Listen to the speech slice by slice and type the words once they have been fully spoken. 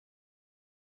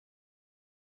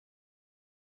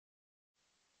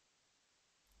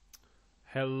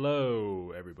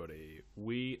Hello, everybody.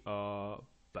 We are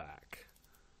back,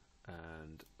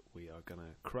 and we are going to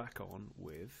crack on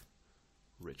with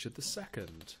Richard II.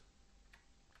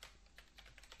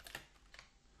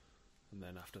 And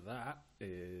then after that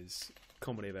is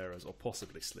Comedy of Errors or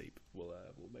possibly Sleep. We'll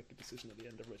make a decision at the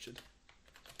end of Richard.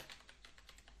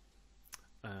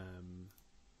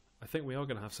 I think we are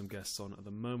going to have some guests on. At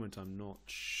the moment, I'm not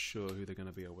sure who they're going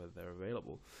to be or whether they're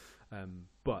available.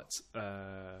 But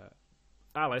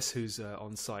Alice, who's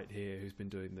on site here, who's been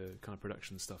doing the kind of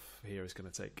production stuff here, is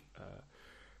going to take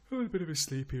a bit of a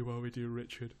sleepy while we do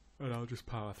Richard, and I'll just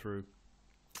power through.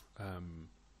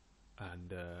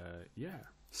 Yeah,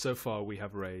 so far we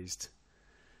have raised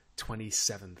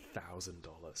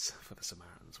 $27,000 for the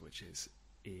Samaritans, which is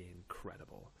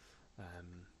incredible.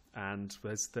 And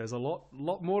there's a lot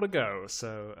more to go.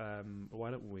 So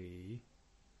why don't we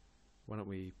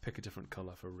pick a different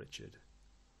color for Richard?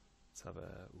 Let's have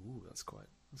that's quite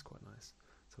nice.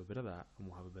 So a bit of that, and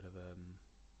we'll have a bit of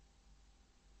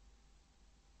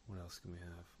what else can we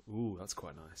have? Ooh, that's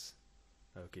quite nice.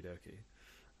 Okie dokie.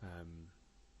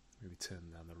 Maybe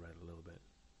turn down the red a little bit.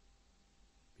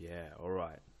 Yeah, all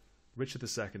right. Richard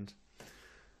II.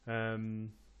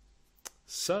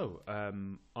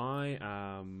 I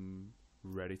am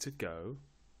ready to go.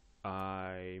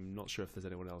 I'm not sure if there's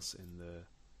anyone else in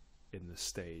the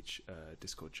stage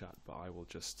Discord chat, but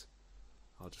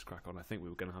I'll just crack on. I think we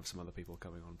were going to have some other people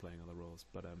coming on playing other roles,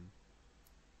 but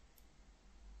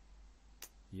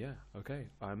yeah, okay.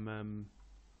 I'm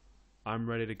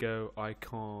ready to go. I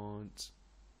can't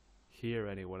hear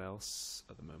anyone else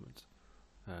at the moment.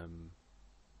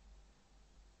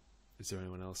 Is there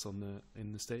anyone else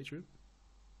in the stage room?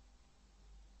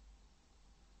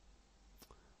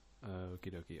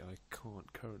 Okie dokie. I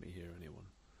can't currently hear anyone.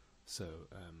 So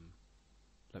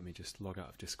let me just log out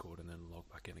of Discord and then log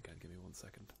back in again. Give me 1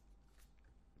 second.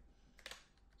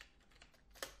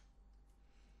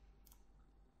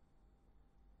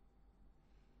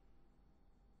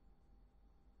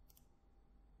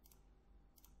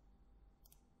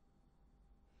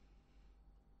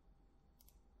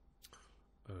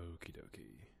 Okie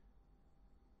dokie.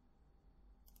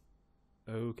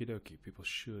 Okie dokie. People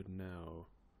should now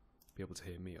be able to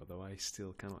hear me, although I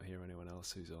still cannot hear anyone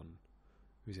else who's in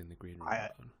the green room.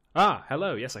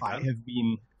 Hello. Yes, I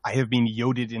can. I have been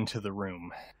yoded into the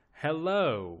room.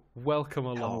 Hello. Welcome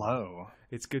along. Hello.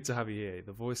 It's good to have you here.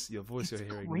 Your voice you're hearing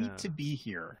now. It's great to be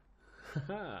here.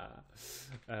 Are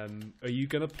you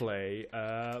going to play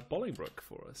Bolingbroke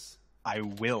for us? I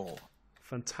will.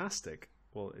 Fantastic.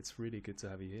 Well, it's really good to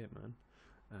have you here, man.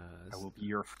 I will be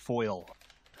your foil.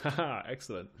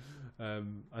 Excellent. I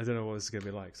don't know what it's going to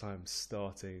be like, so I'm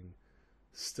starting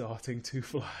to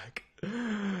flag.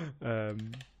 But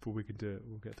we can do it.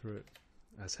 We'll get through it.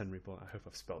 As Henry I hope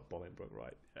I've spelled Bolingbroke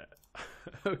right. Yeah.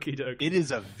 Okie dokie. It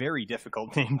is a very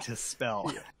difficult name to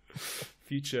spell. Yeah.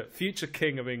 Future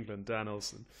King of England, Dan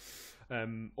Olsen.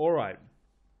 All right.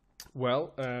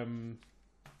 Well,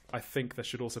 I think there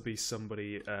should also be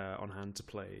somebody on hand to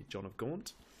play John of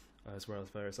Gaunt, as well as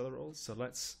various other roles. So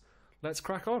let's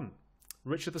crack on.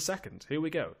 Richard II. Here we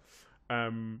go.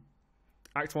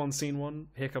 Act 1, Scene 1.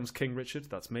 Here comes King Richard.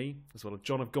 That's me, as well as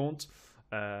John of Gaunt,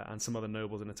 and some other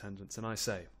nobles in attendance. And I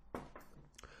say,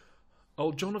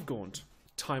 "Old John of Gaunt,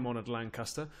 time-honoured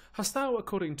Lancaster, hast thou,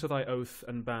 according to thy oath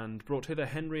and band, brought hither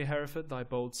Henry Hereford, thy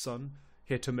bold son,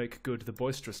 here to make good the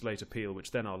boisterous late appeal,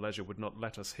 which then our leisure would not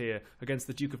let us hear, against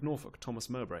the Duke of Norfolk, Thomas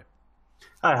Mowbray?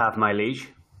 I have, my liege.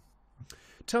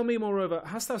 Tell me, moreover,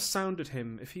 hast thou sounded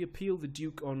him if he appeal the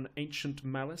Duke on ancient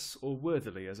malice, or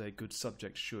worthily, as a good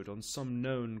subject should, on some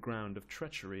known ground of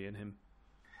treachery in him?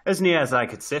 As near as I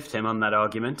could sift him on that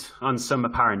argument, on some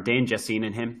apparent danger seen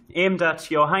in him, aimed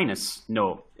at your highness,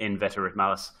 no inveterate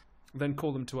malice. Then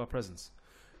call them to our presence.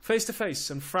 Face to face,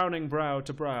 and frowning brow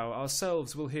to brow,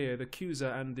 ourselves will hear the accuser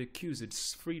and the accused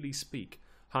freely speak.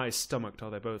 High-stomached are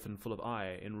they both, and full of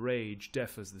ire, in rage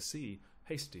deaf as the sea,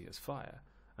 hasty as fire.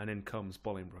 And in comes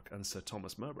Bolingbroke and Sir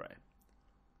Thomas Mowbray.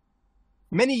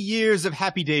 Many years of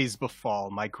happy days befall,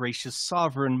 my gracious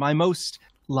sovereign, my most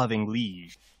loving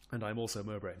liege. And I'm also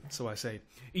Mowbray, so I say,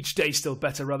 each day still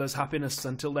better others' happiness,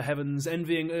 until the heavens,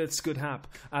 envying earth's good hap,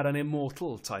 add an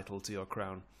immortal title to your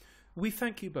crown. We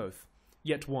thank you both.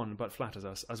 Yet one but flatters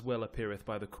us, as well appeareth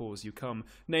by the cause you come,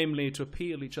 namely to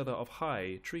appeal each other of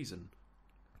high treason.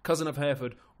 Cousin of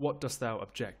Hereford, what dost thou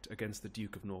object against the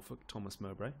Duke of Norfolk, Thomas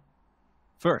Mowbray?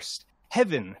 First,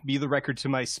 heaven be the record to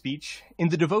my speech, in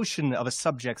the devotion of a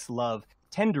subject's love,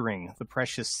 tendering the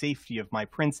precious safety of my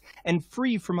prince, and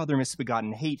free from other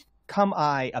misbegotten hate, come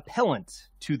I, appellant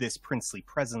to this princely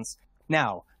presence,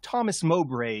 Now, Thomas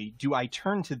Mowbray, do I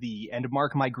turn to thee, and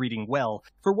mark my greeting well,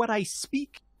 for what I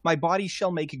speak my body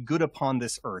shall make good upon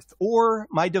this earth, or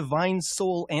my divine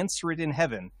soul answer it in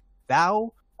heaven.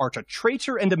 Thou art a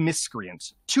traitor and a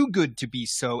miscreant, too good to be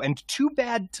so, and too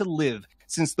bad to live,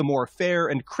 since the more fair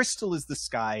and crystal is the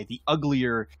sky, the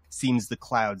uglier seems the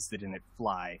clouds that in it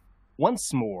fly.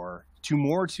 Once more,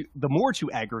 the more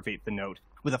to aggravate the note,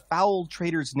 with a foul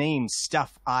traitor's name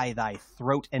stuff I thy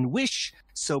throat, and wish,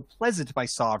 so pleasant my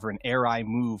sovereign, ere I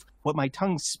move, what my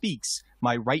tongue speaks,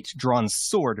 my right drawn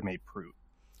sword may prove.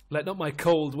 Let not my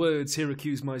cold words here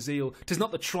accuse my zeal. 'Tis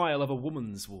not the trial of a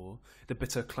woman's war. The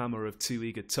bitter clamour of two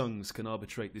eager tongues can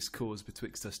arbitrate this cause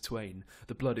betwixt us twain.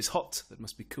 The blood is hot that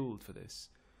must be cooled for this.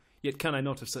 Yet can I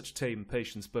not of such tame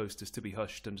patience boast as to be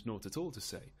hushed and naught at all to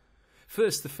say?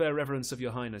 First, the fair reverence of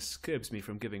your highness curbs me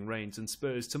from giving reins and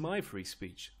spurs to my free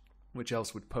speech, which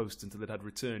else would post until it had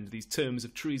returned these terms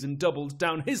of treason doubled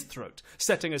down his throat,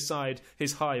 setting aside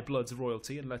his high blood's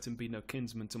royalty, and let him be no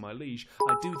kinsman to my liege.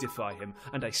 I do defy him,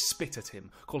 and I spit at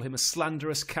him, call him a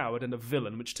slanderous coward and a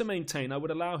villain, which to maintain I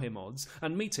would allow him odds,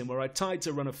 and meet him were I tied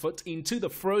to run afoot, e'en to the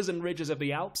frozen ridges of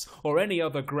the Alps, or any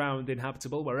other ground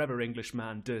inhabitable wherever English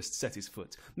man durst set his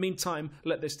foot. Meantime,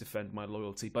 let this defend my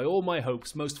loyalty. By all my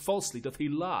hopes, most falsely doth he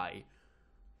lie.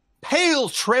 Pale,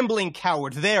 trembling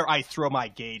coward, there I throw my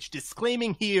gage,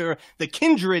 disclaiming here the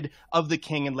kindred of the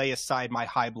king, and lay aside my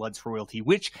high blood's royalty,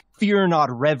 which, fear not,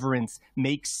 reverence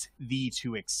makes thee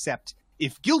to accept.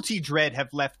 If guilty dread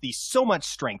have left thee so much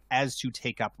strength as to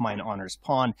take up mine honour's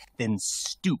pawn, then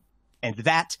stoop, and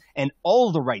that, and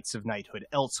all the rights of knighthood,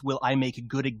 else will I make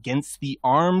good against thee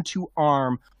arm to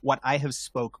arm what I have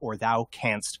spoke, or thou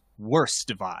canst worse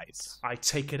devise. I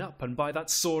take it up, and by that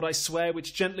sword I swear,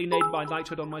 which gently laid my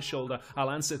knighthood on my shoulder,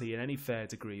 I'll answer thee in any fair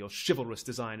degree, or chivalrous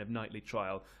design of knightly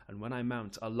trial, and when I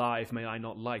mount, alive may I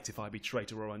not light, if I be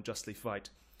traitor or unjustly fight.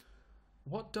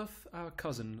 What doth our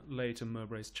cousin lay to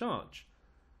Mowbray's charge?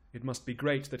 It must be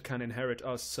great that can inherit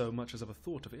us so much as of a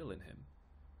thought of ill in him.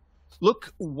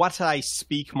 Look, what I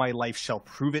speak, my life shall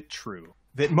prove it true,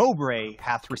 that Mowbray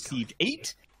hath received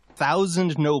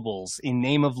 8,000 nobles in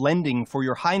name of lending for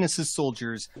your highness's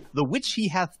soldiers, the which he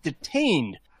hath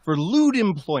detained for lewd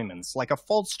employments, like a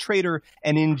false traitor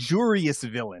and injurious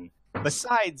villain.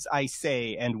 Besides, I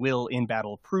say, and will in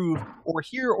battle prove, or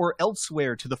here or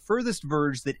elsewhere to the furthest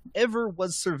verge that ever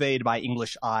was surveyed by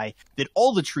English eye, that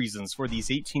all the treasons for these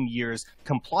 18 years,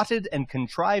 complotted and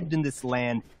contrived in this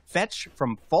land, fetch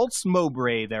from false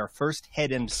Mowbray their first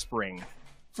head and spring.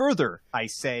 Further, I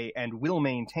say, and will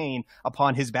maintain,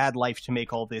 upon his bad life to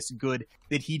make all this good,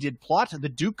 that he did plot the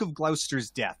Duke of Gloucester's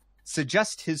death,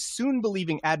 suggest his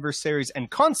soon-believing adversaries, and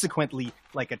consequently,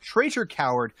 like a traitor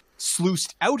coward,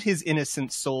 sluiced out his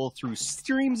innocent soul through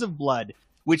streams of blood,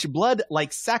 which blood,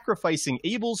 like sacrificing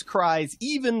Abel's cries,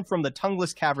 even from the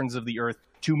tongueless caverns of the earth,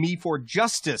 to me for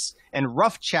justice and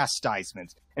rough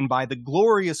chastisement, and by the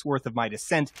glorious worth of my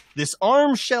descent, this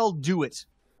arm shall do it,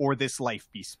 or this life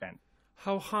be spent.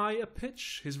 How high a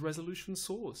pitch his resolution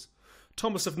soars!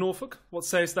 Thomas of Norfolk, what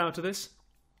sayest thou to this?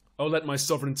 Oh, let my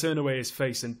sovereign turn away his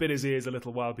face, and bid his ears a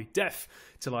little while be deaf,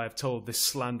 till I have told this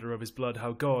slander of his blood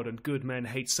how God and good men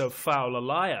hate so foul a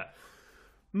liar.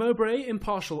 Mowbray,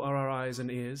 impartial are our eyes and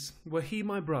ears, were he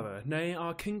my brother, nay,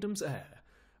 our kingdom's heir,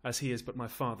 as he is but my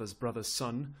father's brother's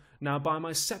son, now by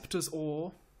my sceptre's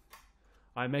oar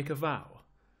I make a vow.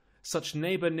 Such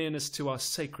neighbour nearness to our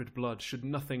sacred blood should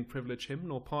nothing privilege him,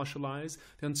 nor partialize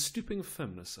the unstooping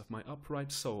firmness of my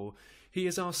upright soul. He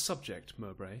is our subject,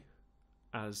 Mowbray,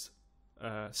 as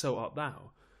so art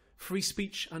thou. Free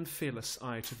speech and fearless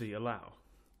I to thee allow.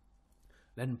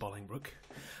 Then, Bolingbroke,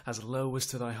 as low as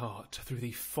to thy heart, through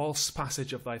the false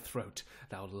passage of thy throat,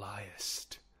 thou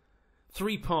liest.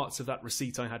 3 parts of that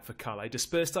receipt I had for Calais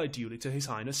dispersed I duly to his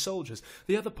highness' soldiers.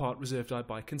 The other part reserved I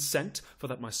by consent, for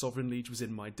that my sovereign liege was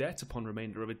in my debt upon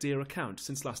remainder of a dear account,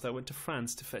 since last I went to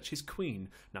France to fetch his queen.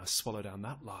 Now swallow down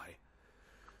that lie.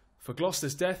 For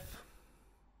Gloucester's death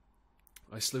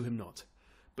I slew him not,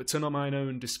 but to mine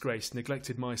own disgrace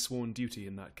neglected my sworn duty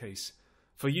in that case.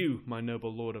 For you, my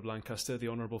noble lord of Lancaster, the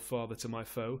honourable father to my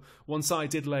foe, once I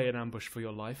did lay an ambush for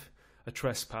your life, a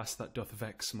trespass that doth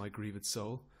vex my grieved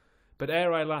soul. But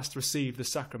ere I last received the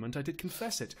sacrament, I did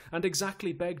confess it, and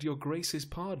exactly begged your grace's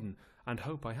pardon, and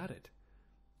hope I had it.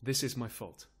 This is my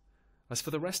fault. As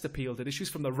for the rest appealed, it issues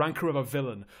from the rancour of a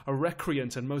villain, a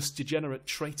recreant and most degenerate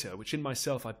traitor, which in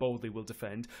myself I boldly will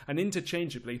defend, and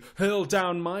interchangeably hurl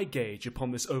down my gage upon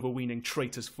this overweening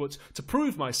traitor's foot, to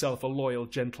prove myself a loyal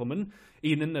gentleman,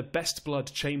 e'en in the best blood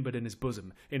chambered in his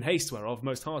bosom, in haste whereof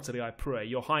most heartily I pray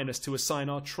your highness to assign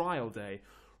our trial day.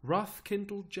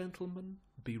 Wrath-kindled gentlemen,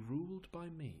 be ruled by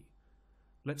me.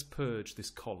 Let's purge this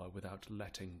collar without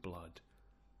letting blood.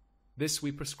 This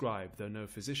we prescribe, though no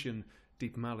physician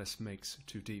deep malice makes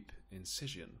too deep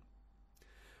incision.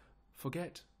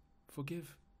 Forget,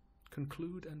 forgive,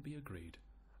 conclude and be agreed.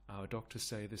 Our doctors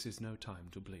say this is no time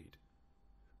to bleed.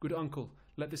 Good uncle,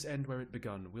 let this end where it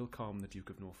begun. We'll calm the Duke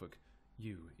of Norfolk,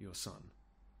 you, your son.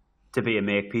 To be a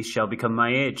makepeace shall become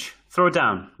my age. Throw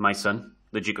down, my son,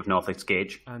 the Duke of Norfolk's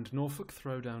gage. And Norfolk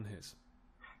throw down his.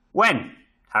 When,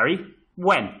 Harry?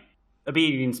 When?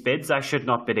 Obedience bids, I should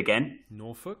not bid again.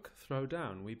 Norfolk, throw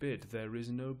down, we bid, there is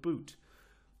no boot.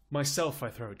 Myself I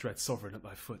throw, dread sovereign, at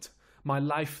thy foot. My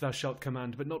life thou shalt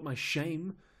command, but not my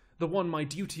shame. The one my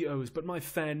duty owes, but my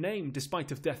fair name,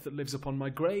 despite of death that lives upon my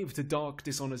grave, to dark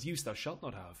dishonour's use thou shalt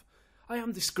not have. I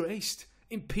am disgraced,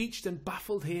 impeached and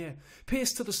baffled here,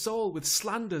 pierced to the soul with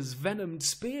slander's venomed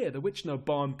spear, the which no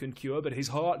balm can cure, but his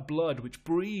heart blood which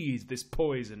breathed this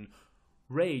poison.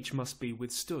 Rage must be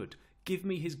withstood. Give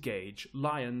me his gage,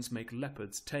 lions make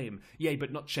leopards tame, yea,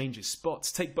 but not change his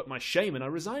spots, take but my shame, and I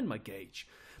resign my gage.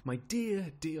 My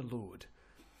dear, dear lord,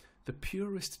 the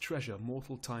purest treasure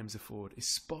mortal times afford is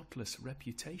spotless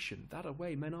reputation. That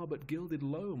away men are but gilded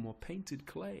loam or painted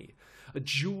clay. A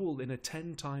jewel in a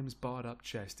 10 times barred up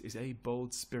chest is a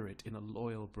bold spirit in a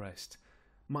loyal breast.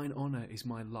 Mine honour is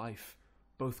my life,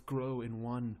 both grow in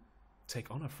one. Take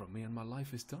honour from me, and my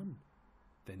life is done.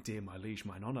 Then, dear my liege,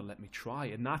 mine honour let me try.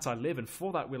 In that I live, and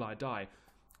for that will I die.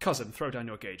 Cousin, throw down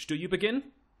your gage. Do you begin?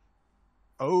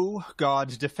 O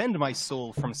God, defend my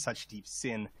soul from such deep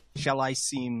sin. Shall I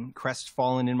seem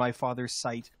crestfallen in my father's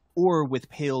sight, or with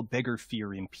pale beggar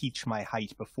fear impeach my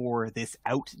height before this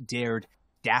outdared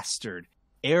dastard?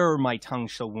 Ere my tongue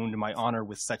shall wound my honour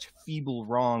with such feeble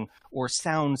wrong, or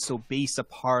sound so base a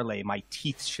parley, my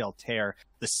teeth shall tear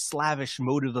the slavish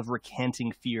motive of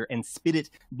recanting fear, and spit it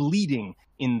bleeding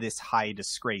in this high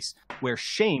disgrace, where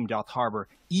shame doth harbour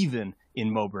even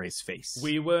in Mowbray's face.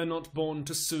 We were not born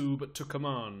to sue, but to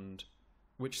command.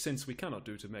 Which since we cannot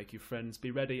do to make you friends,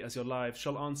 be ready as your lives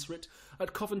shall answer it.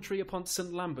 At Coventry upon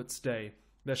St. Lambert's day,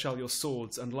 there shall your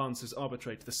swords and lances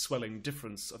arbitrate the swelling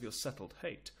difference of your settled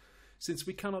hate. Since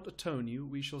we cannot atone you,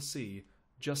 we shall see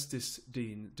justice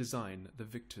design the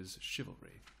victor's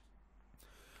chivalry.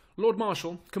 Lord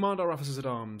Marshal, command our officers at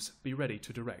arms, be ready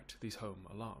to direct these home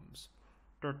alarms.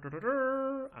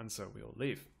 And so we all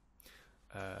leave.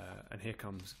 And here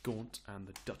comes Gaunt and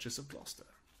the Duchess of Gloucester.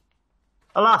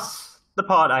 Alas, the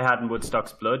part I had in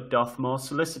Woodstock's blood doth more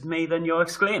solicit me than your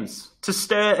exclaims, to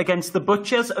stir against the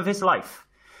butchers of his life.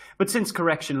 But since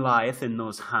correction lieth in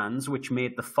those hands which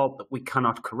made the fault that we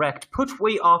cannot correct, put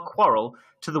we our quarrel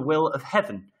to the will of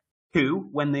heaven, who,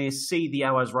 when they see the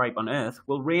hours ripe on earth,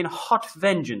 will rain hot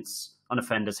vengeance on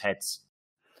offenders' heads.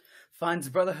 Finds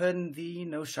brotherhood in thee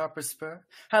no sharper spur?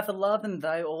 Hath love in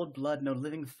thy old blood no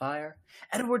living fire?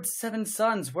 Edward's 7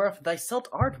 sons, whereof thyself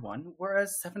art one,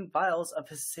 whereas 7 vials of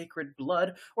his sacred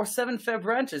blood, or 7 fair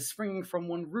branches springing from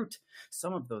one root.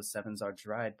 Some of those 7s are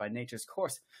dried by nature's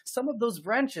course, some of those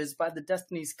branches by the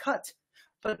destiny's cut.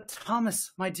 But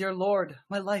Thomas, my dear lord,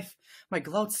 my life, my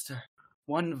Gloucester,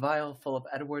 1 vial full of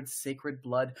Edward's sacred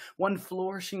blood, 1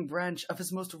 flourishing branch of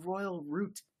his most royal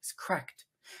root is cracked,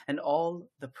 and all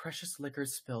the precious liquor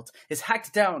spilt is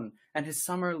hacked down, and his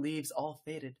summer leaves all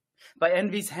faded by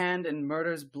envy's hand and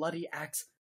murder's bloody axe.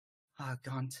 Ah,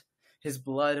 Gaunt, his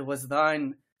blood was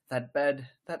thine, that bed,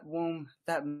 that womb,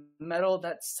 that metal,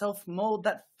 that self-mold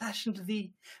that fashioned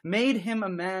thee, made him a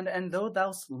man, and though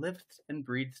thou lived and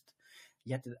breathed,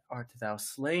 yet art thou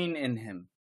slain in him.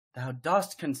 Thou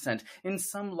dost consent in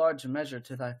some large measure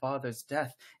to thy father's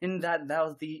death, in that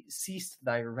thou seest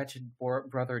thy wretched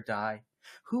brother die.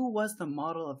 Who was the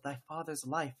model of thy father's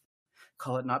life?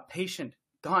 Call it not patient,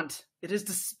 Gaunt, it is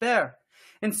despair.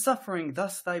 In suffering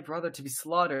thus thy brother to be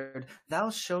slaughtered,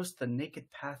 thou showst the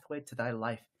naked pathway to thy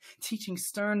life, teaching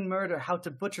stern murder how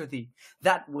to butcher thee,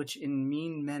 that which in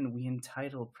mean men we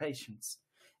entitle patience.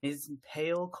 Is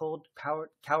pale, cold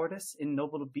cowardice in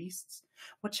noble beasts?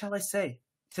 What shall I say?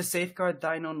 To safeguard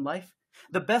thine own life?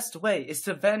 The best way is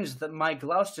to avenge my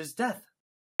Gloucester's death.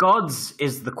 God's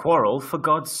is the quarrel for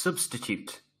God's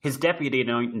substitute, his deputy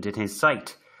anointed in his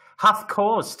sight, hath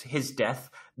caused his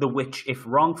death, the which, if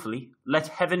wrongfully, let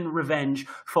heaven revenge,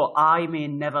 for I may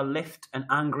never lift an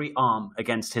angry arm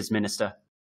against his minister.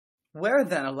 Where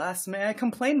then, alas, may I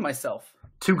complain myself?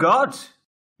 To God,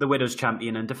 the widow's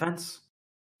champion and defence.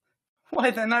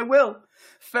 Why then I will.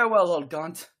 Farewell, old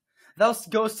Gaunt. Thou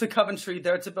goest to Coventry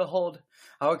there to behold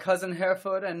our cousin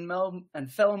Hereford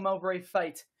and fellow Mowbray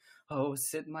fight. Oh,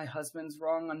 sit my husband's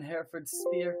wrong on Hereford's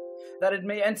spear, that it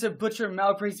may enter butcher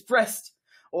Mowbray's breast.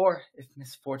 Or, if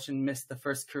misfortune missed the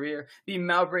first career, be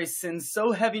Mowbray's sins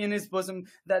so heavy in his bosom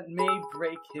that may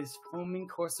break his foaming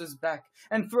courser's back,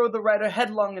 and throw the rider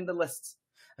headlong in the lists.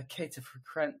 A caitiff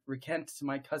recant to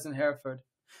my cousin Hereford.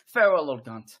 Farewell, old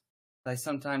Gaunt. Thy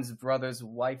sometimes brother's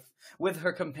wife, with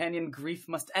her companion grief,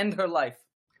 must end her life.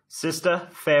 Sister,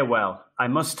 farewell. I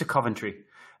must to Coventry.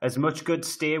 As much good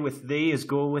stay with thee as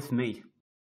go with me.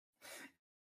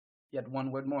 Yet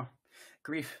one word more.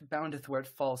 Grief boundeth where it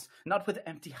falls, not with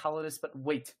empty hollowness, but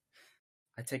weight.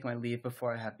 I take my leave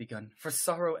before I have begun, for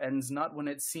sorrow ends not when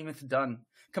it seemeth done.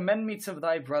 Commend me to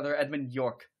thy brother Edmund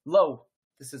York. Lo,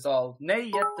 this is all. Nay,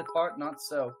 yet depart not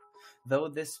so. Though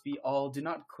this be all, do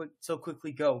not so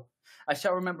quickly go. I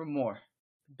shall remember more.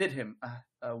 Bid him,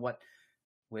 what?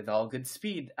 With all good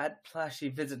speed, at Plashy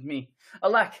visit me.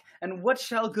 Alack, and what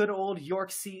shall good old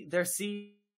York see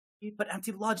but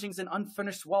empty lodgings and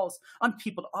unfurnished walls,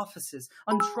 unpeopled offices,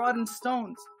 untrodden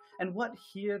stones? And what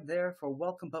here there for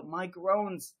welcome but my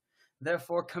groans?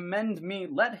 Therefore commend me,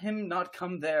 let him not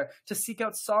come there, to seek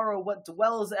out sorrow what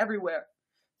dwells everywhere.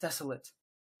 Desolate,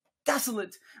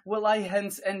 desolate will I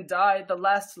hence and die, the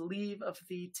last leave of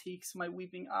thee takes my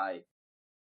weeping eye.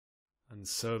 And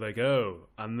so they go,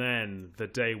 and then the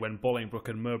day when Bolingbroke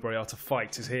and Mowbray are to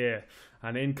fight is here,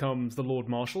 and in comes the Lord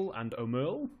Marshal and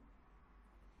O'Merle.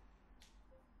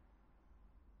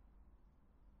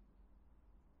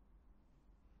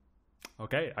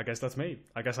 Okay, I guess that's me.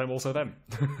 I guess I'm also them.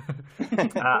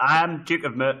 I am Duke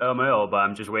of O'Merle, but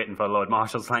I'm just waiting for Lord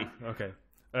Marshal's line. Okay.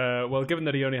 Well, given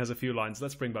that he only has a few lines,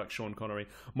 let's bring back Sean Connery.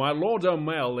 My Lord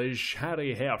O'Merle is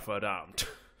Harry Hereford out.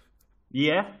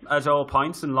 Yeah, as all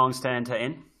points and longs to enter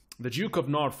in. The Duke of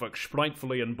Norfolk,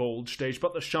 sprightfully and bold, stays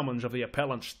but the summons of the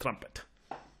appellant's trumpet.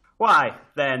 Why,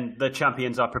 then the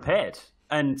champions are prepared,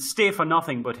 and stay for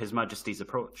nothing but his majesty's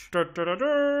approach.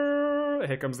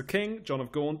 Here comes the King, John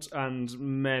of Gaunt, and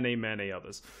many, many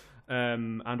others.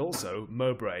 And also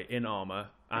Mowbray in armour,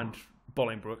 and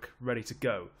Bolingbroke ready to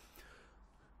go.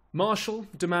 Marshal,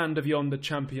 demand of yonder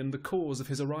champion the cause of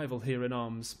his arrival here in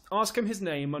arms. Ask him his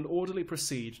name, and orderly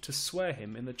proceed to swear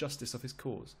him in the justice of his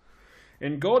cause.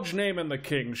 In God's name and the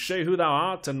King's, say who thou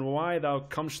art, and why thou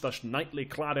comest thus knightly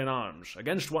clad in arms,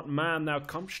 against what man thou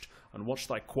comest, and what's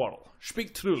thy quarrel.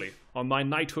 Speak truly, on thy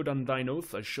knighthood and thine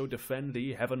oath, as shall defend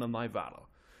thee heaven and thy valour.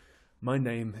 My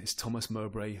name is Thomas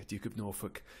Mowbray, Duke of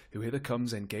Norfolk, who hither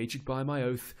comes engaged by my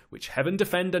oath, which heaven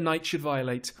defend a knight should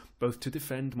violate, both to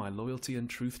defend my loyalty and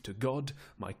truth to God,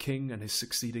 my king, and his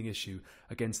succeeding issue,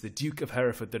 against the Duke of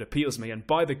Hereford that appeals me, and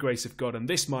by the grace of God and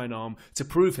this mine arm, to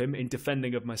prove him, in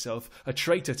defending of myself, a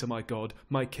traitor to my God,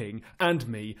 my king, and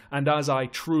me, and as I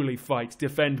truly fight,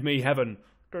 defend me heaven.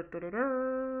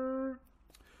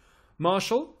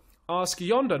 Marshal, ask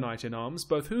yonder knight in arms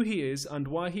both who he is and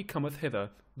why he cometh hither,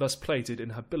 thus plated in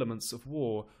habiliments of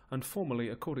war, and formally,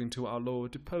 according to our law,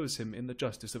 depose him in the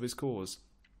justice of his cause.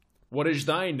 What is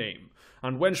thy name,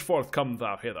 and whenceforth come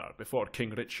thou hither before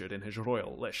King Richard in his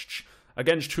royal lists?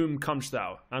 Against whom comest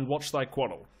thou, and what's thy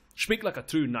quarrel? Speak like a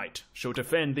true knight, so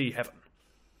defend thee heaven.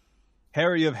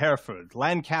 Harry of Hereford,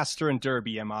 Lancaster and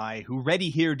Derby am I, who ready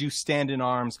here do stand in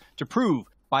arms, to prove,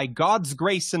 by God's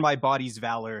grace and my body's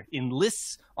valour, in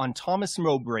lists on Thomas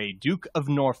Mowbray, Duke of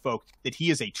Norfolk, that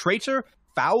he is a traitor,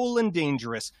 foul and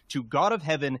dangerous, to God of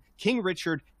heaven, King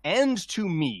Richard, and to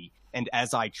me, and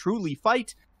as I truly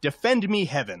fight, defend me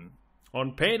heaven.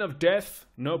 On pain of death,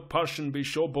 no person be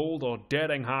so bold or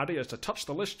daring hardy as to touch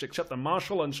the lists except the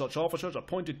Marshal and such officers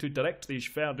appointed to direct these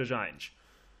fair designs.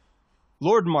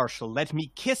 Lord Marshal, let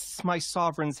me kiss my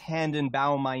sovereign's hand and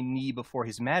bow my knee before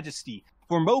his majesty,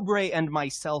 for Mowbray and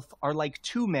myself are like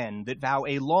two men that vow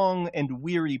a long and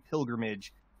weary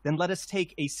pilgrimage. Then let us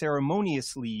take a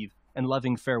ceremonious leave and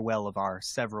loving farewell of our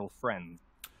several friends.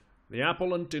 The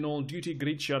appellant in all duty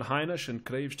greets your highness and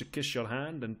craves to kiss your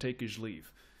hand and take his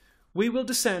leave. We will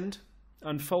descend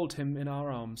and fold him in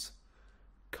our arms.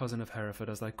 Cousin of Hereford,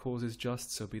 as thy cause is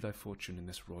just, so be thy fortune in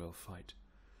this royal fight.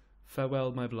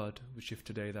 Farewell, my blood, which if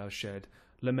today thou shed,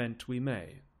 lament we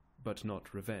may, but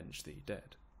not revenge thee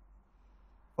dead.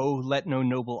 Oh, let no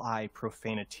noble eye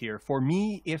profane a tear, for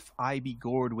me, if I be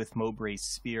gored with Mowbray's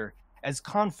spear, as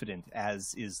confident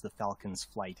as is the falcon's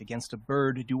flight, against a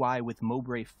bird do I with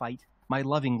Mowbray fight. My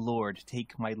loving lord,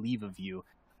 take my leave of you,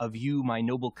 my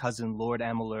noble cousin, Lord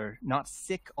Amalur, not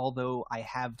sick, although I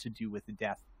have to do with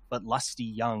death, but lusty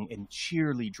young and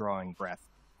cheerly drawing breath.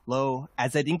 Lo,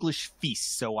 as at English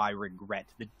feast, so I regret,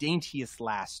 the daintiest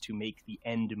lass to make the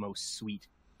end most sweet.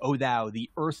 O thou,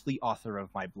 the earthly author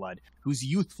of my blood, whose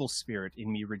youthful spirit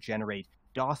in me regenerate,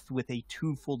 doth with a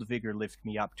twofold vigor lift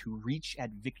me up to reach at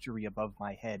victory above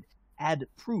my head. add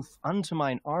proof unto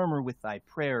mine armor with thy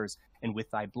prayers, and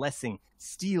with thy blessing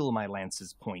steel my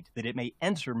lance's point, that it may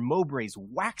enter Mowbray's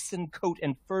waxen coat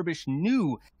and furbish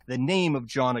new the name of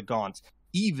John a Gaunt,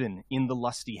 even in the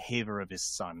lusty haver of his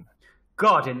son.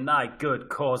 God in thy good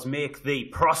cause make thee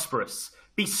prosperous.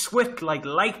 Be swift like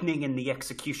lightning in the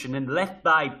execution, and let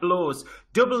thy blows,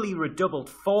 doubly redoubled,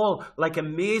 fall like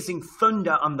amazing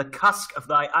thunder on the casque of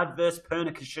thy adverse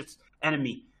pernicious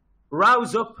enemy.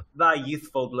 Rouse up thy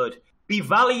youthful blood. Be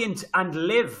valiant and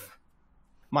live.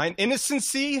 Mine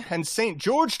innocency and St.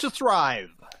 George to thrive.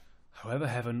 However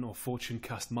heaven or fortune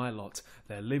cast my lot,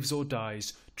 there lives or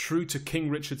dies, true to King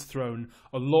Richard's throne,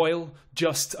 a loyal,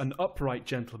 just, and upright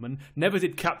gentleman, never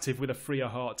did captive with a freer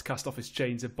heart cast off his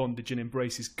chains of bondage and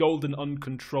embrace his golden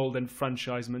uncontrolled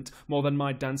enfranchisement, more than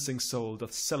my dancing soul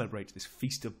doth celebrate this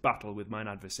feast of battle with mine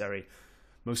adversary.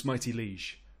 Most mighty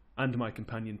liege, and my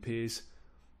companion peers,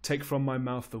 take from my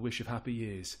mouth the wish of happy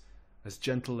years. As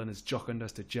gentle and as jocund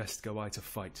as to jest go I to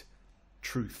fight.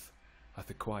 Truth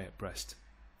hath a quiet breast.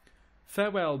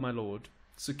 Farewell, my lord.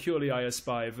 Securely I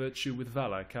espy virtue with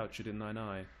valour couched in thine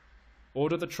eye.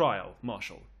 Order the trial,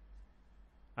 marshal.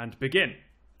 And begin.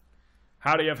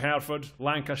 Harry of Hereford,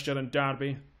 Lancaster and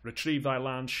Derby, retrieve thy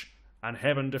lance, and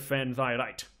heaven defend thy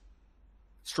right.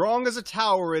 Strong as a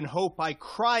tower in hope, I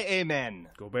cry amen.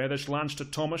 Go bear this lance to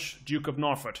Thomas, Duke of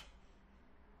Norfolk.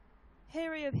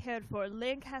 Harry of Hereford,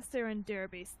 Lancaster, and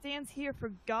Derby stands here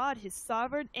for God, his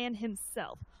sovereign, and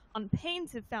himself, on pain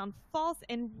to found false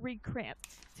and recant,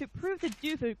 to prove the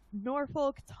Duke of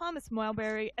Norfolk, Thomas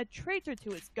Mowbray, a traitor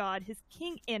to his God, his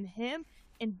king, and him,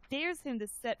 and dares him to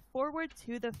set forward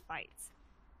to the fight.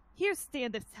 Here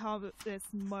standeth Thomas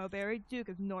Mowbray, Duke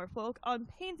of Norfolk, on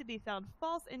pain to be found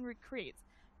false and recreant,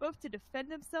 both to defend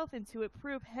himself and to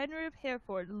approve Henry of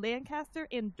Hereford, Lancaster,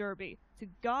 and Derby, to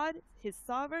God, his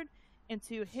sovereign, and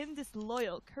to him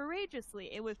disloyal,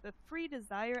 courageously, and with a free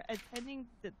desire, attending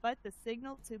but the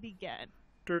signal to begin.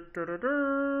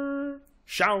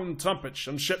 Sound trumpets,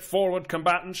 and ship forward,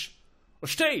 combatants. Or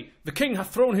stay, the king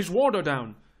hath thrown his warder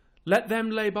down. Let them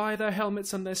lay by their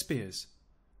helmets and their spears,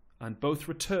 and both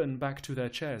return back to their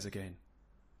chairs again.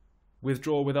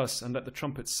 Withdraw with us, and let the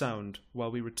trumpets sound,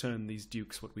 while we return these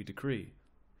dukes what we decree.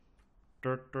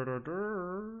 Draw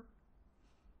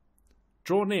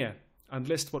near, and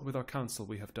list what with our counsel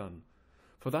we have done,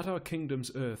 for that our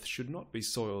kingdom's earth should not be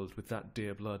soiled with that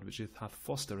dear blood which it hath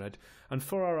fostered, and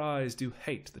for our eyes do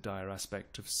hate the dire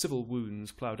aspect of civil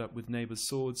wounds ploughed up with neighbours'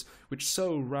 swords, which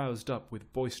so roused up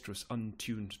with boisterous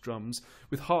untuned drums,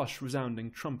 with harsh resounding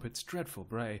trumpets' dreadful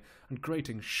bray, and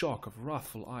grating shock of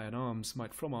wrathful iron arms,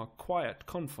 might from our quiet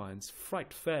confines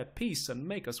fright fair peace, and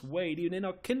make us wade even in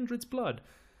our kindred's blood.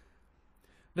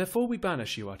 Therefore we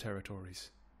banish you our territories,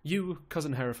 you,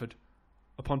 cousin Hereford,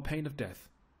 upon pain of death,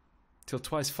 till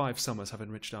twice 5 summers have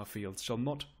enriched our fields, shall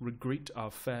not regreet our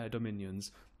fair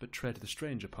dominions, but tread the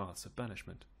stranger paths of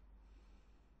banishment.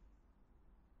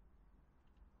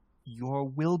 Your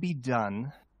will be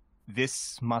done.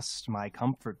 This must my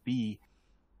comfort be.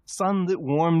 Sun that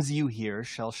warms you here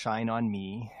shall shine on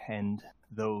me, and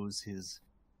those his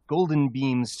golden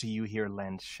beams to you here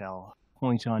lent shall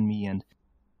point on me and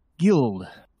gild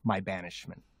my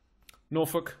banishment.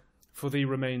 Norfolk, for thee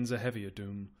remains a heavier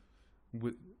doom,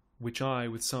 which I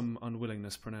with some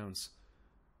unwillingness pronounce.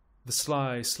 The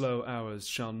sly, slow hours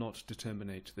shall not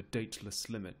determinate the dateless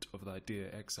limit of thy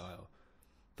dear exile.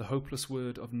 The hopeless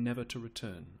word of never to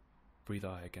return breathe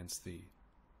I against thee,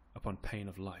 upon pain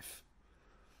of life.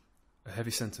 A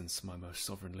heavy sentence, my most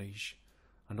sovereign liege,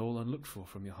 and all unlooked for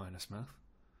from your highness' mouth.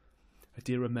 A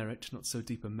dearer merit, not so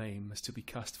deep a maim, as to be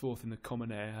cast forth in the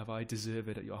common air, have I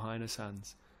deserved at your highness'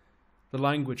 hands. The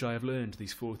language I have learned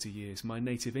these 40 years, my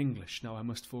native English, now I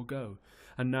must forego,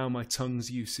 and now my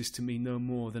tongue's use is to me no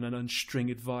more than an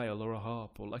unstringed viol or a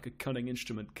harp, or like a cunning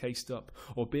instrument cased up,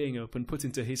 or being open, put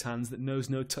into his hands that knows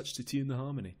no touch to tune the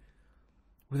harmony.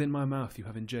 Within my mouth you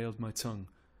have enjailed my tongue,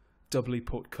 doubly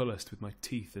portcullised with my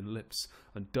teeth and lips,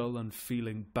 and dull,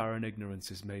 unfeeling, barren ignorance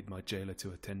has made my jailer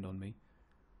to attend on me.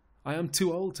 I am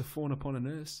too old to fawn upon a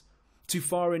nurse, too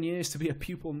far in years to be a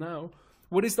pupil now.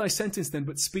 What is thy sentence then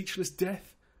but speechless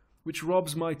death, which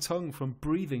robs my tongue from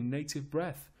breathing native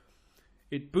breath?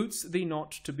 It boots thee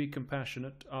not to be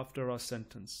compassionate after our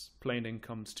sentence, plaining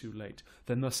comes too late.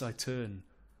 Then thus I turn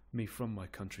me from my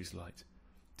country's light,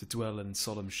 to dwell in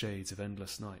solemn shades of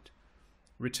endless night.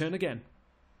 Return again,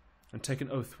 and take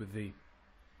an oath with thee.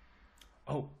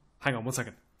 Oh, hang on 1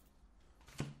 second.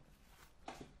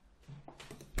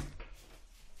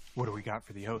 What do we got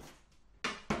for the oath?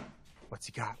 What's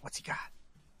he got? What's he got?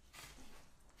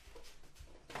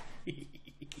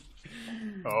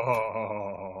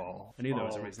 Oh. I knew there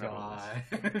was a reason.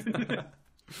 God.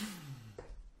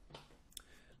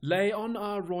 Lay on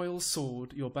our royal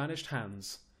sword your banished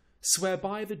hands. Swear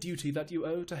by the duty that you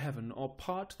owe to heaven, or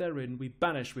part therein we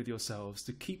banish with yourselves,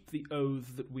 to keep the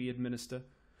oath that we administer.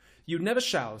 You never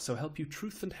shall, so help you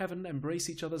truth and heaven, embrace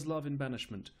each other's love in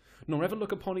banishment, nor ever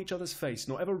look upon each other's face,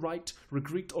 nor ever write,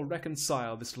 regret, or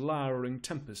reconcile this lowering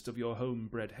tempest of your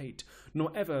home-bred hate,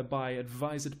 nor ever by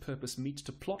advised purpose meet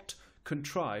to plot,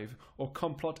 contrive, or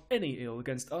complot any ill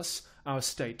against us, our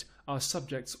state, our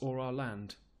subjects, or our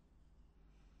land.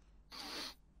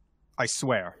 I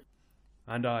swear.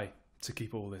 And I, to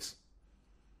keep all this.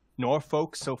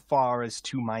 Norfolk so far as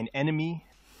to mine enemy.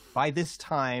 By this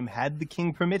time, had the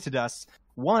king permitted us,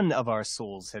 one of our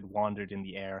souls had wandered in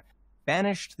the air,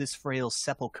 banished this frail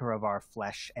sepulchre of our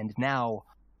flesh, and now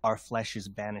our flesh is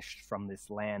banished from this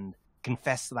land.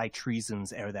 Confess thy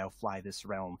treasons ere thou fly this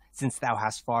realm. Since thou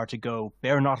hast far to go,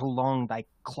 bear not along thy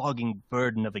clogging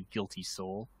burden of a guilty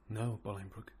soul. No,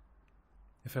 Bolingbroke.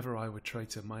 If ever I were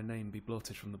traitor, my name be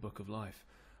blotted from the book of life,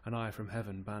 and I from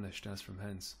heaven banished as from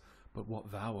hence. But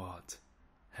what thou art,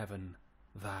 heaven,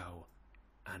 thou,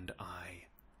 and I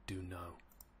do know.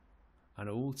 And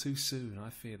all too soon I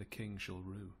fear the king shall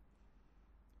rue.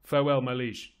 Farewell, my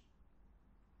liege.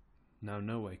 Now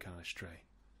no way can I stray,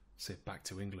 save back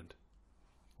to England.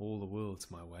 All the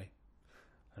world's my way.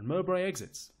 And Mowbray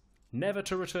exits, never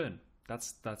to return.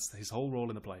 That's his whole role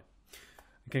in the play.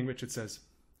 And King Richard says,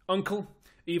 Uncle,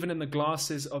 even in the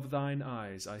glasses of thine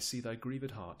eyes I see thy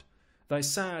grieved heart. Thy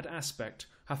sad aspect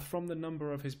hath from the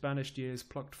number of his banished years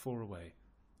plucked 4 away.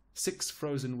 6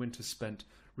 frozen winters spent,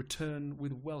 return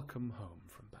with welcome home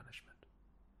from banishment.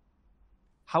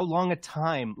 How long a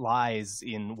time lies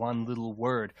in one little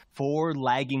word? 4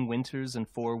 lagging winters and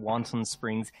 4 wanton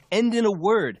springs end in a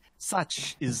word.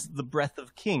 Such is the breath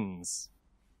of kings.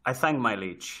 I thank my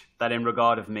liege, that in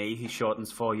regard of me he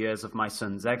shortens 4 years of my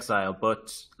son's exile,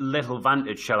 but little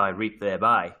vantage shall I reap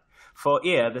thereby. For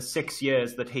ere the 6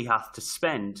 years that he hath to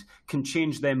spend can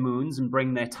change their moons and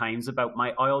bring their times about,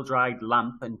 my oil-dried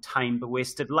lamp and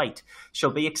time-bewasted light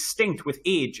shall be extinct with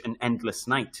age and endless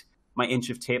night. My inch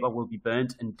of taper will be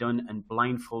burnt and done, and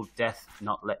blindfold death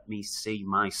not let me see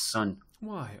my son.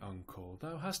 Why, uncle,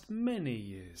 thou hast many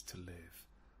years to live.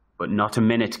 But not a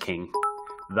minute, king.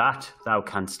 That thou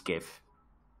canst give.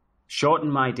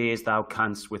 Shorten my days thou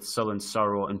canst with sullen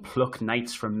sorrow, and pluck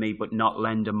nights from me, but not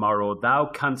lend a morrow. Thou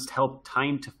canst help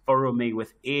time to furrow me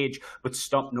with age, but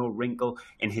stop no wrinkle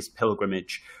in his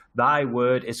pilgrimage. Thy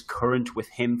word is current with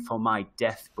him for my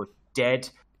death, but dead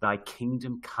thy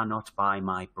kingdom cannot buy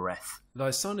my breath.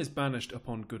 Thy son is banished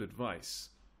upon good advice.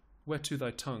 Whereto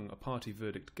thy tongue a party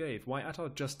verdict gave, why at our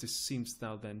justice seem'st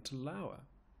thou then to lour?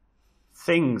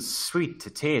 Things sweet to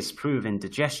taste prove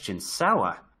indigestion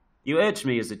sour. You urged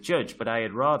me as a judge, but I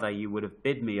had rather you would have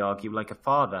bid me argue like a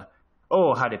father.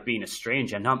 Oh, had it been a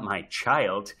stranger, not my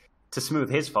child. To smooth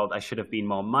his fault I should have been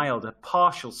more mild. A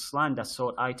partial slander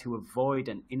sought I to avoid,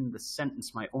 and in the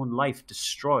sentence my own life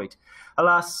destroyed.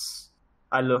 Alas,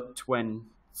 I looked when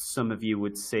some of you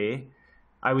would say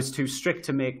I was too strict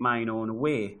to make mine own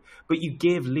way, but you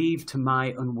gave leave to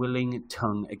my unwilling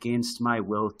tongue against my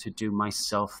will to do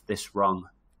myself this wrong.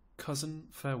 Cousin,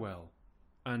 farewell,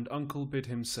 and uncle bid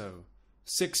him so.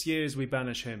 6 years we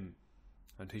banish him,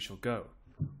 and he shall go.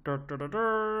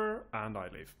 And I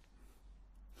leave.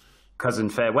 Cousin,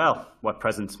 farewell. What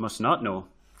presents must not know.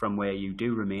 From where you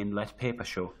do remain, let paper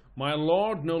show. My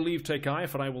lord, no leave take I,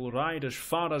 for I will ride as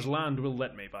far as land will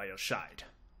let me by your side.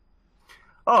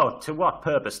 Oh, to what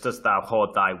purpose dost thou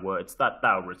hoard thy words, that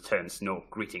thou returnest no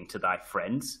greeting to thy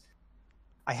friends?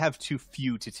 I have too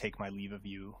few to take my leave of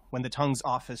you, when the tongue's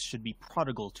office should be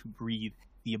prodigal to breathe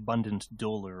the abundant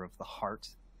dolour of the heart.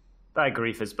 Thy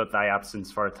grief is but thy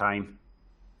absence for a time.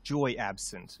 Joy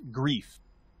absent, grief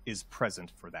is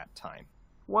present for that time.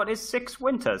 What is 6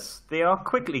 winters? They are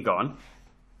quickly gone.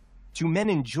 To men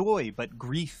enjoy, but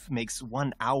grief makes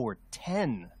 1 hour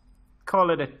 10. Call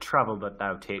it a travel that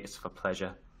thou takest for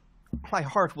pleasure. My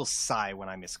heart will sigh when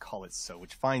I miscall it so,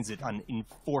 which finds it an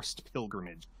enforced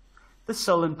pilgrimage. The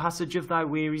sullen passage of thy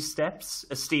weary steps,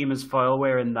 esteem as foil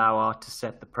wherein thou art to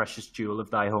set the precious jewel of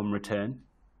thy home return.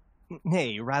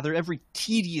 Nay, rather every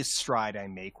tedious stride I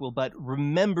make will but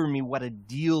remember me what a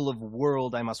deal of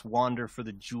world I must wander for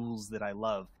the jewels that I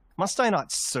love. Must I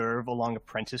not serve along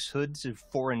apprenticeshood to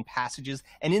foreign passages,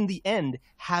 and in the end,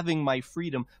 having my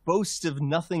freedom, boast of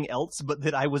nothing else but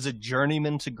that I was a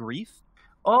journeyman to grief?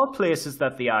 All places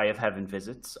that the eye of heaven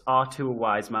visits are to a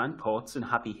wise man ports and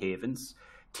happy havens.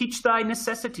 Teach thy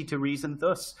necessity to reason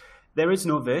thus. There is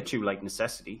no virtue like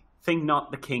necessity. Think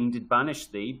not the king did banish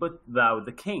thee, but thou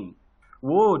the king.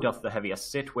 Woe doth the heavier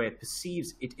sit where it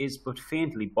perceives it is but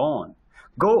faintly born.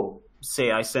 Go,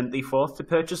 say I sent thee forth to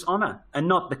purchase honour, and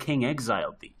not the king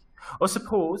exiled thee. Or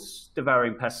suppose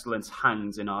devouring pestilence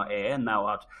hangs in our air, and thou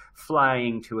art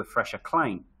flying to a fresher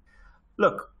clime.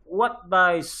 Look, what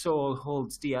thy soul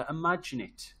holds dear, imagine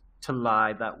it, to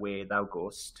lie that way thou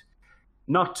goest,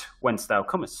 not whence thou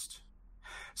comest.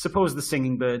 Suppose the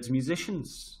singing birds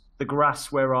musicians, the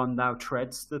grass whereon thou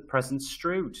treads the present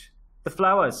strewed, the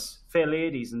flowers, fair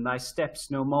ladies, in thy steps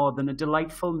no more than a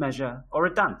delightful measure or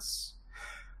a dance.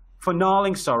 For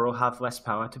gnarling sorrow hath less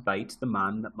power to bite the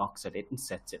man that mocks at it and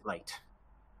sets it light.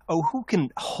 Oh, who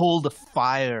can hold a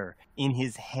fire in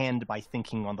his hand by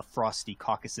thinking on the frosty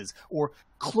Caucasus, or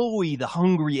cloy the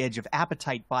hungry edge of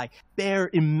appetite by bare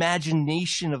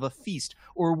imagination of a feast,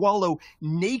 or wallow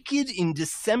naked in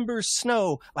December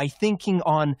snow by thinking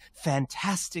on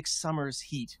fantastic summer's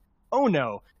heat? Oh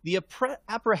no, the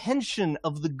apprehension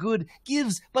of the good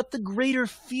gives but the greater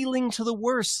feeling to the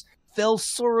worse. Fell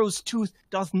sorrow's tooth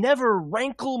doth never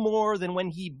rankle more than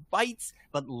when he bites,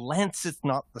 but lanceth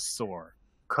not the sore.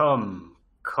 Come,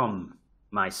 come,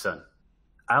 my son,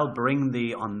 I'll bring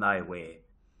thee on thy way.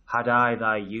 Had I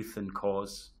thy youth and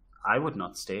cause, I would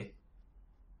not stay.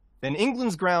 Then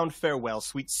England's ground farewell,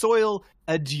 sweet soil,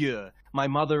 adieu, my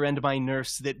mother and my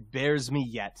nurse that bears me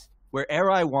yet. Where'er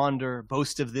I wander,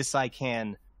 boast of this I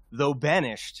can, though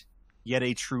banished, yet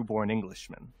a true-born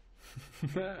Englishman.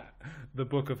 The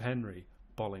Book of Henry,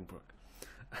 Bolingbroke.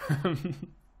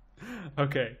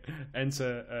 Okay,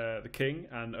 enter the king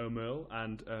and O'Merle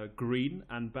and Green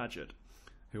and Badgett,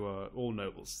 who are all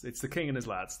nobles. It's the king and his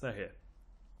lads, they're here.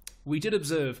 We did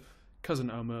observe, cousin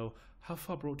O'Merle, how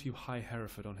far brought you High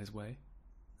Hereford on his way?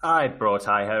 I brought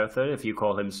High Hereford, if you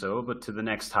call him so, but to the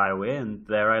next highway, and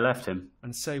there I left him.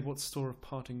 And say what store of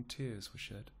parting tears were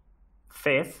shed?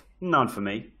 Faith, none for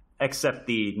me, except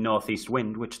the northeast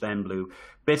wind, which then blew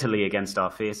bitterly against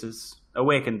our faces,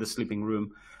 awakened the sleeping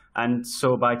room, and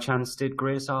so by chance did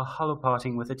grace our hollow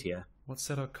parting with a tear. What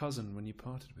said our cousin when you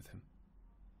parted with him?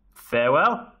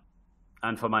 Farewell,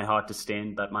 and for my heart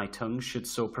disdained that my tongue should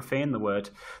so profane the word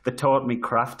that taught me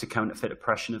craft to counterfeit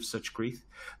oppression of such grief,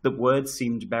 that words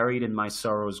seemed buried in my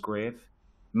sorrow's grave.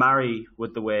 Marry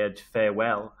would the word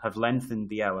farewell have lengthened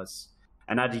the hours,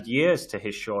 and added years to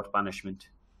his short banishment.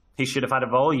 He should have had a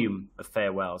volume of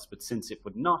farewells, but since it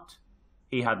would not,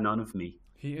 he had none of me.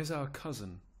 He is our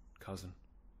cousin,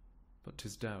 but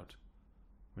 'tis doubt,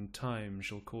 when time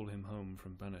shall call him home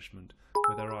from banishment,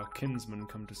 whether our kinsmen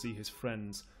come to see his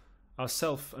friends.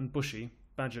 Ourself and Bushy,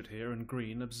 Badgett here, and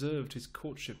Green, observed his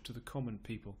courtship to the common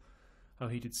people, how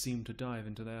he did seem to dive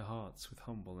into their hearts with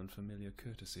humble and familiar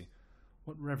courtesy,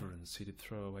 what reverence he did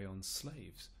throw away on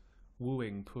slaves,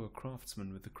 wooing poor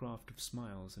craftsmen with the craft of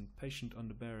smiles, and patient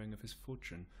underbearing of his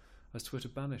fortune, as 'twere to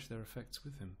banish their effects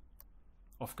with him.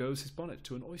 Off goes his bonnet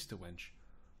to an oyster wench.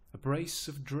 A brace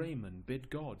of draymen bid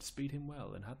God speed him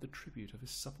well, and had the tribute of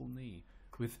his supple knee,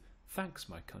 with thanks,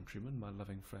 my countrymen, my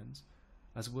loving friends,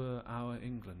 as were our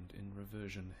England in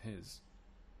reversion his,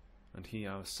 and he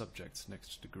our subjects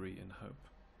next degree in hope.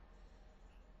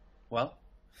 Well,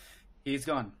 he's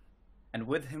gone, and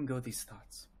with him go these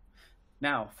thoughts.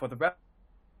 Now, for the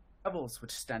rebels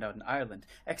which stand out in Ireland,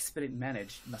 expedient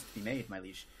manage must be made, my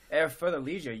liege, ere further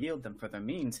leisure yield them further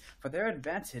means, for their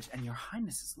advantage and your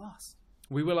highness is lost.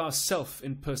 We will ourself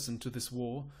in person to this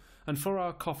war, and for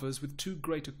our coffers with too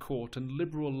great a court and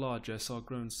liberal largesse are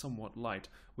grown somewhat light,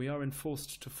 we are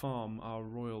enforced to farm our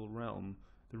royal realm,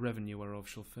 the revenue whereof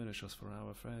shall furnish us for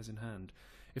our affairs in hand.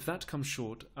 If that come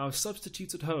short, our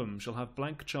substitutes at home shall have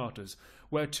blank charters,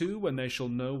 whereto, when they shall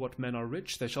know what men are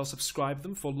rich, they shall subscribe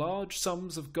them for large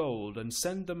sums of gold, and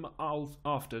send them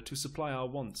after to supply our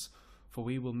wants, for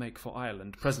we will make for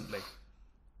Ireland presently.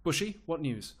 Bushy, what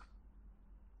news?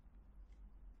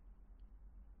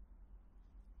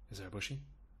 Is there a Bushy?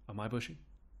 Am I Bushy?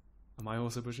 Am I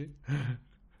also Bushy?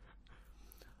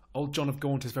 Old John of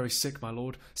Gaunt is very sick, my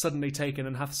lord, suddenly taken,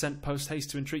 and hath sent post-haste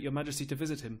to entreat your majesty to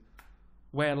visit him.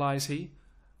 Where lies he?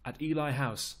 At Ely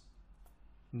House.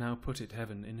 Now put it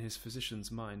heaven in his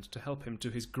physician's mind to help him to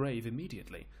his grave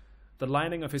immediately. The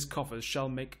lining of his coffers shall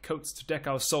make coats to deck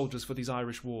our soldiers for these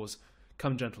Irish wars.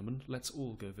 Come, gentlemen, let's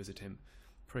all go visit him.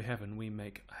 Pray heaven we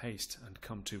make haste and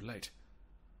come too late.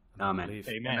 And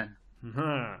Amen.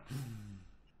 Amen.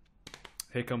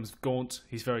 Here comes Gaunt,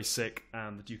 he's very sick,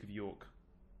 and the Duke of York.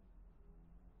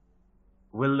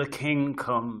 Will the king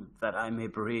come that I may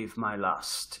breathe my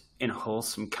last in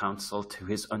wholesome counsel to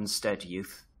his unstead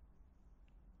youth?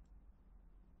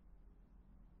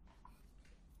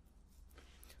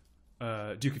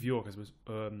 Duke of York, I suppose.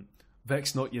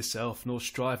 Vex not yourself, nor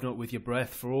strive not with your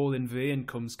breath, for all in vain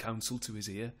comes counsel to his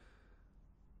ear.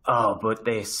 Oh, but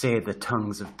they say the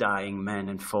tongues of dying men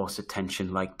enforce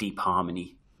attention like deep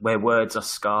harmony. Where words are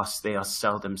scarce, they are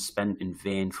seldom spent in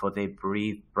vain, for they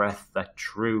breathe breath that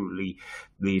truly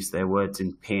leaves their words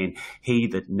in pain. He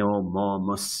that no more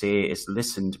must say is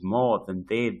listened more than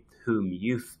they whom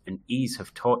youth and ease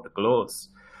have taught the glows.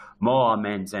 More are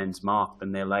men's ends marked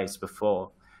than their lives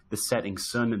before, the setting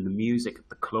sun and the music at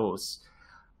the close.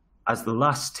 As the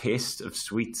last taste of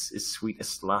sweets is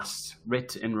sweetest last,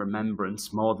 writ in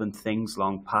remembrance more than things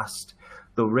long past.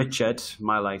 Though Richard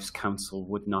my life's counsel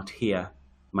would not hear,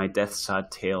 my death's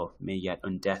sad tale may yet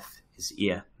undeath his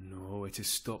ear. No, it is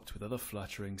stopped with other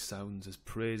flattering sounds, as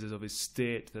praises of his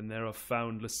state. Then there are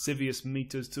found lascivious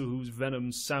meters, to whose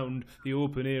venom sound the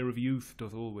open ear of youth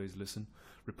doth always listen.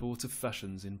 Reports of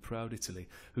fashions in proud Italy,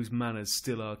 whose manners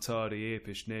still our tardy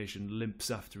apish nation limps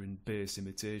after in base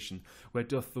imitation. Where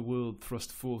doth the world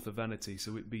thrust forth a vanity,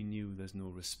 so it be new there's no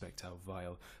respect how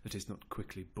vile, that is not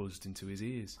quickly buzzed into his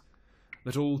ears.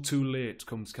 That all too late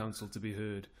comes counsel to be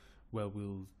heard, where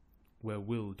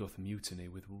will doth mutiny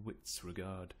with wit's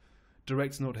regard.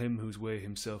 Direct not him whose way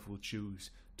himself will choose,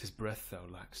 'tis breath thou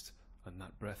lack'st, and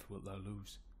that breath wilt thou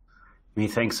lose.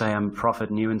 Methinks I am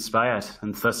prophet new inspired,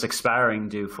 and thus expiring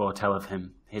do foretell of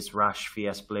him. His rash,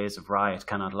 fierce blaze of riot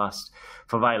cannot last,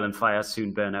 for violent fires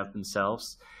soon burn out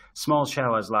themselves. Small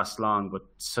showers last long, but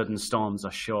sudden storms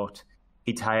are short.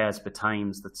 He tires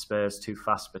betimes that spurs too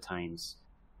fast betimes.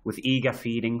 With eager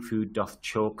feeding food doth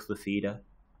choke the feeder,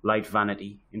 light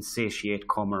vanity, insatiate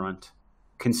cormorant.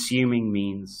 Consuming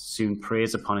means soon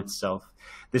preys upon itself.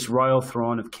 This royal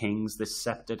throne of kings, this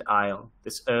sceptred isle,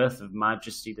 this earth of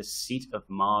majesty, this seat of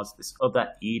Mars, this other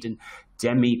Eden,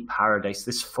 demi-paradise,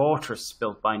 this fortress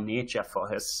built by nature for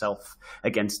herself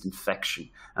against infection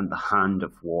and the hand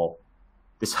of war.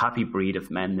 This happy breed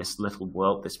of men, this little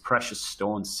world, this precious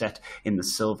stone set in the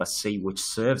silver sea, which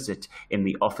serves it in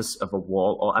the office of a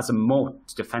wall or as a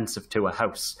moat defensive to a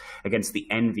house against the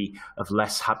envy of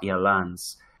less happier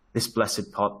lands. This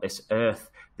blessed pot, this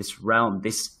earth, this realm,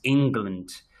 this England,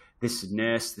 this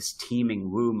nurse, this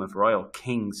teeming womb of royal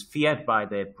kings, feared by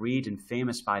their breed and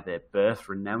famous by their birth,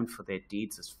 renowned for their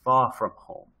deeds as far from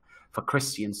home, for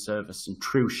Christian service and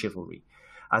true chivalry,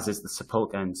 as is the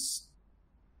sepulchre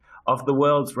of the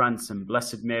world's ransom,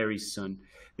 blessed Mary's son,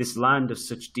 this land of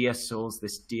such dear souls,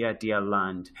 this dear, dear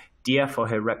land, dear for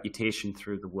her reputation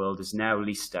through the world, is now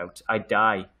leased out. I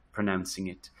die pronouncing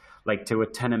it, like to a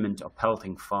tenement or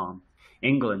pelting farm.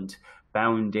 England,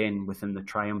 bound in within the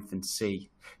triumphant sea,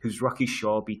 whose rocky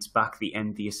shore beats back the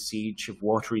envious siege of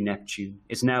watery Neptune,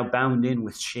 is now bound in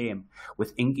with shame,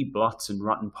 with inky blots and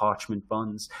rotten parchment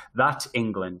bonds. That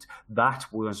England, that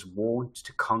was wont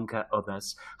to conquer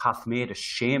others, hath made a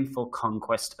shameful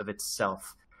conquest of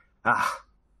itself. Ah,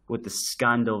 would the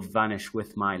scandal vanish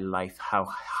with my life, how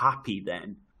happy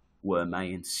then were my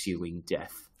ensuing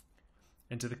death.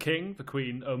 Enter the king, the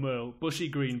queen, O'Merle, Bushy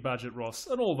Green, Badget Ross,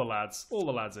 and all the lads. All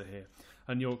the lads are here.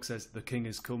 And York says, the king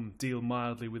is come, deal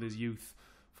mildly with his youth,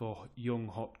 for young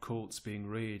hot colts being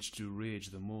raged do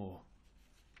rage the more.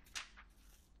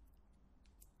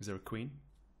 Is there a queen?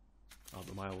 Oh,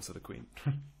 am I also the queen?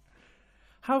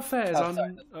 How fares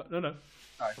on... no.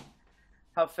 Sorry.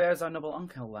 How fares our noble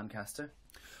uncle, Lancaster?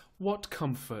 What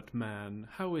comfort, man?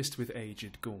 How is't with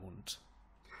aged Gaunt?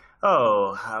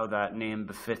 Oh, how that name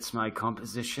befits my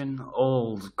composition.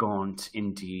 Old Gaunt,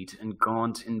 indeed, and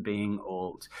gaunt in being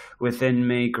old. Within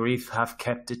me grief hath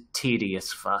kept a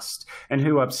tedious fast, and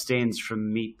who abstains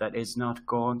from meat that is not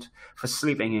gaunt? For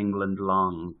sleeping England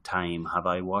long time have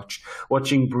I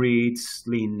watching breeds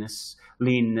leanness.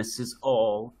 Leanness is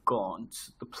all gaunt.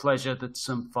 The pleasure that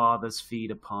some fathers feed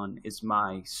upon is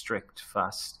my strict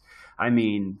fast. I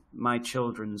mean, my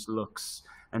children's looks,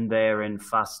 and therein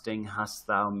fasting hast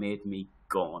thou made me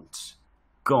gaunt.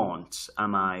 Gaunt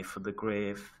am I for the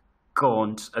grave,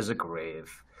 gaunt as a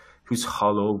grave, whose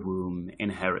hollow womb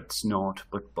inherits naught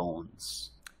but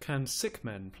bones. Can sick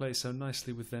men play so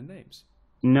nicely with their names?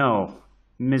 No,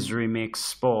 misery makes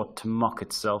sport to mock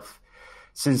itself.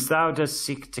 Since thou dost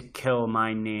seek to kill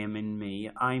my name in me,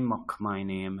 I mock my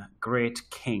name, great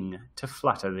king, to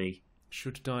flatter thee.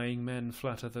 Should dying men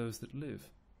flatter those that live?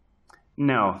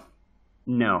 No.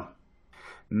 No,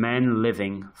 men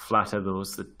living flatter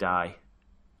those that die.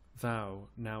 Thou,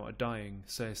 now a dying,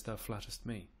 sayest thou flatterest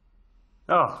me.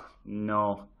 Oh,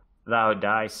 no, thou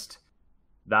diest.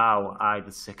 Thou I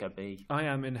the sicker be. I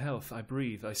am in health, I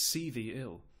breathe, I see thee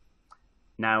ill.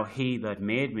 Now he that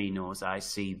made me knows I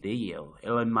see thee ill,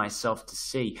 ill in myself to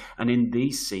see, and in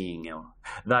thee seeing ill.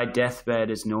 Thy deathbed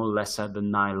is no lesser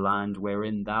than thy land,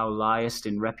 wherein thou liest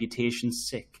in reputation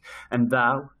sick, and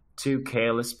thou, too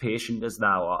careless patient as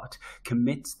thou art,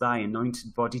 commits thy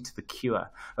anointed body to the cure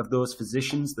of those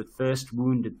physicians that first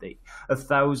wounded thee.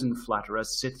 1,000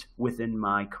 flatterers sit within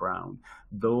my crown,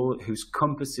 though whose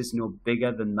compass is no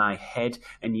bigger than thy head,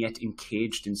 and yet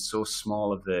encaged in so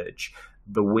small a verge.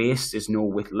 The waste is no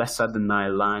whit lesser than thy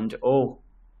land. Oh,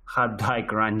 had thy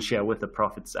grandeur with the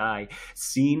prophet's eye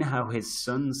seen how his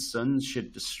son's sons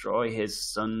should destroy his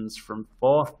sons from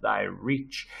forth thy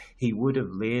reach, he would have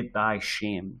laid thy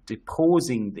shame,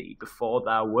 deposing thee before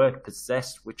thou wert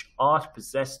possessed, which art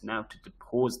possessed now to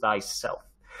depose thyself.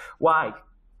 Why,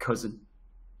 cousin,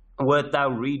 wert thou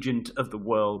regent of the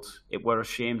world, it were a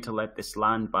shame to let this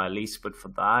land by lease, but for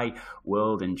thy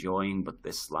world enjoying but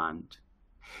this land.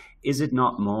 Is it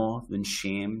not more than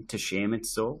shame to shame it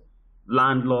so?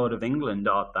 Landlord of England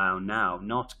art thou now,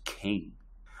 not king.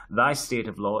 Thy state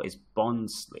of law is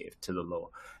bond-slave to the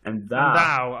law, and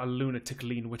thou, a lunatic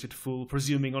lean-witted fool,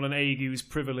 presuming on an ague's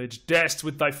privilege, darest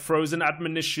with thy frozen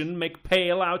admonition make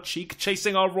pale our cheek,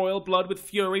 chasing our royal blood with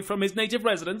fury from his native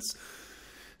residence.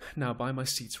 Now by my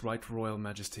seat's right royal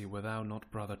majesty, were thou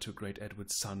not brother to great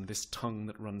Edward's son, this tongue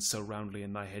that runs so roundly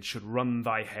in thy head should run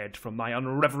thy head from thy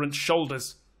unreverent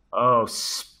shoulders. Oh,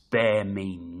 spare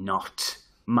me not,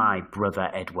 my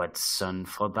brother Edward's son,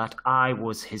 for that I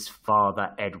was his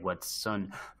father Edward's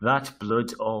son. That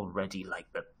blood already,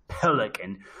 like the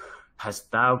pelican,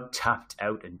 hast thou tapped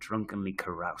out and drunkenly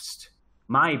caroused.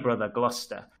 My brother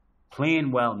Gloucester,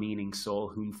 plain well-meaning soul,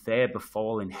 whom fair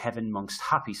befall in heaven mongst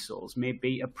happy souls, may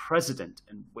be a president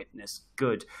and witness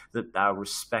good that thou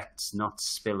respects not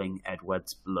spilling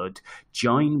Edward's blood.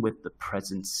 Join with the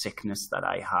present sickness that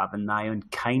I have, and thy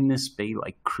unkindness be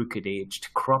like crooked age,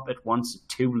 to crop at once a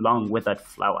too long withered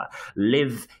flower.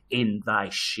 Live in thy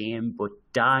shame, but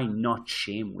die not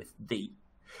shame with thee.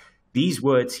 These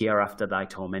words hereafter thy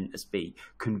tormentors be.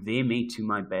 Convey me to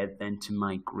my bed, then to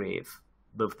my grave.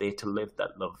 Love they to live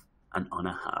that love and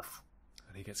honour have.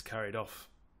 And he gets carried off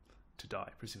to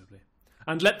die, presumably.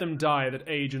 And let them die that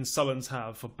age and sullens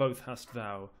have, for both hast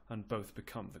thou, and both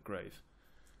become the grave.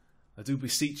 I do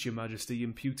beseech your majesty,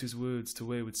 impute his words to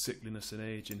wayward sickliness and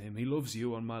age in him. He loves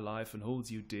you on my life, and holds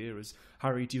you dear, as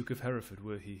Harry Duke of Hereford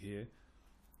were he here.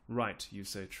 Right, you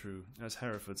say true, as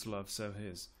Hereford's love, so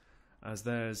his, as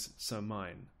theirs, so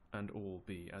mine, and all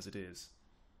be as it is.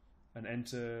 And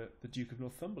enter the Duke of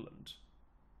Northumberland.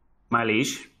 My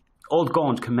liege, old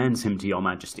Gaunt commends him to your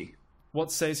majesty.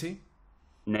 What says he?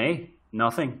 Nay,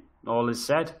 nothing. All is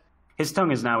said. His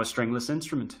tongue is now a stringless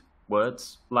instrument.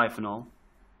 Words, life and all,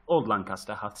 old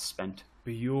Lancaster hath spent.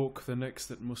 Be York the next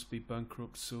that must be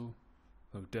bankrupt so?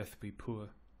 Though death be poor,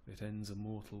 it ends a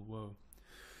mortal woe.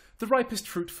 The ripest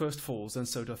fruit first falls, and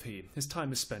so doth he. His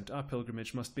time is spent, our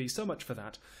pilgrimage must be. So much for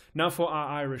that. Now for our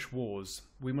Irish wars.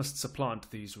 We must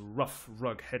supplant these rough,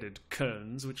 rug-headed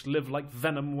kerns, which live like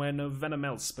venom where no venom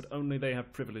else, but only they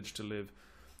have privilege to live.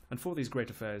 And for these great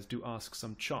affairs do ask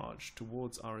some charge.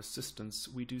 Towards our assistance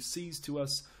we do seize to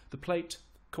us the plate,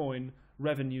 coin,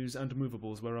 revenues, and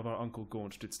movables whereof our uncle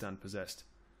Gaunt did stand possessed.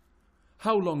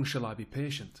 How long shall I be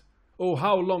patient? Oh,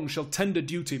 how long shall tender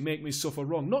duty make me suffer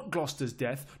wrong? Not Gloucester's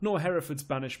death, nor Hereford's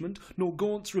banishment, nor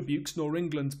Gaunt's rebukes, nor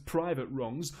England's private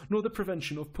wrongs, nor the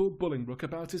prevention of poor Bolingbroke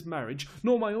about his marriage,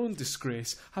 nor my own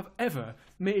disgrace, have ever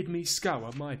made me scour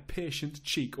my patient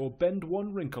cheek, or bend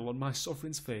one wrinkle on my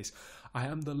sovereign's face. I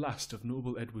am the last of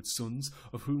noble Edward's sons,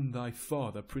 of whom thy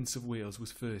father, Prince of Wales,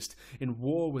 was first. In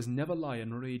war was never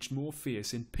lion raged more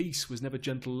fierce, in peace was never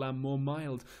gentle lamb more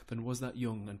mild, than was that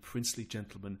young and princely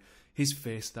gentleman. His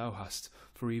face thou hast,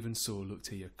 for even so looked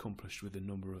he accomplished with the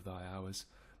number of thy hours.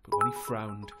 But when he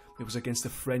frowned, it was against the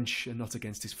French, and not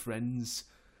against his friends.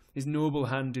 His noble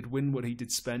hand did win what he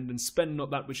did spend, and spend not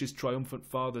that which his triumphant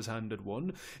father's hand had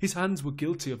won. His hands were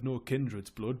guilty of no kindred's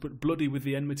blood, but bloody with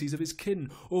the enmities of his kin.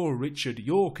 Oh, Richard,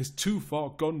 York is too far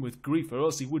gone with grief, or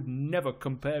else he would never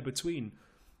compare between.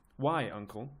 Why,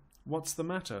 uncle? What's the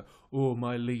matter? Oh,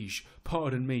 my liege,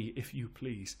 pardon me, if you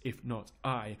please. If not,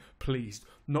 I, pleased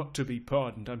not to be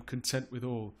pardoned, am content with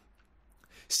all.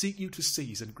 Seek you to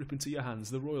seize and grip into your hands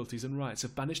the royalties and rights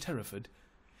of banished Hereford?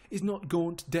 Is not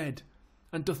Gaunt dead,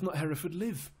 and doth not Hereford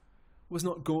live? Was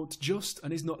not Gaunt just,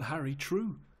 and is not Harry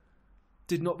true?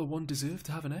 Did not the one deserve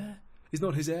to have an heir? Is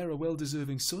not his heir a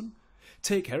well-deserving son?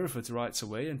 Take Hereford's rights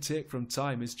away, and take from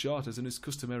time his charters and his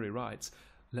customary rights.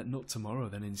 Let not tomorrow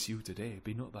then ensue today,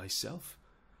 be not thyself.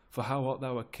 For how art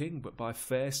thou a king but by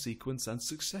fair sequence and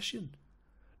succession?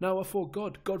 Now afore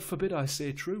God, God forbid I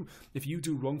say true, if you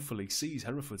do wrongfully seize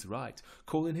Hereford's right,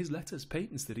 call in his letters,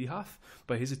 patents that he hath,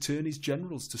 by his attorneys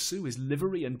generals to sue his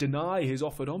livery and deny his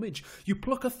offered homage, you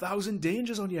pluck 1,000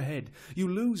 dangers on your head, you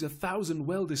lose 1,000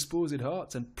 well-disposed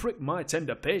hearts, and prick my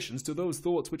tender patience to those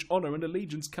thoughts which honour and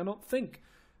allegiance cannot think.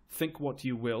 Think what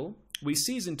you will, we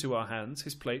seize into our hands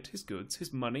his plate, his goods,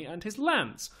 his money, and his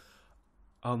lands.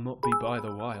 I'll not be by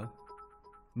the while.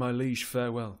 My liege,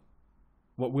 farewell.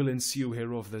 What will ensue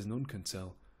hereof there's none can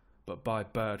tell, but by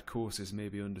bad courses may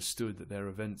be understood that their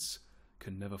events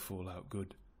can never fall out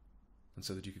good. And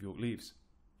so the Duke of York leaves.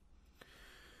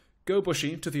 Go,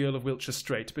 Bushy, to the Earl of Wiltshire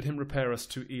straight, bid him repair us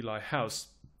to Ely House,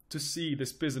 to see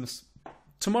this business.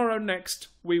 Tomorrow next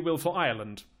we will for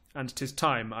Ireland, and 'tis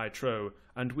time, I trow,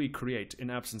 and we create, in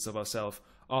absence of ourself,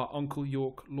 our Uncle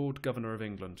York, Lord Governor of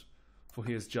England, for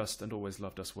he is just and always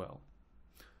loved us well.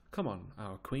 Come on,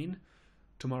 our Queen,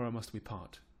 tomorrow must we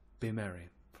part. Be merry,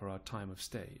 for our time of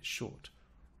stay is short.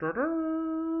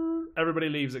 Everybody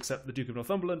leaves except the Duke of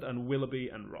Northumberland and Willoughby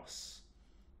and Ross.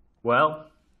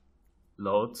 Well,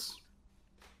 lords,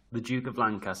 the Duke of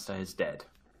Lancaster is dead.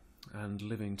 And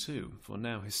living too, for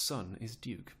now his son is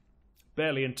Duke.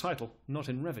 Barely in title, not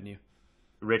in revenue.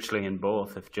 Richly in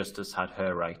both, if justice had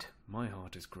her right. My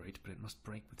heart is great, but it must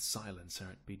break with silence,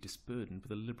 ere it be disburdened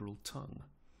with a liberal tongue.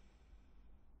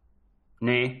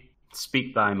 Nay,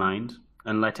 speak thy mind,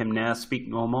 and let him ne'er speak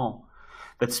no more,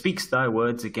 that speaks thy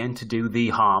words again to do thee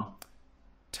harm.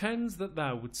 Tends that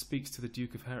thou would speak to the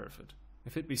Duke of Hereford.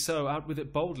 If it be so, out with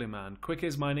it boldly, man. Quick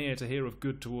is mine ear to hear of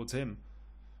good towards him.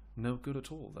 No good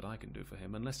at all that I can do for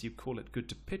him, unless you call it good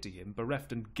to pity him,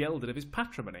 bereft and gelded of his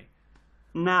patrimony.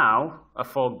 Now,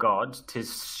 afore God,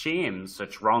 'tis shame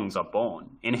such wrongs are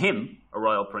born, in him, a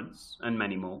royal prince, and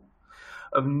many more,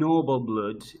 of noble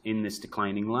blood in this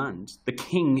declining land. The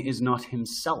king is not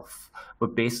himself,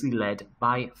 but basely led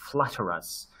by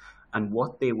flatterers, and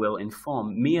what they will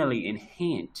inform merely in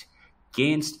hint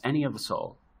gainst any of us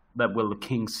all, that will the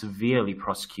king severely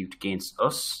prosecute against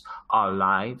us, our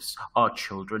lives, our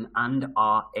children, and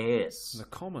our heirs. The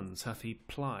commons hath he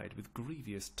plied with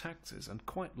grievous taxes, and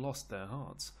quite lost their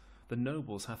hearts. The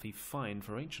nobles hath he fined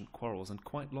for ancient quarrels, and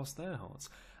quite lost their hearts.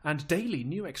 And daily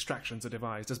new extractions are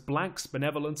devised, as blanks,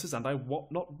 benevolences, and I wot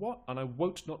not what, and I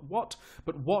wot not what,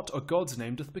 but what a God's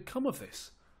name doth become of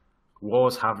this?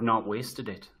 Wars have not wasted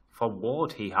it, for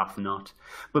warred he hath not,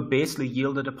 but basely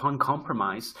yielded upon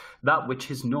compromise that which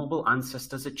his noble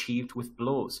ancestors achieved with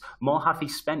blows. More hath he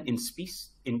spent in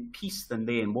peace than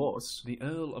they in wars. The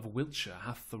Earl of Wiltshire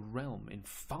hath the realm in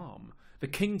farm. The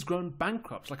king's grown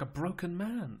bankrupt like a broken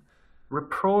man.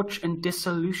 Reproach and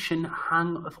dissolution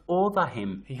hang o'er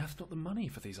him. He hath not the money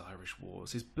for these Irish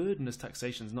wars, his burdenous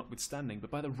taxations notwithstanding,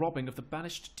 but by the robbing of the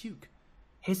banished duke.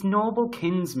 His noble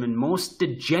kinsman, most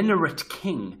degenerate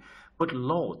king. But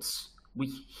lords, we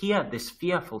hear this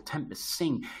fearful tempest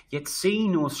sing, yet see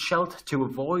no shelter to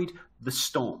avoid the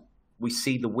storm. We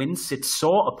see the wind sit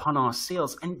sore upon our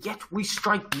sails, and yet we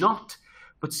strike not,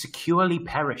 but securely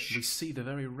perish. We see the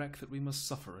very wreck that we must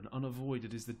suffer, and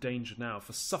unavoided is the danger now,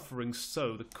 for suffering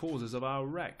so the causes of our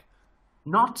wreck.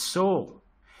 Not so.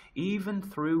 Even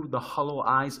through the hollow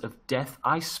eyes of death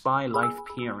I spy life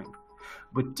peering,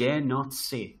 but dare not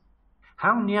say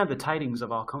how near the tidings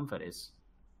of our comfort is.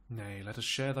 Nay, let us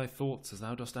share thy thoughts as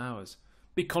thou dost ours.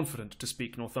 Be confident to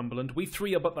speak, Northumberland. We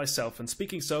three are but thyself, and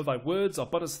speaking so, thy words are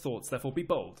but as thoughts, therefore be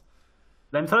bold.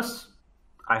 Then thus,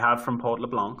 I have from Port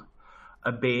LeBlanc,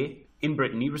 a bay in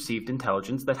Brittany, received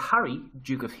intelligence that Harry,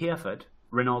 Duke of Hereford,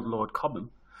 renowned Lord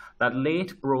Cobham, that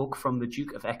late broke from the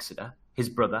Duke of Exeter, his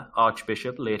brother,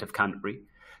 Archbishop, late of Canterbury,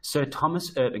 Sir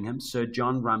Thomas Erpingham, Sir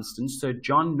John Ramsden, Sir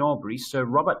John Norbury, Sir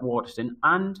Robert Waterton,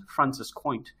 and Francis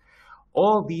Quoint,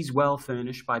 all these well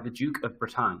furnished by the Duke of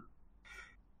Bretagne.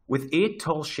 With 8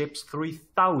 tall ships,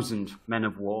 3,000 men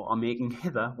of war are making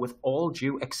hither with all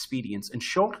due expedience, and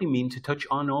shortly mean to touch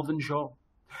our northern shore.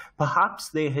 Perhaps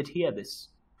they had hear this,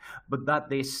 but that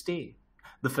they stay,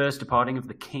 the first departing of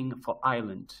the king for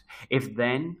Ireland. If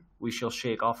then we shall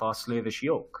shake off our slavish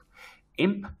yoke,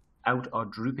 imp out our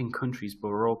drooping country's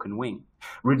broken wing,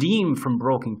 redeem from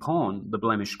broken pawn the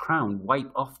blemished crown,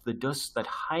 wipe off the dust that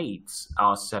hides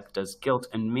our scepter's guilt,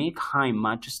 and make high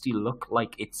majesty look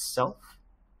like itself,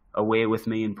 away with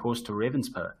me and post to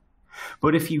Ravensperth.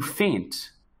 But if you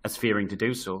faint, as fearing to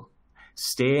do so,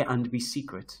 stay and be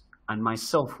secret, and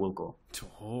myself will go. To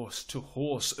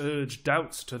horse, urge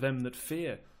doubts to them that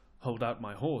fear. Hold out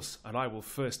my horse, and I will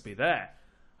first be there.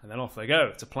 And then off they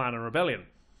go to plan a rebellion.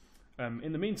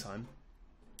 In the meantime,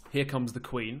 here comes the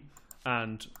Queen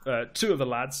and 2 of the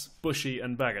lads, Bushy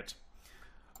and Bagot.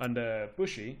 And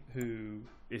Bushy, who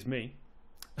is me,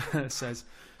 says,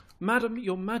 "Madam,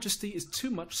 your majesty is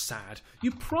too much sad.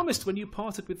 You promised when you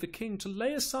parted with the king to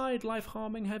lay aside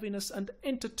life-harming heaviness and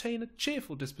entertain a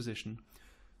cheerful disposition."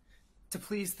 To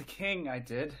please the king, I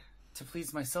did. To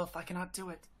please myself, I cannot do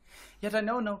it. Yet I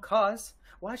know no cause.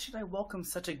 Why should I welcome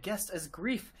such a guest as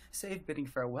grief, save bidding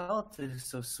farewell to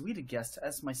so sweet a guest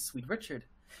as my sweet Richard?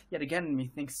 Yet again,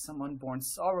 methinks some unborn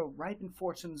sorrow, right in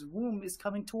fortune's womb, is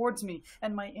coming towards me,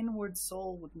 and my inward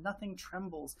soul with nothing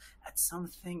trembles. At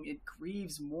something it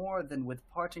grieves more than with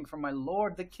parting from my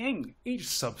lord the king. Each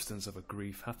substance of a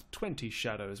grief hath 20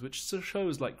 shadows, which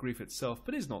shows like grief itself,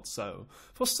 but is not so.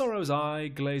 For sorrow's eye,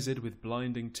 glazed with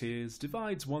blinding tears,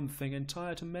 divides one thing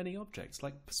entire to many objects,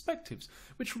 like perspectives,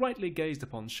 which rightly gazed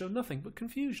upon show nothing but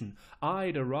confusion.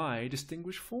 Eyed awry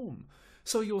distinguish form.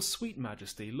 So your sweet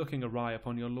majesty, looking awry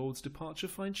upon your lord's departure,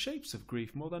 finds shapes of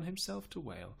grief more than himself to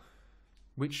wail,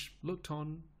 which, looked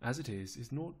on as it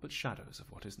is naught but shadows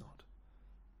of what is not.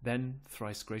 Then,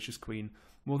 thrice gracious queen,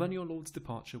 more than your lord's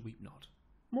departure weep not.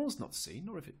 More's not seen,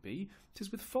 nor if it be,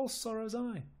 'tis with false sorrow's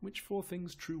eye, which for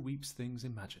things true weeps things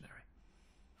imaginary.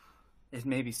 It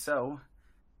may be so,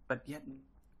 but yet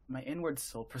my inward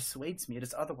soul persuades me it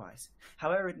is otherwise.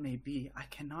 However it may be, I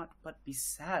cannot but be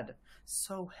sad,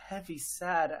 so heavy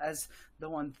sad, as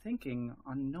though on thinking,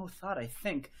 on no thought I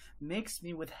think, makes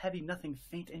me with heavy nothing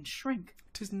faint and shrink.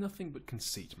 'Tis nothing but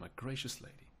conceit, my gracious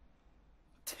lady.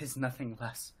 'Tis nothing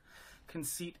less.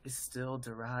 Conceit is still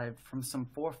derived from some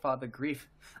forefather grief.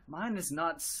 Mine is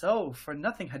not so, for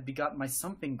nothing had begot my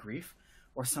something grief,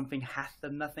 or something hath the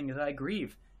nothing that I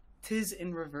grieve. 'Tis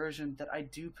in reversion that I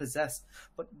do possess,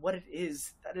 but what it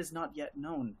is, that is not yet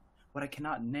known. What I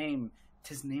cannot name,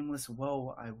 'tis nameless woe,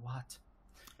 I wot.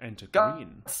 Enter God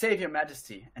Green. save your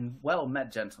majesty, and well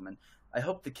met, gentlemen. I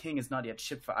hope the king is not yet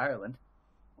shipped for Ireland.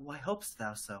 Why hopest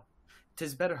thou so?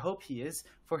 'Tis better hope he is,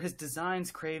 for his designs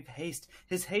crave haste,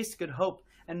 his haste good hope,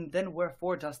 and then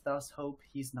wherefore dost thou hope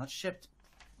he's not shipped?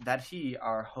 That he,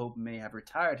 our hope, may have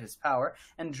retired his power,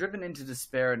 and driven into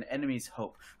despair an enemy's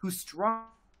hope, who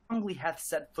strongly hath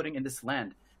set footing in this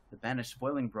land. The banished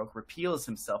Bolingbroke repeals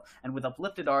himself, and with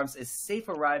uplifted arms is safe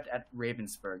arrived at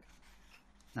Ravensburg.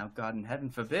 Now God in heaven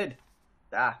forbid.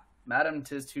 Ah, madam,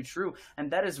 'tis too true,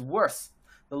 and that is worse.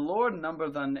 The Lord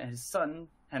Numberland and his son,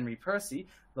 Henry Percy,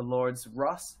 the Lords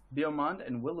Ross, Beaumont,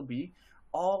 and Willoughby,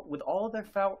 all with all their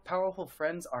powerful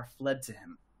friends, are fled to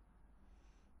him.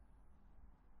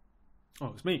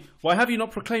 Oh, it's me. Why have you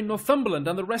not proclaimed Northumberland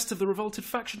and the rest of the revolted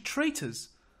faction traitors?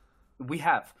 We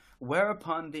have,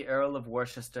 whereupon the Earl of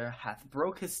Worcester hath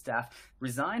broke his staff,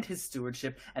 resigned his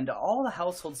stewardship, and all the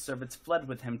household servants fled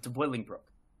with him to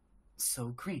Bolingbroke. So,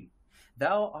 Green,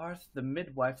 thou art the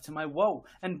midwife to my woe,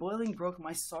 and Bolingbroke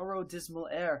my sorrow dismal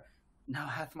heir. Now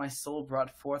hath my soul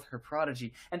brought forth her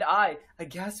prodigy, and I, a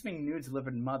gasping new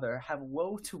delivered mother, have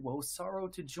woe to woe, sorrow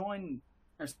to join,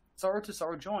 or sorrow to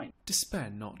sorrow join. Despair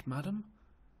not, madam.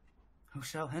 Who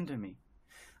shall hinder me?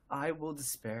 I will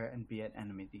despair and be at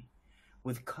enmity.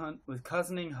 With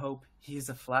cozening hope, he is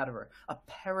a flatterer, a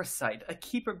parasite, a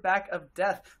keeper back of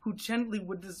death, who gently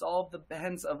would dissolve the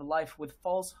bands of life. With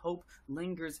false hope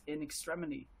lingers in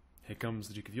extremity. Here comes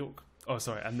the Duke of York. Oh,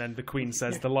 sorry, and then the Queen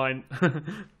says the line.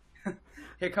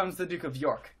 Here comes the Duke of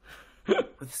York.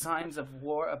 With signs of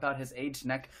war about his aged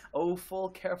neck, oh, full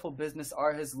careful business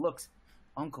are his looks.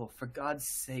 Uncle, for God's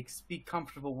sake, speak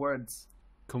comfortable words.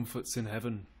 Comfort's in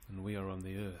heaven, and we are on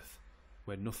the earth,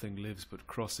 where nothing lives but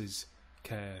crosses,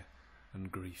 care,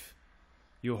 and grief.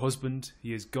 Your husband,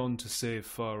 he is gone to save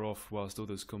far off, whilst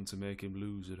others come to make him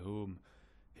lose at home.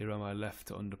 Here am I left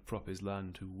to underprop his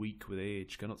land, who weak with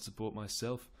age cannot support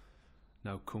myself.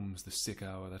 Now comes the sick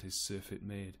hour that his surfeit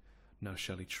made. Now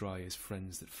shall he try his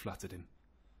friends that flattered him.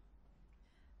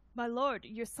 My lord,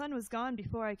 your son was gone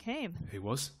before I came. He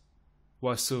was?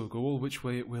 Why so, go all which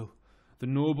way it will. The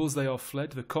nobles they are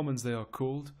fled, the commons they are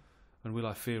called, and will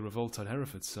I fear revolt on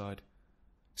Hereford's side.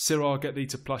 Sirrah, get thee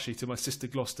to Plashy, to my sister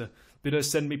Gloucester. Bid her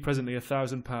send me presently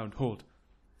 £1,000. Hold,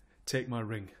 take my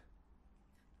ring.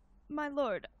 My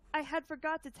lord, I had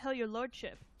forgot to tell your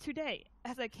lordship. Today,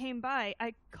 as I came by,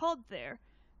 I called there,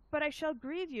 but I shall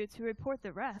grieve you to report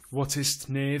the rest. What is't,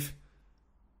 knave?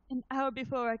 An hour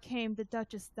before I came, the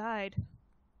Duchess died.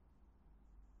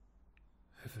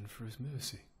 Heaven for his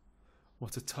mercy.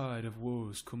 What a tide of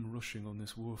woes come rushing on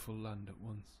this woeful land at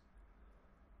once.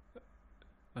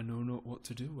 I know not what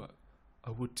to do. I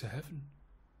would to heaven.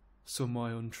 So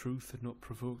my untruth had not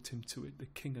provoked him to it. The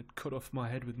king had cut off my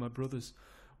head with my brothers.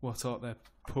 What art there,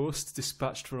 posts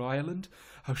dispatched for Ireland?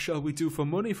 How shall we do for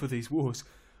money for these wars?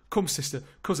 Come, sister,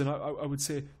 cousin, I would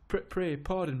say, pray,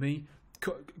 pardon me.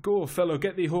 Go, fellow,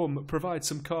 get thee home, provide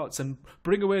some carts, and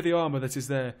bring away the armour that is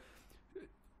there.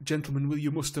 Gentlemen, will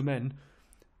you muster men?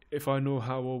 If I know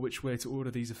how or which way to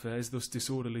order these affairs, thus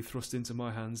disorderly thrust into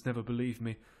my hands, never believe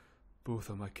me. Both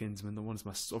are my kinsmen, the one is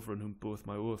my sovereign, whom both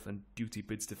my oath and duty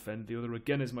bids defend, the other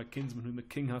again is my kinsman, whom the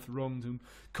king hath wronged, whom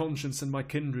conscience and my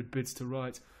kindred bids to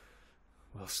right.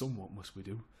 Well, somewhat must we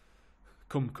do.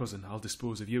 Come, cousin, I'll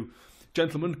dispose of you.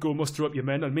 Gentlemen, go muster up your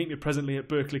men, and meet me presently at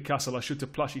Berkeley Castle. I should to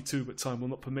Plashy too, but time will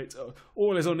not permit.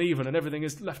 All is uneven, and everything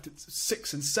is left at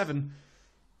 6 and 7. And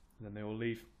then they all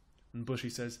leave. And Bushy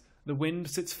says, The wind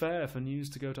sits fair for news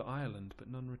to go to Ireland, but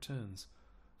none returns.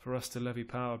 For us to levy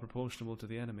power proportionable to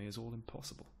the enemy is all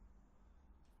impossible.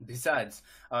 Besides,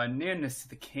 our nearness to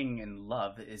the king in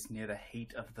love is near the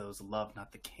hate of those love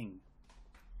not the king.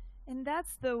 And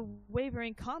that's the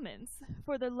wavering commons,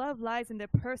 for their love lies in their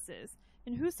purses,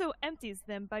 and whoso empties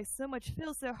them by so much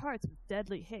fills their hearts with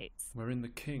deadly hates. Wherein the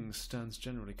king stands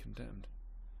generally condemned.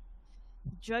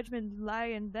 Judgment lie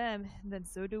in them, then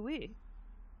so do we,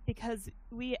 because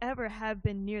we ever have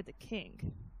been near the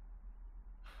king.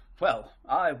 Well,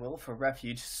 I will, for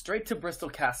refuge, straight to Bristol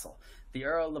Castle. The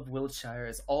Earl of Wiltshire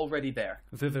is already there.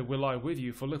 Thither will I with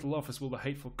you, for little office will the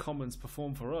hateful commons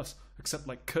perform for us, except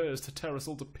like curs to tear us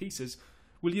all to pieces.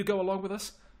 Will you go along with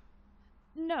us?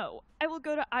 No, I will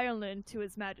go to Ireland to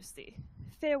his majesty.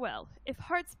 Farewell. If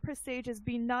heart's presages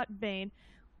be not vain,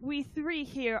 we three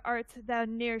here art thou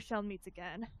near shall meet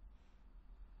again.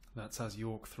 That's as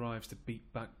York thrives to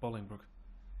beat back Bolingbroke.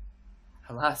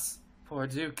 Alas, poor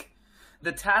Duke.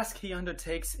 The task he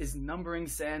undertakes is numbering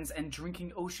sands and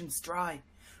drinking oceans dry.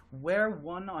 Where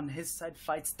one on his side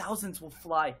fights, thousands will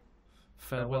fly.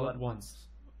 Farewell at once.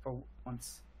 For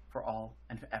once, for all,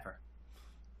 and forever.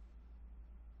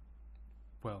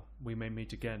 Well, we may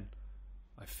meet again.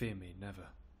 I fear me never.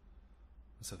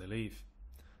 And so they leave.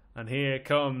 And here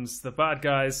comes the bad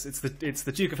guys. It's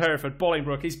the Duke of Hereford,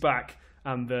 Bolingbroke. He's back,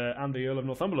 and the Earl of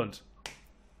Northumberland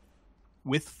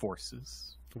With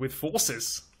forces. with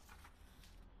forces.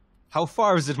 How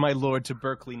far is it, my lord, to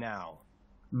Berkeley now?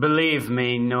 Believe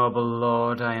me, noble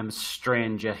lord, I am a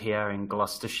stranger here in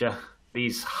Gloucestershire.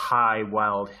 These high,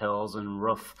 wild hills and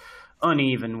rough,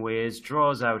 uneven ways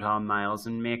draws out our miles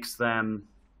and makes them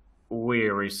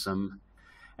wearisome.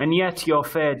 And yet your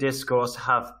fair discourse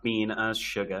hath been as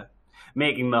sugar,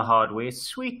 making the hard way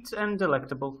sweet and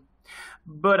delectable.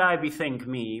 But I bethink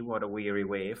me what a weary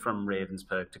way from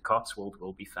Ravensburg to Cotswold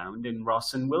will be found in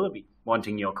Ross and Willoughby,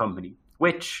 wanting your company,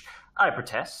 which, I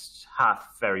protest, hath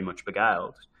very much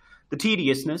beguiled the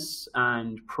tediousness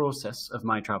and process of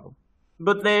my travel.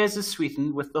 But theirs is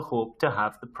sweetened with the hope to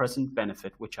have the present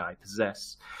benefit which I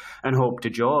possess, and hope to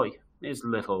joy is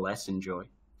little less in joy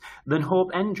than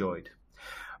hope enjoyed.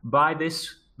 By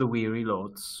this the weary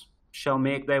lords shall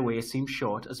make their way seem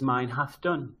short, as mine hath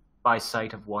done, by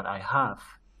sight of what I have,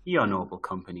 your noble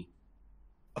company.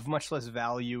 Of much less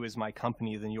value is my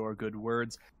company than your good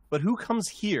words, but who comes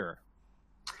here?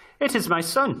 It is my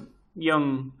son,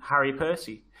 young Harry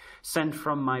Percy, sent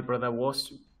from my brother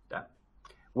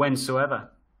whensoever.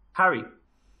 Harry,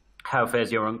 how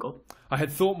fares your uncle? I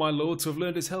had thought, my lord, to have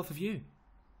learned his health of you.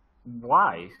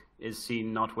 Why? Is he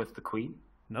not with the Queen?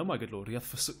 No, my good lord, he hath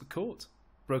forsook the court,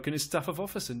 broken his staff of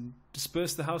office, and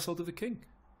dispersed the household of the king.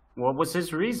 What was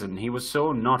his reason? He was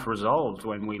so not resolved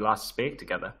when we last spake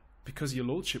together. Because your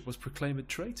lordship was proclaimed a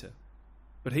traitor.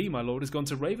 But he, my lord, has gone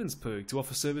to Ravensburg to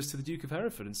offer service to the Duke of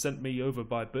Hereford, and sent me over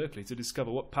by Berkeley to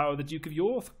discover what power the Duke of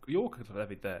York had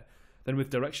levied there, then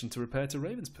with direction to repair to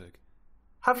Ravensburg.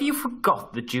 Have you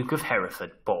forgot the Duke of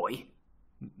Hereford, boy?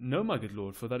 No, my good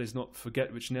lord, for that is not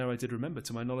forget which now I did remember.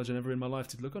 To my knowledge I never in my life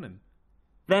did look on him.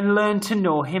 Then learn to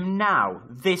know him now.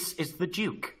 This is the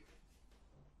Duke.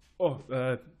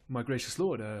 Oh, my gracious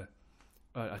lord,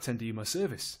 I tender you my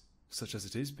service, such as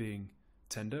it is, being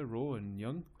tender, raw, and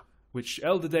young, which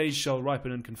elder days shall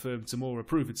ripen and confirm to more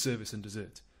approved service and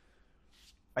desert.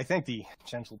 I thank thee,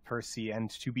 gentle Percy, and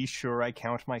to be sure I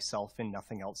count myself in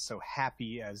nothing else so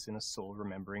happy as in a soul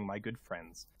remembering my good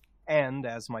friends. And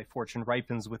as my fortune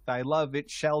ripens with thy love, it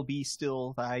shall be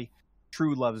still thy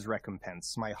true love's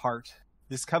recompense. My heart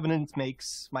this covenant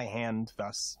makes, my hand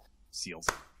thus seals.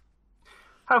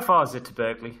 How far is it to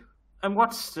Berkeley? And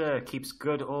what keeps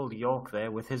good old York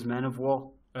there with his men of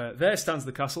war? There stands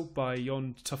the castle by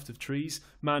yon tuft of trees,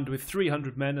 manned with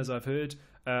 300 men, as I've heard,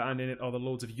 and in it are the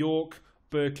lords of York,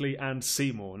 Berkeley, and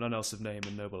Seymour, none else of name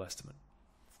and noble estimate.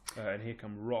 And here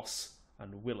come Ross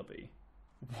and Willoughby,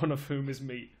 one of whom is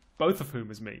me, both of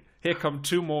whom is me. Here come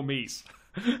two more me's.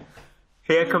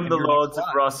 Here come the lords of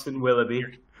Ross and Willoughby,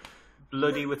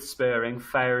 bloody with spurring,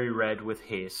 fiery red with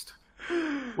haste.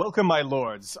 Welcome, my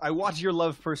lords. I wot your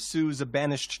love pursues a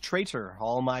banished traitor.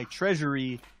 All my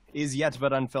treasury is yet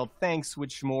but unfelt thanks,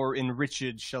 which more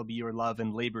enriched shall be your love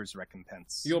and labour's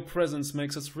recompense. Your presence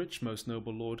makes us rich, most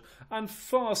noble lord, and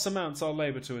far surmounts our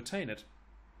labour to attain it.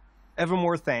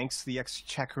 Evermore thanks the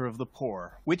exchequer of the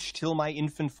poor, which till my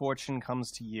infant fortune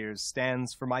comes to years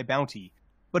stands for my bounty.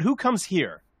 But who comes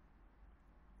here?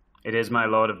 It is my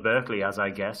lord of Berkeley, as I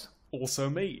guess. Also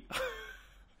me.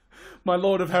 My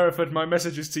lord of Hereford, my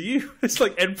message is to you. It's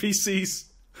like NPCs.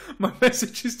 My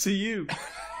message is to you.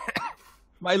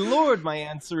 My lord, my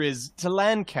answer is to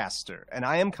Lancaster, and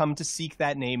I am come to seek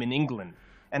that name in England.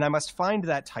 And I must find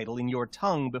that title in your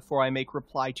tongue before I make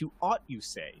reply to aught you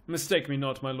say. Mistake me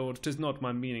not, my lord, 'tis not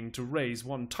my meaning to raise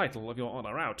one title of your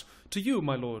honour out. To you,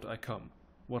 my lord, I come,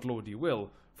 what lord you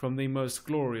will, from the most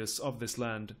glorious of this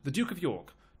land, the Duke of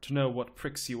York, to know what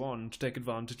pricks you on to take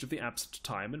advantage of the absent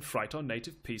time and fright our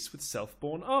native peace with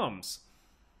self-born arms.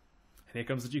 And here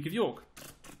comes the Duke of York.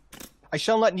 I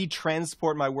shall not need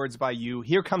transport my words by you.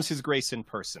 Here comes his grace in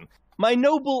person. My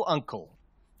noble uncle.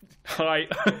 Hi,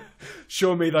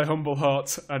 show me thy humble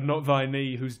heart, and not thy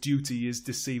knee, whose duty is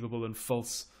deceivable and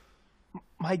false.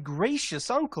 My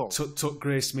gracious uncle. Tut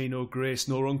grace me no grace,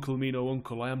 nor uncle me no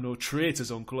uncle. I am no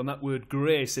traitor's uncle, and that word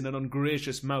grace in an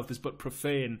ungracious mouth is but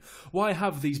profane. Why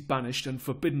have these banished and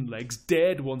forbidden legs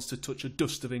dared once to touch a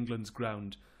dust of England's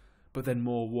ground? But then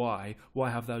more why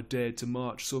have thou dared to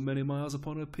march so many miles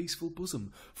upon her peaceful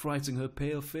bosom, frighting her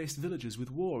pale-faced villagers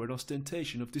with war and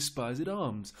ostentation of despised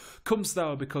arms? Comest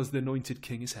thou because the anointed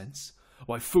king is hence?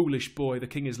 Why, foolish boy, the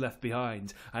king is left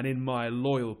behind, and in my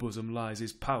loyal bosom lies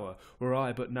his power, were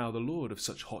I but now the lord of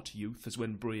such hot youth as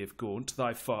when brave Gaunt,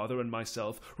 thy father, and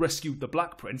myself rescued the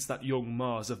Black Prince, that young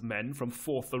Mars of men, from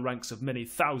forth the ranks of many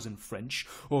thousand French.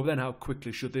 Or then how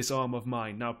quickly should this arm of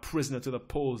mine, now prisoner to the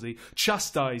palsy,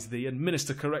 chastise thee and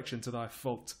minister correction to thy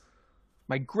fault.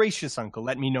 My gracious uncle,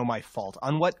 let me know my fault.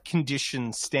 On what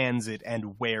condition stands it,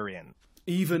 and wherein?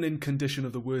 Even in condition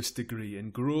of the worst degree, in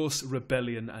gross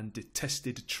rebellion and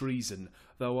detested treason,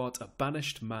 thou art a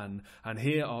banished man, and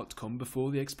here art come before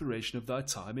the expiration of thy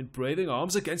time in braving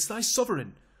arms against thy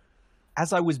sovereign.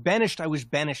 As I was banished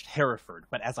Hereford,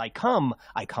 but as I come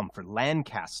for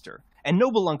Lancaster. And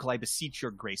noble uncle, I beseech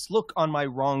your grace, look on my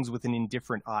wrongs with an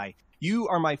indifferent eye. You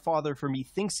are my father, for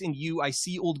methinks in you I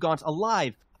see old Gaunt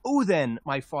alive. Oh then,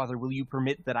 my father, will you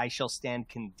permit that I shall stand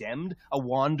condemned, a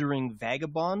wandering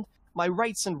vagabond? My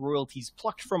rights and royalties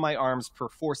plucked from my arms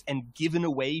perforce and given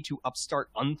away to upstart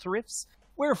unthrifts?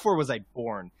 Wherefore was I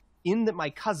born? In that my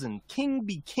cousin, king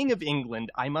be king of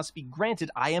England, I must be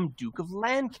granted I am Duke of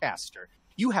Lancaster.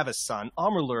 You have a son,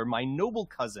 Amerler, my noble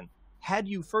cousin. Had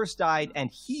you first died,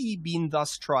 and he been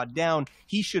thus trod down,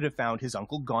 he should have found his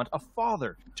uncle Gaunt a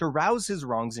father, to rouse his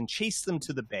wrongs and chase them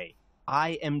to the bay.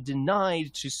 I am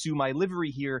denied to sue my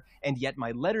livery here, and yet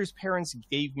my letter's parents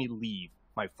gave me leave.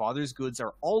 My father's goods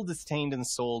are all disdained and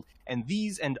sold, and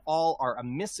these and all are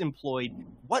amiss employed.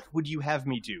 What would you have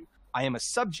me do? I am a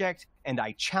subject, and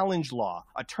I challenge law.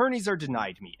 Attorneys are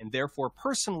denied me, and therefore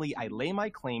personally I lay my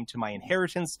claim to my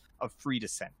inheritance of free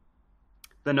descent.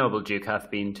 The noble duke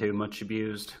hath been too much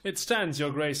abused. It stands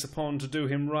your grace upon to do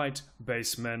him right.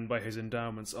 Base men by his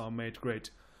endowments are made great.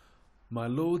 My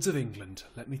lords of England,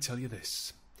 let me tell you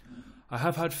this. I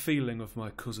have had feeling of my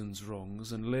cousin's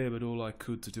wrongs, and laboured all I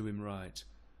could to do him right.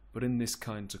 But in this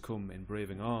kind to come, in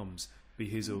braving arms, be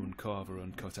his own carver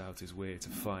and cut out his way to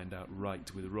find out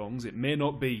right with wrongs, it may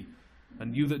not be.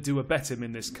 And you that do abet him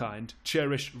in this kind,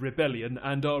 cherish rebellion,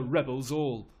 and are rebels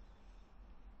all.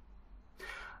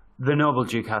 The noble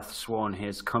duke hath sworn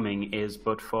his coming is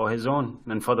but for his own,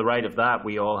 and for the right of that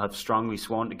we all have strongly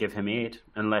sworn to give him aid,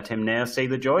 and let him ne'er see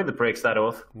the joy that breaks that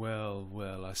oath.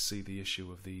 Well, I see the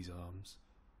issue of these arms.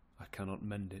 I cannot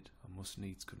mend it, I must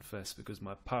needs confess, because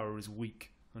my power is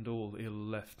weak, and all ill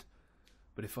left.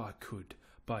 But if I could,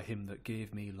 by him that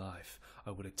gave me life,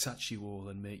 I would attach you all,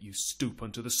 and make you stoop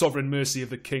unto the sovereign mercy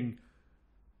of the king.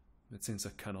 But since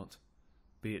I cannot,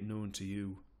 be it known to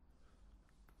you,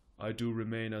 I do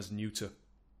remain as neuter,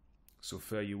 so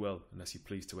fare you well, unless you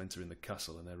please to enter in the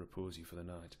castle, and there repose you for the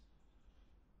night.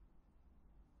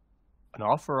 An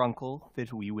offer, uncle,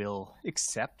 that we will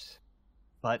accept,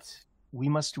 but we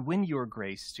must win your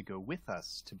grace to go with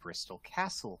us to Bristol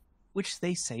Castle, which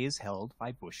they say is held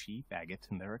by Bushy, Bagot,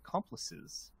 and their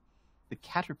accomplices, the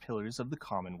caterpillars of the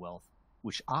Commonwealth,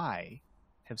 which I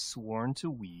have sworn to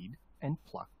weed and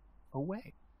pluck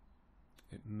away.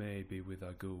 It may be with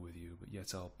I go with you, but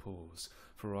yet I'll pause,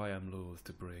 for I am loath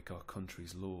to break our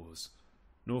country's laws.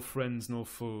 Nor friends nor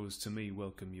foes to me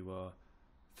welcome you are.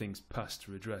 Things past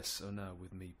redress are now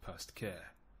with me past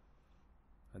care.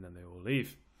 And then they all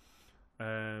leave.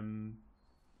 Let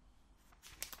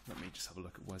me just have a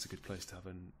look at where's a good place to have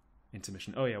an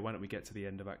intermission. Oh yeah, why don't we get to the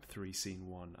end of Act 3, Scene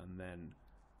 1, and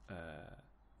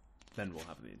then we'll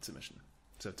have the intermission.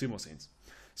 So 2 more scenes.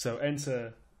 So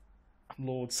enter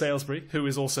Lord Salisbury, who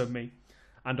is also me,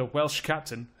 and a Welsh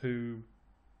captain who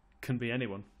can be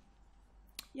anyone.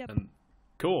 Yep.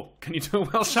 Cool. Can you do a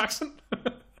Welsh accent?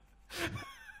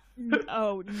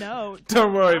 Oh, no.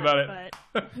 Don't worry about it.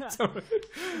 But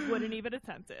wouldn't even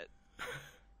attempt it.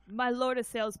 My lord of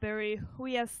Salisbury,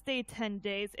 we have stayed 10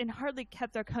 days and hardly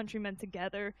kept our countrymen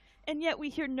together, and yet we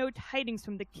hear no tidings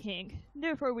from the king.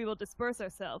 Therefore we will disperse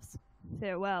ourselves.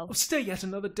 Farewell. Oh, stay yet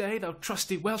another day, thou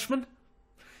trusty Welshman.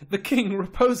 The king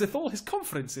reposeth all his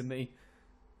confidence in thee.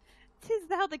 'Tis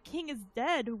thou the king is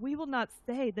dead. We will not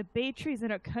stay. The bay trees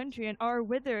in our country are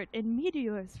withered, and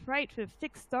meteors fright the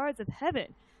fixed stars of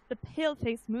heaven. The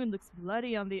pale-faced moon looks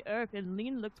bloody on the earth, and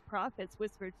lean-looked prophets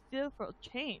whispered fearful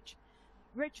change.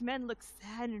 Rich men look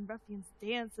sad, and ruffians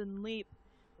dance and leap,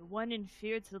 the one in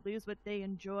fear to lose what they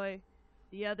enjoy,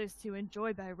 the others to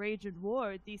enjoy by rage and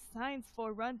war. These signs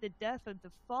forerun the death and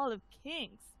the fall of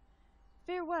kings.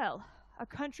 Farewell. Our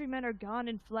countrymen are gone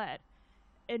and fled,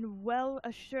 and well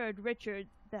assured Richard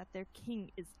that their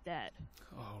king is dead.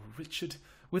 Oh, Richard,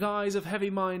 with eyes of heavy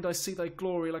mind I see thy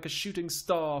glory like a shooting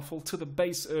star fall to the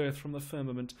base earth from the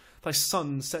firmament. Thy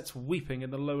sun sets weeping in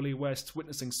the lowly west,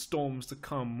 witnessing storms to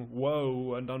come,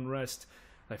 woe and unrest.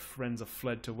 Thy friends are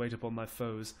fled to wait upon thy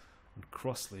foes, and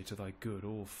crossly to thy good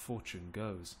all fortune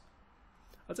goes.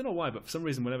 I don't know why, but for some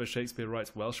reason whenever Shakespeare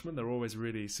writes Welshmen, they're always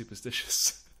really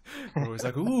superstitious. They're always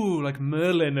like, ooh, like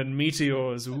Merlin and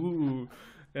meteors, ooh.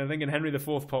 I think in Henry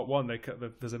IV Part 1,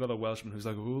 there's another Welshman who's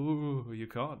like, ooh, you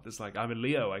can't. It's like, I'm a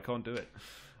Leo, I can't do it.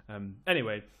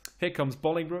 Anyway, here comes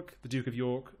Bolingbroke, the Duke of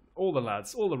York, all the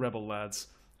lads, all the rebel lads,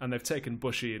 and they've taken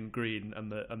Bushy and Green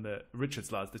and the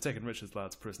Richard's lads. They've taken Richard's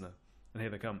lads prisoner, and here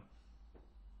they come.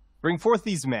 Bring forth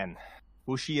these men.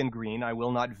 Bushy and Green, I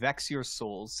will not vex your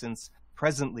souls, since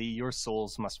presently your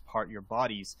souls must part your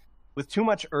bodies, with too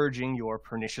much urging your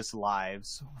pernicious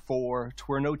lives, for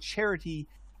 'twere no charity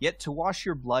yet to wash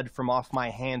your blood from off my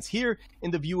hands. Here,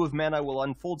 in the view of men, I will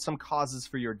unfold some causes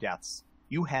for your deaths.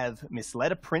 You have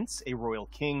misled a prince, a royal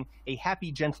king, a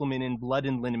happy gentleman in blood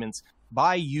and lineaments.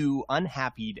 By you,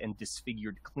 unhappied and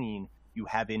disfigured clean, you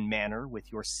have in manner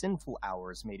with your sinful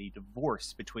hours made a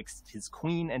divorce betwixt his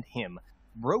queen and him,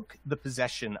 broke the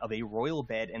possession of a royal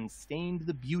bed, and stained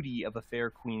the beauty of a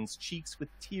fair queen's cheeks with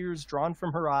tears drawn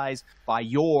from her eyes by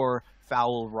your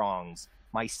foul wrongs.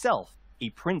 Myself, a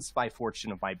prince by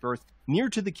fortune of my birth, near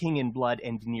to the king in blood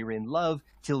and near in love,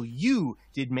 till you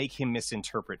did make him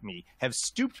misinterpret me, have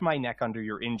stooped my neck under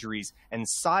your injuries, and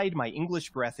sighed my English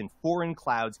breath in foreign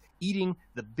clouds, eating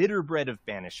the bitter bread of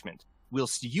banishment,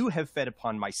 whilst you have fed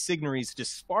upon my signories,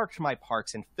 disparked my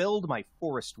parks, and felled my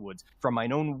forest woods, from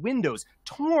mine own windows,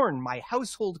 torn my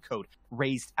household coat,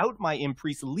 raised out my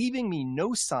emprise, leaving me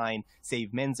no sign,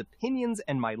 save men's opinions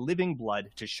and my living blood,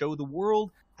 to show the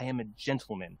world I am a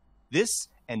gentleman. This,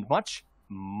 and much,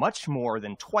 much more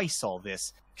than twice all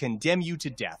this, condemn you to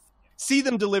death. See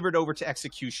them delivered over to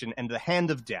execution and the hand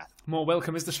of death. More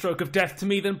welcome is the stroke of death to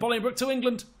me than Bolingbroke to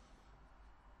England.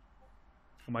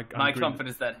 Oh, my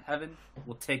confidence that heaven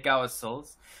will take our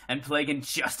souls and plague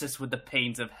injustice with the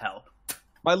pains of hell.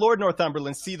 My lord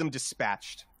Northumberland, see them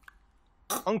dispatched.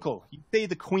 Uncle, you say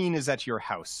the queen is at your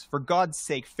house. For God's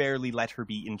sake, fairly let her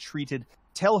be entreated.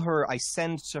 Tell her I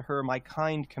send to her my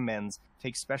kind commends.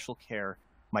 Take special care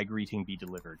my greeting be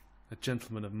delivered. A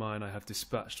gentleman of mine I have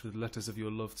dispatched with letters of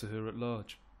your love to her at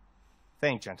large.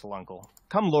 Thank gentle uncle.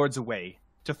 Come, lords, away,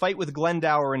 to fight with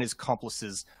Glendower and his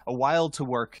accomplices, a while to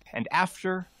work, and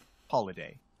after,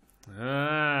 holiday.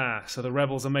 Ah, so the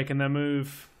rebels are making their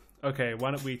move. Okay, why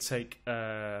don't we take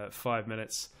 5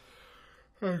 minutes?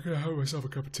 I'm gonna have myself a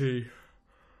cup of tea.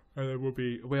 And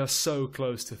then we are so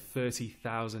close to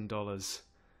 $30,000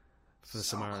 for the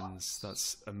Samaritans.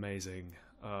 That's amazing.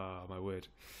 Oh, my word.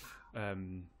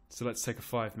 So let's take a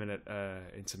 5-minute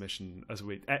intermission as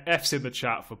we F's in the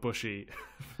chat for Bushy,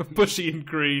 Bushy and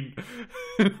Green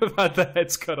have had their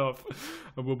heads cut off,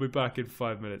 and we'll be back in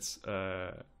 5 minutes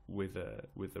with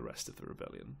the rest of the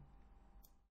rebellion.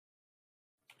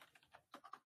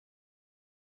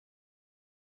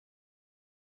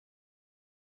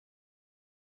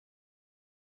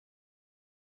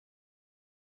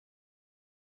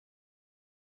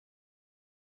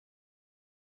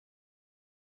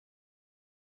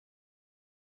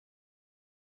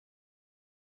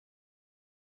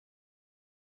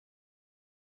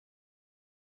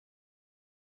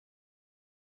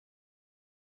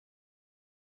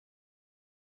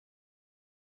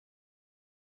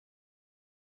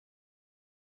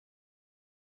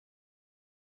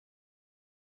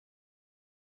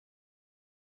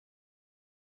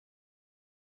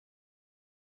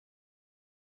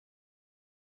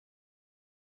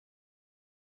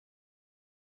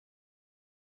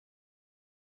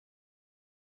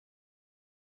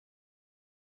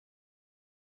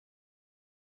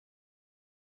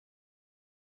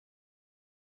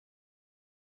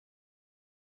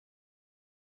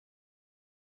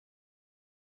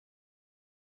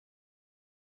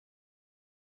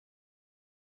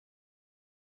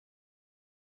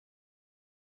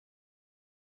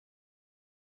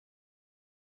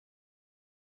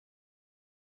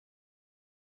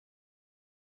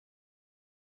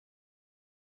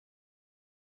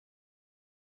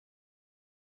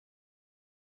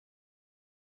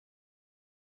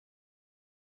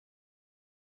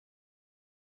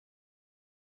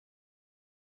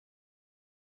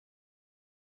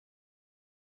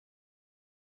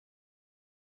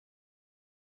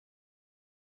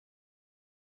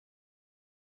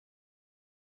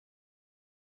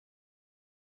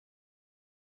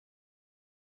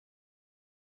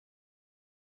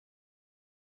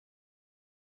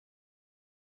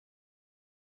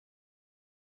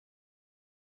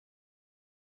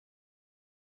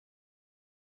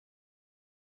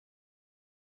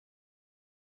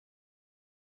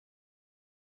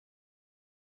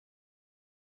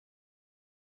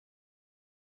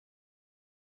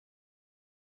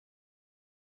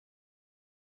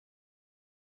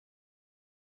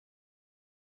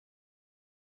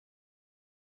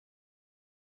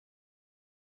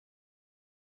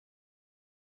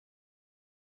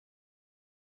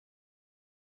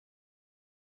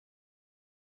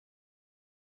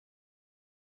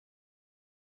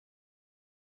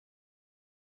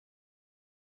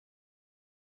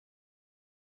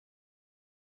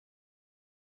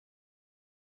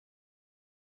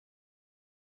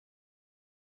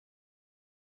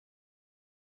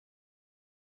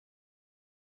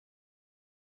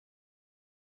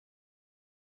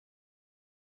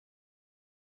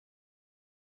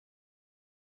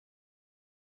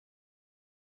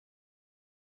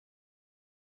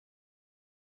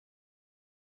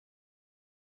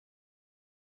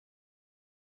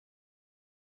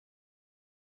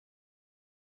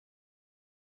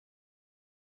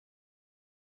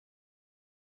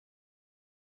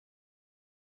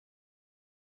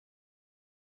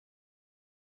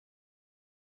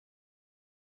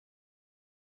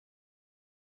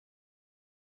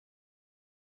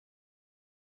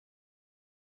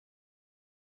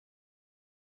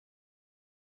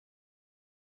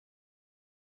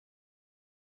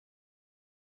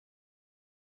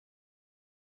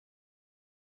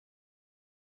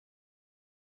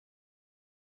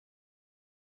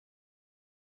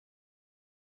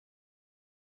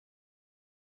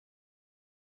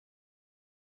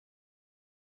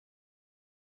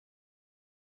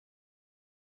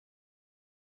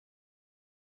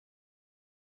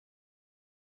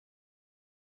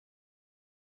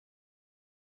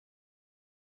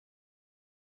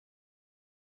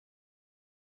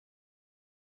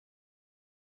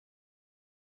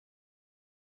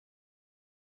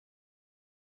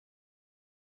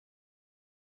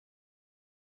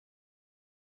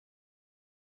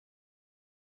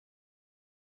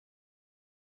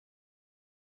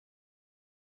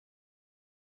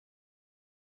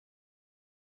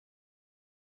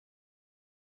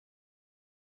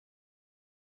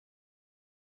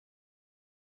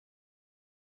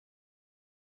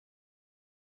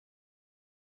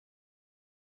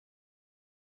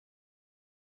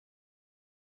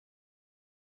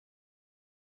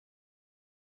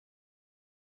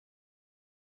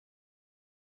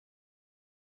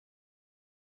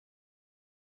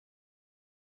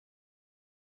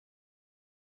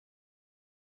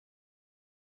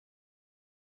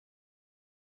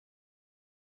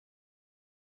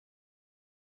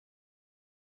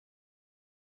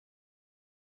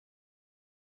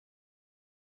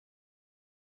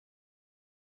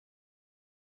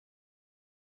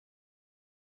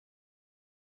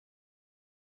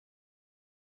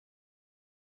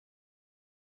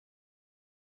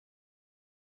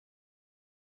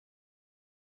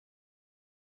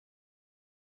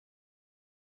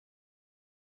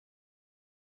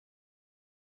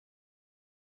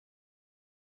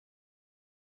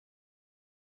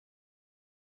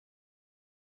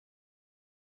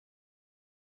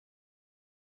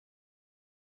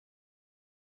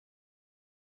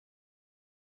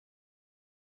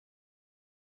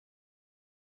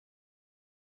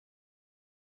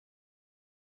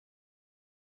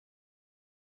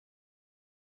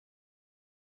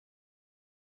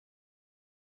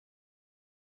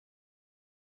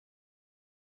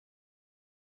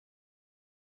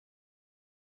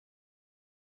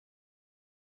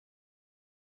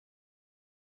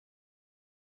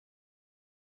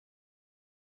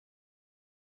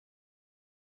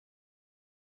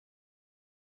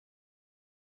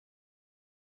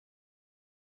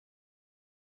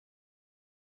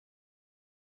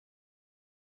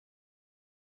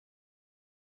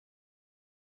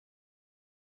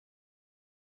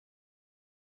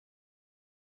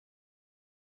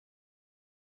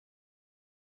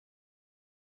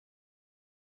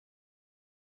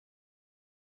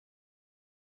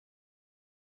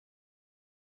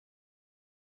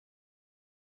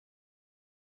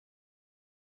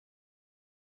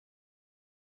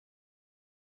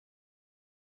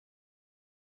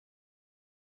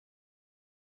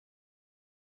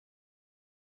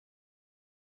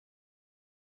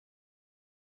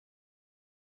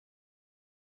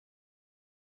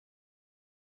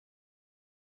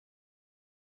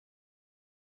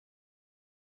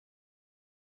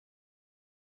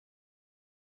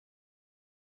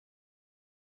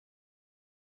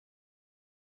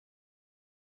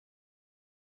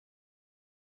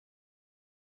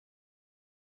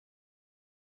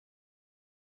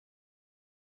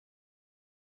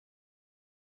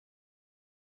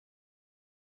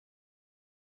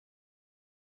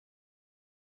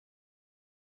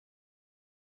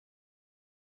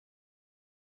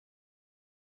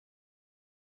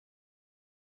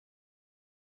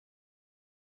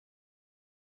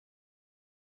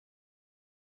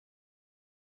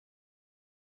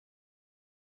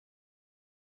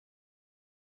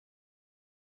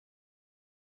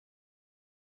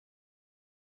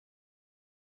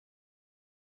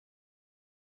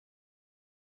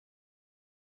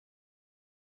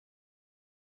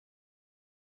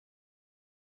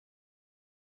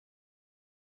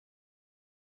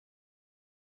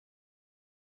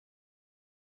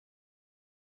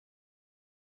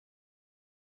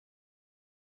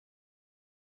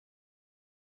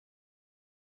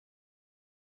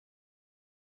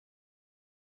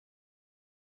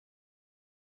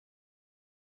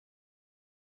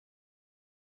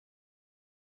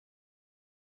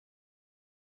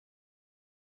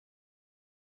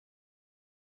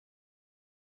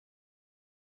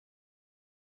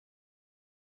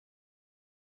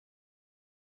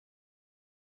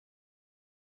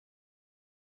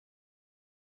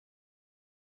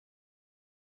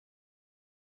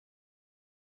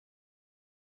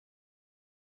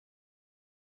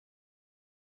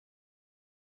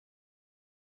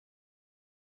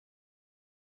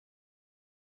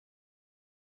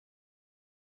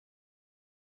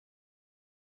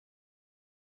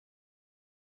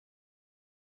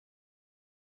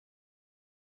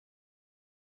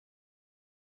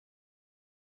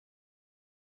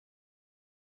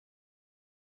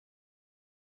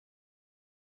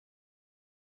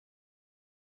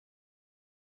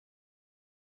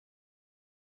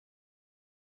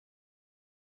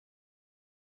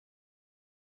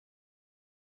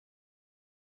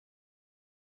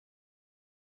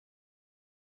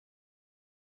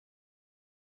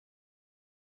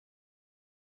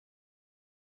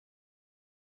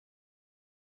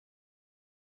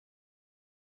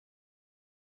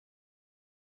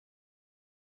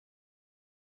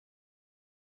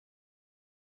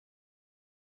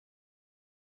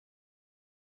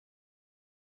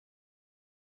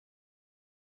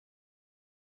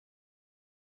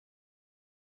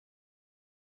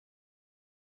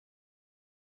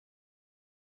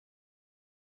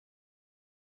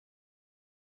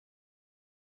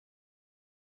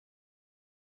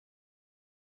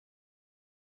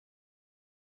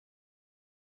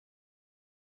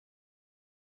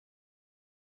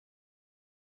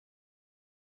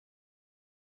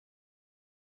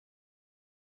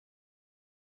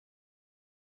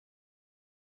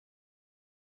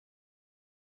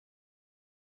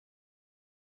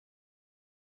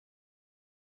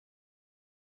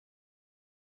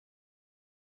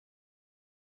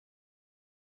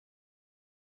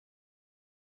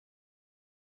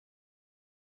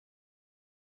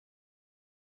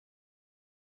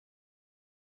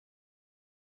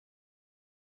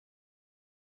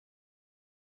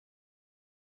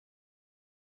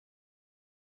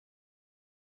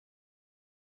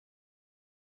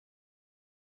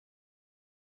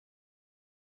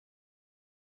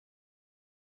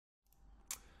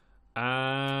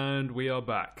 And we are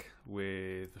back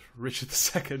with Richard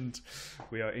II.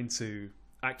 We are into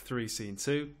Act 3, Scene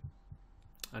 2.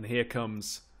 And here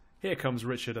comes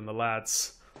Richard and the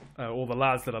lads. All the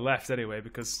lads that are left anyway,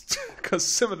 because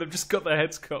some of them just got their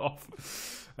heads cut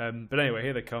off. But anyway,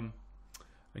 here they come.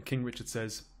 And King Richard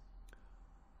says,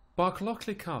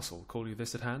 Barclockley Castle, call you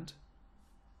this at hand?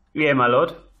 Yea, my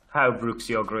lord. How brooks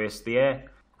your grace the air,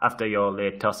 after your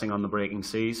late tossing on the breaking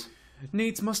seas?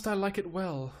 Needs must I like it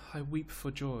well. I weep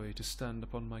for joy to stand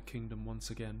upon my kingdom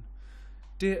once again.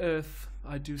 Dear earth,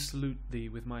 I do salute thee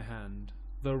with my hand.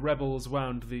 The rebels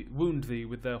wound thee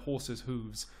with their horses'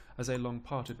 hoofs, as a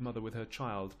long-parted mother with her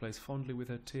child plays fondly with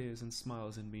her tears and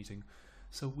smiles in meeting.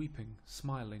 So weeping,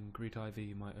 smiling, greet I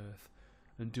thee, my earth,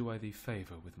 and do I thee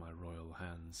favour with my royal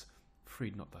hands.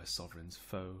 Freed not thy sovereign's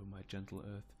foe, my gentle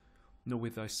earth, nor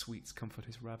with thy sweets comfort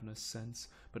his ravenous sense,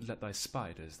 but let thy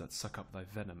spiders that suck up thy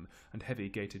venom, and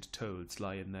heavy-gated toads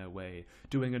lie in their way,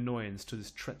 doing annoyance to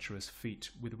this treacherous feet,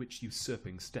 with which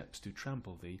usurping steps do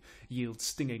trample thee, yield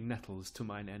stinging nettles to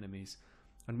mine enemies,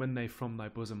 and when they from thy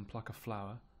bosom pluck a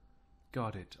flower,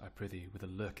 guard it, I prithee, with a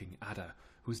lurking adder,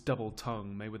 whose double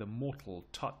tongue may with a mortal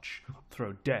touch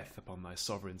throw death upon thy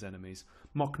sovereign's enemies.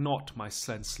 Mock not my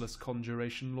senseless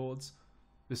conjuration, lords.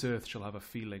 This earth shall have a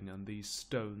feeling, and these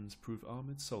stones prove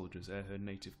armed soldiers ere her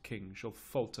native king shall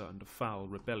falter under foul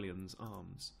rebellion's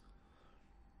arms.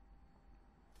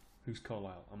 Who's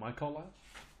Carlisle? Am I Carlisle?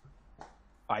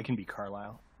 I can be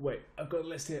Carlisle. Wait, I've got a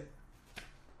list here.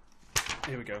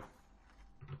 Here we go.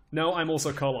 No, I'm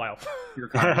also Carlisle. You're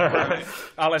Carlisle.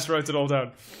 Alice wrote it all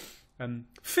down.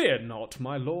 Fear not,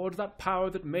 my lord, that power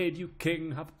that made you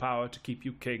king hath power to keep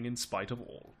you king in spite of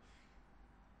all.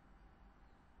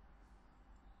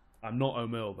 I'm not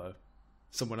O'Mill, though.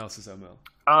 Someone else is O'Mill.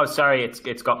 Oh, sorry,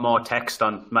 it's got more text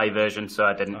on my version, so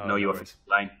I didn't know you were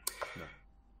line. No.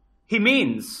 He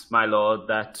means, my lord,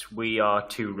 that we are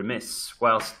too remiss,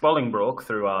 whilst Bolingbroke,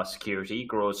 through our security,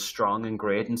 grows strong and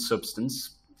great in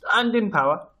substance and in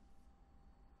power.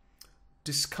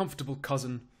 Discomfortable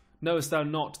cousin, knowest thou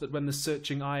not that when the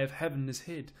searching eye of heaven is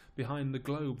hid behind the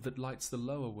globe that lights the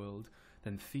lower world,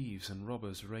 then thieves and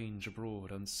robbers range abroad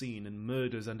unseen, and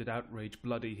murders and outrage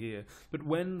bloody here. But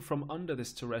when from under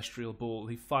this terrestrial ball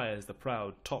he fires the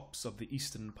proud tops of the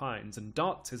eastern pines, and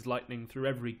darts his lightning through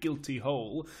every guilty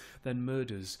hole, then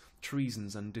murders,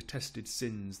 treasons, and detested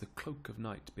sins, the cloak of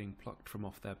night being plucked from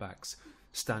off their backs,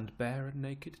 stand bare and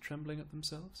naked, trembling at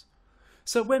themselves.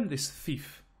 So when this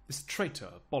thief, this traitor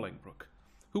Bolingbroke,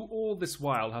 who all this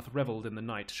while hath revelled in the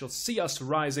night, shall see us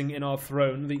rising in our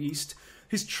throne, the east,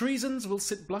 his treasons will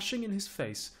sit blushing in his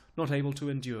face, not able to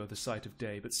endure the sight of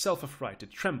day, but self-affrighted,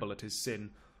 tremble at his sin.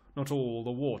 Not all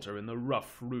the water in the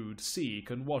rough, rude sea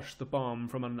can wash the balm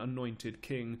from an anointed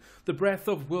king. The breath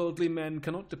of worldly men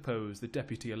cannot depose the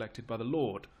deputy elected by the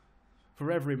Lord.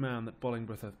 For every man that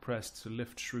Bolingbroke hath pressed to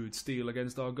lift shrewd steel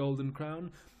against our golden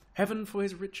crown, heaven for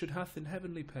his Richard hath in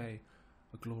heavenly pay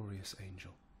a glorious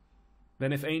angel.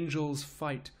 Then if angels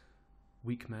fight,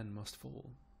 weak men must fall,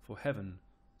 for heaven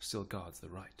still guards the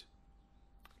right.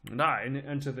 And I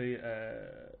enter the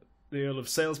Earl of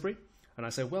Salisbury, and I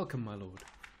say, Welcome, my lord.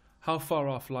 How far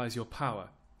off lies your power?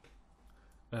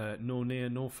 Nor near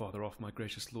nor farther off, my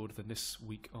gracious lord, than this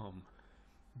weak arm.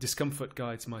 Discomfort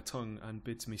guides my tongue, and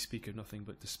bids me speak of nothing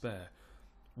but despair.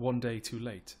 One day too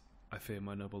late, I fear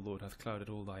my noble lord hath clouded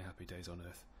all thy happy days on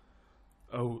earth.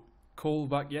 Oh, call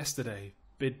back yesterday,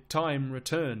 bid time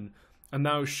return, and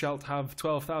thou shalt have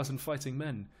 12,000 fighting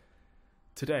men.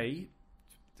 Today,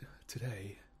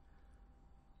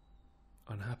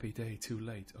 unhappy day too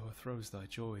late, o'erthrows thy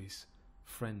joys,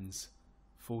 friends,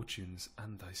 fortunes,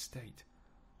 and thy state.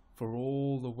 For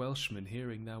all the Welshmen,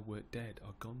 hearing thou wert dead,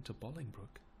 are gone to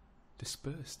Bolingbroke,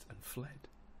 dispersed and fled.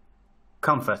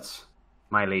 Comfort,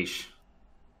 my liege.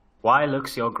 Why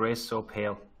looks your grace so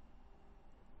pale?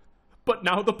 But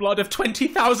now the blood of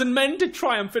 20,000 men did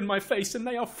triumph in my face, and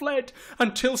they are fled.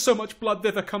 Until so much blood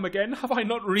thither come again, have I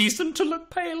not reason to look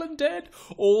pale and dead?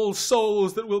 All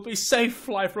souls that will be safe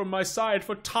fly from my side,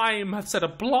 for time hath set a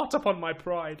blot upon my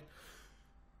pride.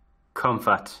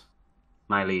 Comfort,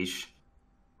 my liege.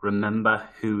 Remember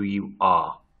who you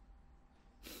are.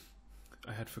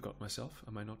 I had forgot myself.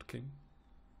 Am I not king?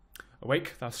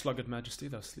 Awake, thou sluggard majesty,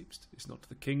 thou sleepst. Is not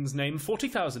the king's name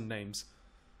 40,000 names?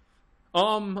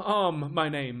 Arm, arm, my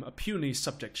name, a puny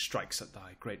subject strikes at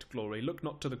thy great glory. Look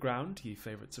not to the ground, ye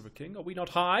favourites of a king. Are we not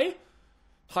high?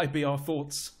 High be our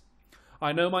thoughts.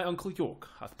 I know my uncle York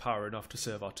hath power enough to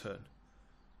serve our turn.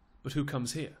 But who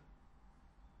comes here?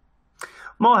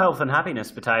 More health and happiness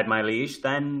betide my liege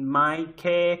than my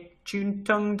care-tuned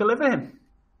tongue deliver him.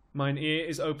 Mine ear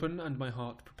is open and my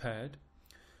heart prepared.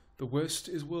 The worst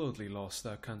is worldly loss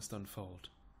thou canst unfold.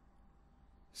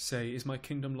 Say, is my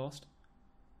kingdom lost?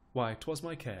 Why, 'twas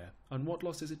my care, and what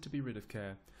loss is it to be rid of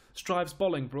care? Strives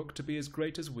Bolingbroke to be as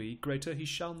great as we, greater he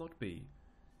shall not be.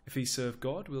 If he serve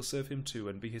God, we'll serve him too,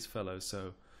 and be his fellows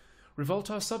so. Revolt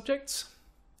our subjects?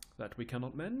 That we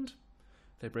cannot mend.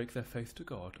 They break their faith to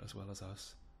God as well as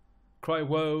us. Cry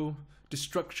woe,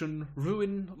 destruction,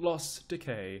 ruin, loss,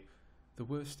 decay. The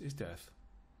worst is death,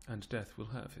 and death will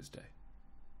have his day.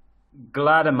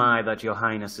 Glad am I that your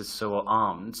highness is so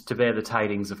armed to bear the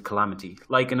tidings of calamity,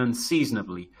 like an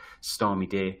unseasonably stormy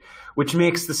day, which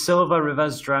makes the silver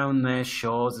rivers drown their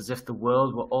shores as if the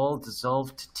world were all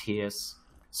dissolved to tears.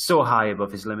 So high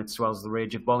above his limits swells the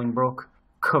rage of Bolingbroke,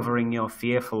 covering your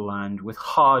fearful land with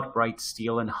hard bright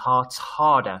steel and hearts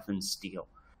harder than steel.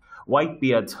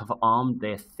 Whitebeards have armed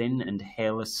their thin and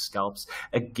hairless scalps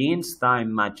against thy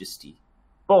majesty.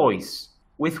 Boys,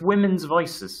 with women's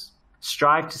voices,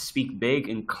 strive to speak big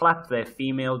and clap their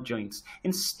female joints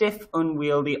in stiff,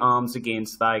 unwieldy arms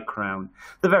against thy crown.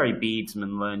 The very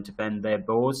beadsmen learn to bend their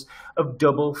bows of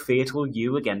double fatal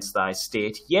yew against thy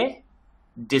state. Yea,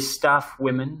 distaff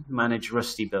women manage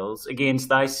rusty bills against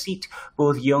thy seat,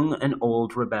 both young and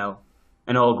old rebel.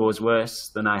 And all goes worse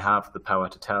than I have the power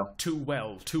to tell. Too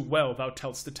well, thou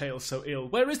tell'st the tale so ill.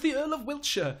 Where is the Earl of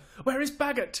Wiltshire? Where is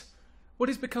Bagot? What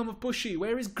is become of Bushy?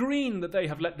 Where is Green, that they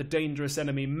have let the dangerous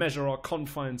enemy measure our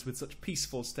confines with such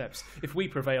peaceful steps? If we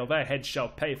prevail, their heads shall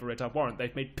pay for it. I warrant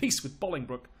they've made peace with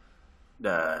Bolingbroke.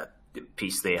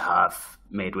 Peace they have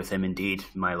made with him indeed,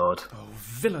 my lord. Oh,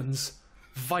 villains!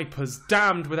 Vipers,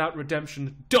 damned without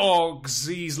redemption, dogs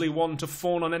easily won to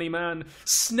fawn on any man,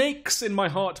 snakes in my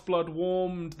heart blood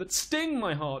warmed that sting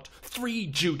my heart, 3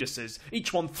 Judases,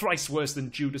 each one thrice worse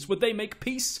than Judas, would they make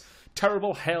peace?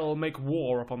 Terrible hell make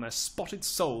war upon their spotted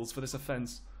souls for this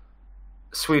offence.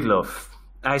 Sweet love,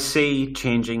 I see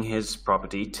changing his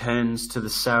property turns to the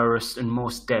sourest and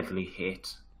most deadly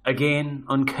hate. Again,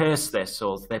 uncurse their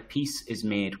souls, their peace is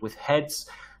made with heads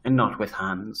and not with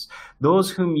hands. Those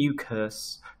whom you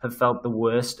curse have felt the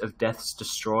worst of death's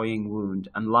destroying wound,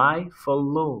 and lie full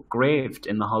low, graved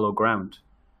in the hollow ground.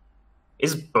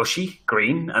 Is Bushy,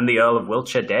 Green, and the Earl of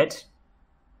Wiltshire dead?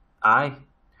 Aye,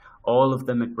 all of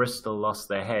them at Bristol lost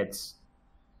their heads.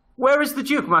 Where is the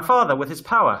Duke, my father, with his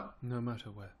power? No matter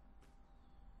where.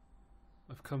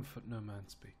 Of comfort no man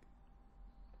speak.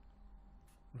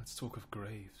 Let's talk of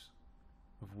graves,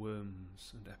 of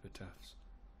worms and epitaphs.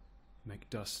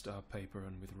 Make dust our paper,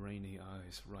 and with rainy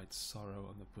eyes write sorrow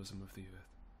on the bosom of the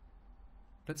earth.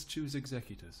 Let's choose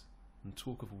executors, and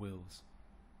talk of wills.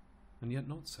 And yet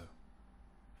not so,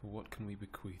 for what can we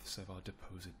bequeath save our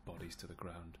deposed bodies to the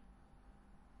ground?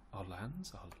 Our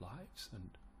lands, our lives,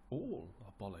 and all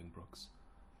are Bolingbroke's,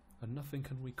 and nothing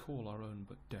can we call our own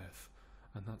but death,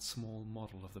 and that small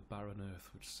model of the barren earth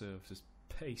which serves as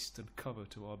paste and cover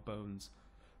to our bones.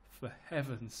 For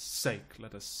heaven's sake,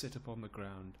 let us sit upon the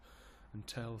ground, and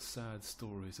tell sad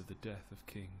stories of the death of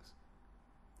kings,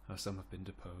 how some have been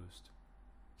deposed,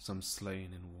 some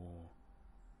slain in war,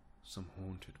 some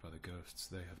haunted by the ghosts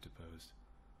they have deposed,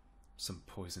 some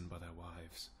poisoned by their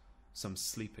wives, some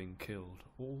sleeping killed,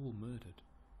 all murdered.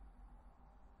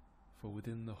 For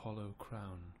within the hollow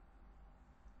crown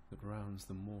that rounds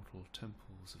the mortal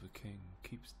temples of a king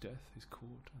keeps death his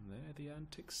court, and there the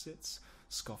antic sits,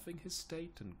 scoffing his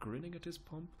state and grinning at his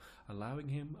pomp, allowing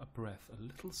him a breath, a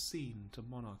little seen to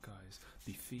monarchize,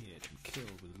 be feared and kill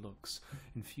with looks,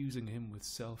 infusing him with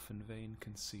self and vain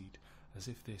conceit, as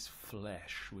if this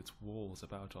flesh, with walls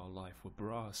about our life, were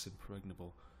brass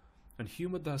impregnable, and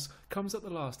humoured thus comes at the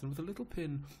last, and with a little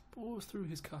pin bores through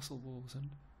his castle walls, and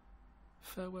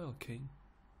farewell, king.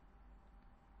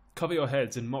 Cover your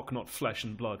heads and mock not flesh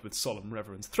and blood with solemn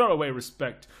reverence. Throw away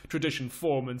respect, tradition,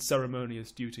 form, and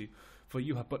ceremonious duty, for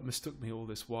you have but mistook me all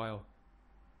this while.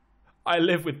 I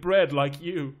live with bread like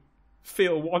you,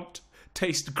 feel want,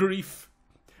 taste grief,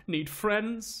 need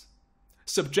friends.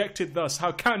 Subjected thus,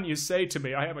 how can you say to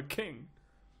me I am a king?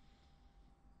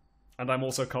 And I'm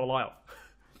also Carlisle.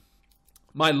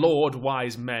 My lord,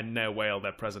 wise men ne'er wail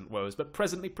their present woes, but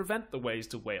presently prevent the ways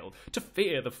to wail, to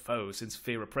fear the foe, since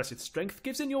fear oppresseth strength,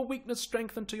 gives in your weakness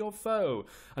strength unto your foe.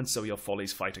 And so your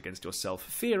follies fight against yourself,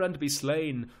 fear and be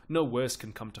slain. No worse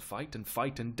can come to fight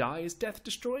and die is death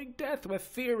destroying death, where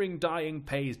fearing dying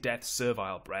pays death's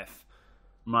servile breath.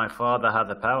 My father hath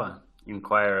the power,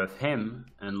 inquire of him,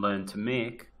 and learn to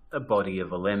make a body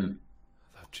of a limb.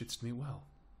 Thou chidst me well.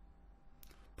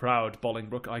 Proud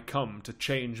Bolingbroke, I come to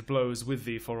change blows with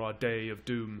thee for our day of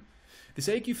doom. This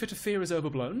ague you fit to fear is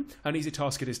overblown, an easy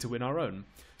task it is to win our own.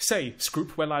 Say,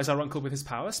 Scroop, where lies our uncle with his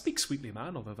power? Speak sweetly,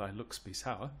 man, although thy looks be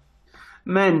sour.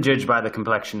 Men judge by the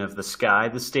complexion of the sky,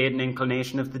 the state and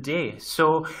inclination of the day.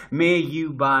 So may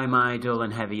you by my dull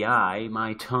and heavy eye,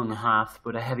 my tongue hath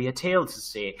but a heavier tale to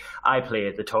say. I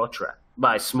play the torturer,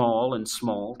 by small and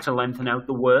small, to lengthen out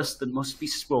the worst that must be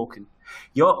spoken.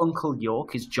 Your uncle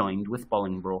York is joined with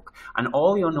Bolingbroke, and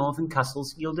all your northern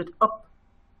castles yielded up,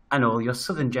 and all your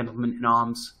southern gentlemen in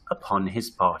arms upon his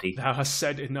party. Thou hast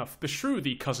said enough. Beshrew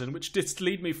thee, cousin, which didst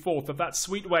lead me forth of that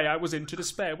sweet way I was in to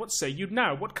despair. What say you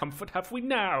now? What comfort have we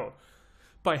now?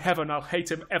 By heaven, I'll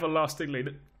hate him everlastingly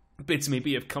that bids me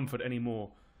be of comfort any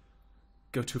more.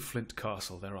 Go to Flint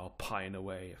Castle, there I'll pine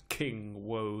away. A king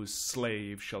woe's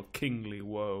slave shall kingly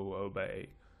woe obey.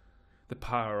 The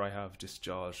power I have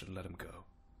discharged, and let him go.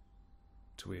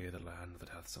 To hear the land that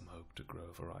hath some hope to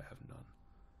grow, for I have none.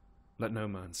 Let no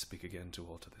man speak again to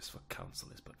alter this, for counsel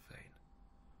is but vain.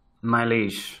 My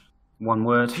liege, one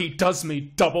word. He does me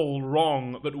double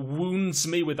wrong, that wounds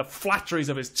me with the flatteries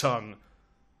of his tongue.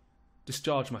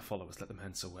 Discharge my followers, let them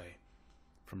hence away,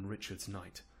 from Richard's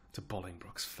night to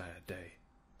Bolingbroke's fair day.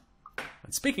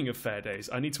 And speaking of fair days,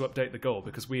 I need to update the goal,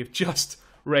 because we have just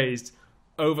raised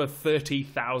over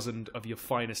 30,000 of your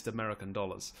finest American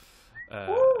dollars.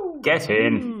 Get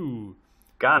in. Ooh.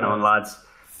 Go on, lads.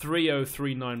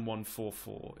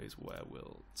 3039144 is where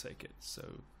we'll take it.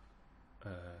 So,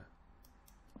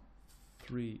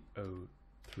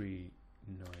 3039144.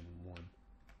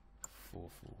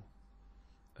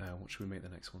 What should we make the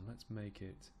next one? Let's make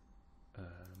it.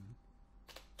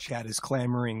 Chad is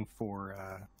clamoring for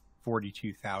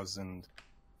 42,000.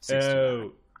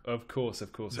 Oh, of course.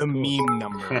 The meme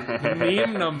number. The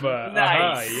meme number. Nice.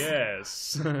 Aha,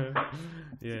 yes.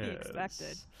 Be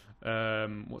expected.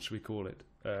 What should we call it?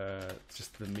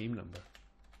 Just the meme number.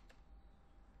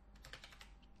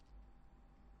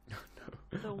 No.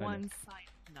 The one signed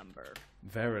number.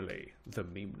 Verily, the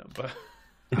meme number.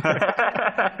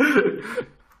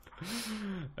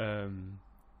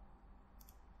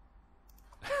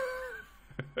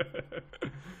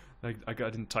 I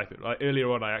didn't type it.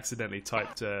 Earlier on, I accidentally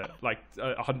typed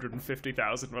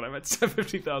 150,000 when I meant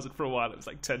 50,000 for a while. It was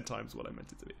like 10 times what I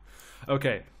meant it to be.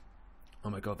 Okay.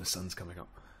 Oh my god, the sun's coming up.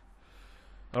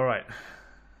 All right.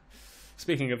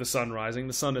 Speaking of the sun rising,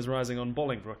 the sun is rising on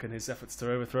Bolingbroke in his efforts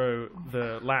to overthrow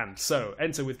the land. So,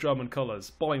 enter with drum and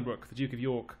colours Bolingbroke, the Duke of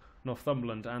York,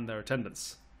 Northumberland, and their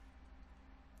attendants.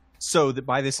 So that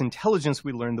by this intelligence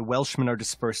we learn the Welshmen are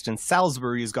dispersed, and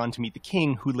Salisbury has gone to meet the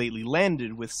king, who lately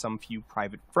landed with some few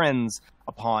private friends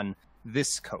upon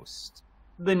this coast.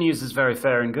 The news is very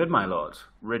fair and good, my lord.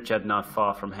 Richard not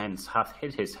far from hence hath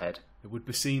hid his head. It would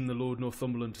beseem the Lord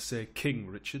Northumberland to say King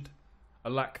Richard.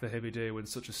 Alack the heavy day when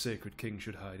such a sacred king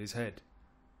should hide his head.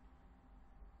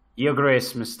 Your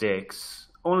grace mistakes.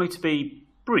 Only to be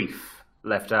brief,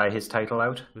 left I his title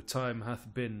out. The time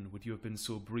hath been, would you have been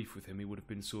so brief with him, he would have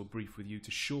been so brief with you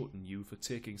to shorten you for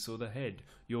taking so the head,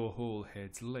 your whole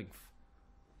head's length.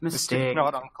 Mistake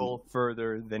not, uncle,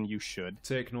 further than you should.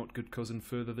 Take not, good cousin,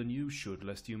 further than you should,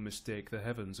 lest you mistake the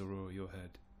heavens are o'er your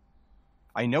head.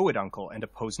 I know it, uncle, and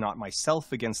oppose not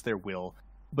myself against their will.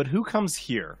 But who comes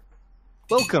here?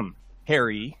 Welcome,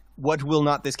 Harry. What will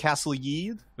not this castle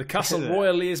yield? The castle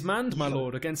royally is manned, my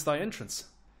lord, against thy entrance.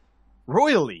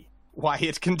 Royally? Why,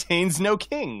 it contains no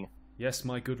king. Yes,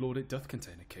 my good lord, it doth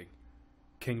contain a king.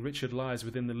 King Richard lies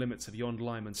within the limits of yond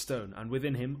lime and stone, and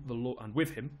within him, the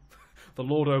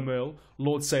Lord O'Merle,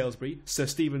 Lord Salisbury, Sir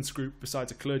Stephen Scroop,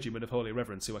 besides a clergyman of holy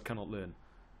reverence who I cannot learn.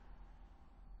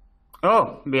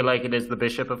 Oh, be like it is the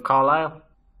Bishop of Carlisle.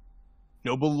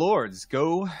 Noble lords,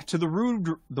 go to the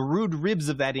rude ribs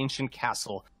of that ancient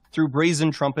castle, through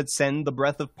brazen trumpets send the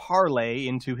breath of parley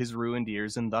into his ruined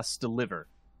ears, and thus deliver.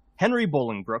 Henry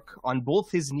Bolingbroke on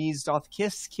both his knees doth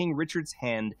kiss King Richard's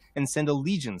hand, and send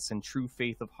allegiance and true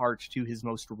faith of heart to his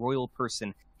most royal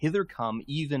person, hither come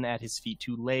even at his feet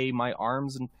to lay my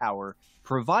arms and power,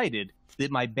 provided that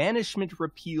my banishment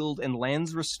repealed and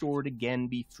lands restored again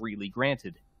be freely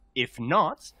granted. If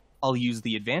not, I'll use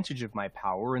the advantage of my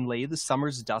power and lay the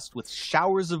summer's dust with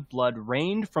showers of blood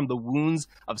rained from the wounds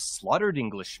of slaughtered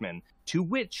Englishmen, to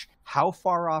which, how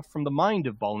far off from the mind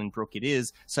of Bolingbroke it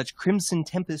is, such crimson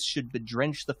tempests should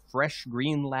bedrench the fresh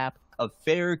green lap of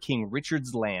fair King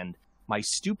Richard's land, my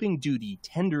stooping duty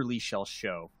tenderly shall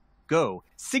show. Go,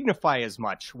 signify as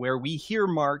much, where here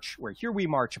we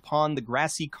march upon the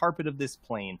grassy carpet of this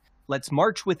plain. Let's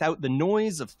march without the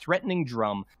noise of threatening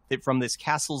drum, that from this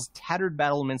castle's tattered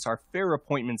battlements our fair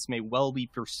appointments may well be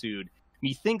pursued.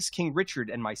 Methinks King Richard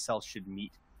and myself should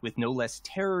meet, with no less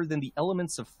terror than the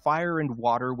elements of fire and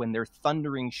water when their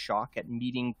thundering shock at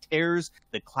meeting tears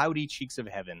the cloudy cheeks of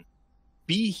heaven.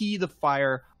 Be he the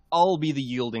fire, I'll be the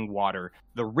yielding water,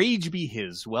 the rage be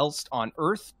his, whilst on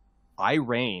earth I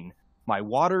reign. My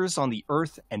waters on the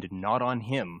earth and not on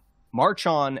him. March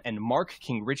on and mark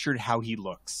King Richard how he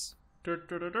looks.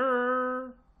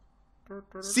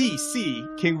 See,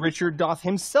 King Richard doth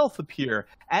himself appear,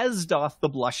 as doth the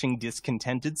blushing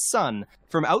discontented sun,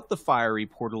 from out the fiery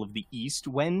portal of the east,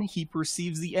 when he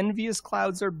perceives the envious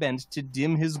clouds are bent to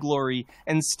dim his glory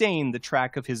and stain the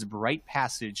track of his bright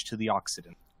passage to the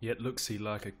Occident. Yet looks he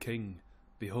like a king.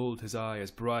 Behold his eye,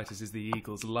 as bright as is the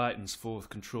eagle's, lightens forth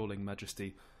controlling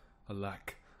majesty.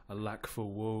 Alack for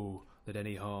woe, that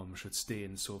any harm should stay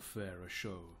in so fair a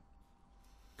show.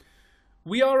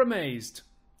 We are amazed.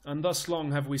 And thus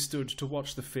long have we stood to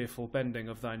watch the fearful bending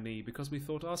of thy knee, because we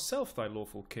thought ourself thy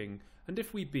lawful king. And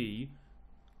if we be,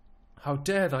 how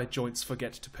dare thy joints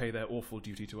forget to pay their awful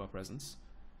duty to our presence?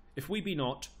 If we be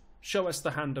not, show us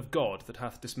the hand of God that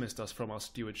hath dismissed us from our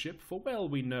stewardship, for well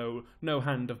we know no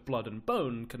hand of blood and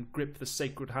bone can grip the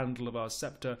sacred handle of our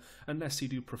sceptre, unless he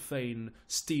do profane,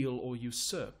 steal, or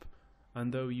usurp.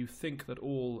 And though you think that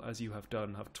all, as you have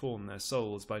done, have torn their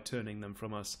souls by turning them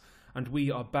from us, and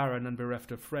we are barren and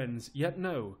bereft of friends, yet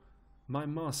know, my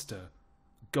master,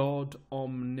 God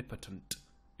omnipotent,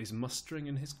 is mustering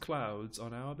in his clouds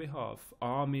on our behalf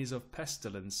armies of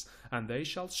pestilence, and they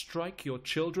shall strike your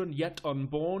children yet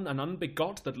unborn and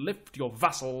unbegot that lift your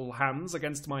vassal hands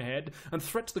against my head, and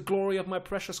threat the glory of my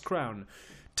precious crown.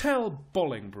 Tell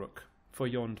Bolingbroke, for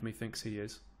yond methinks he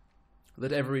is,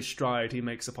 that every stride he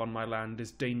makes upon my land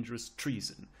is dangerous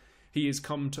treason. He is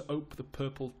come to ope the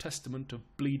purple testament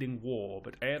of bleeding war,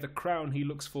 but ere the crown he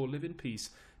looks for live in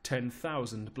peace,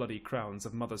 10,000 bloody crowns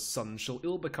of mother's sons shall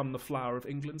ill become the flower of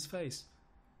England's face,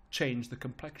 change the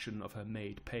complexion of her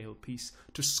maid pale peace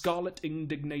to scarlet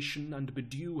indignation, and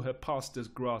bedew her pastor's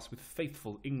grass with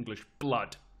faithful English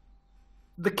blood.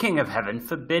 The King of Heaven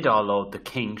forbid our Lord the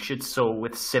King should so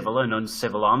with civil and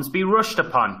uncivil arms be rushed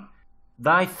upon.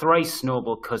 Thy thrice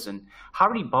noble cousin,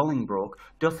 Harry Bolingbroke,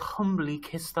 doth humbly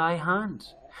kiss thy hand,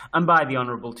 and by the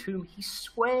honourable tomb he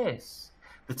swears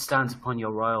that stands upon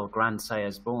your royal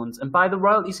grandsire's bones, and by the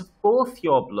royalties of both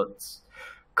your bloods,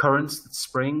 currents that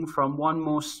spring from one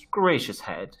most gracious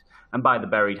head, and by the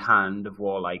buried hand of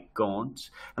warlike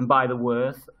Gaunt, and by the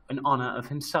worth and honour of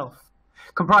himself.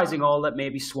 Comprising all that may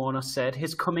be sworn or said,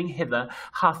 his coming hither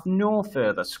hath no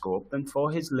further scope than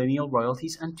for his lineal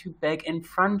royalties, and to beg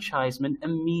enfranchisement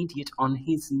immediate on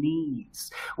his knees,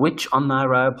 which on thy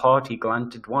rare party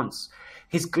granted once.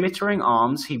 His glittering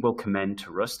arms he will commend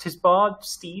to rust, his barbed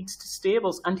steeds to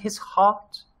stables, and his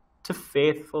heart to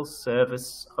faithful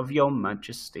service of your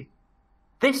majesty.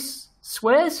 This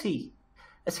swears he,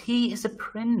 as he is a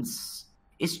prince,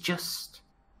 is just,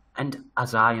 and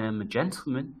as I am a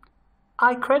gentleman,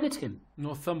 I credit him.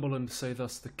 Northumberland say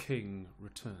thus the king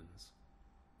returns.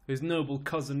 His noble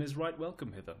cousin is right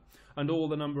welcome hither, and all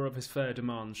the number of his fair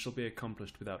demands shall be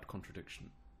accomplished without contradiction.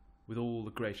 With all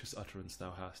the gracious utterance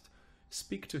thou hast,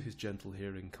 speak to his gentle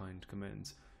hearing kind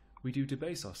commends. We do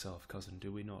debase ourselves, cousin,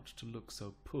 do we not, to look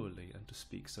so poorly and to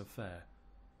speak so fair?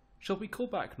 Shall we call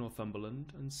back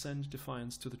Northumberland, and send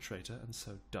defiance to the traitor, and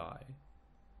so die?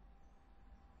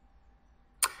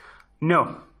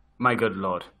 No, my good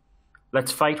lord.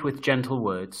 Let's fight with gentle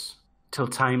words, till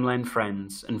time lend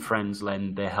friends, and friends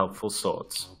lend their helpful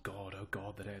swords. Oh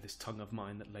God, that ere this tongue of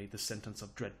mine that laid the sentence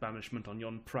of dread banishment on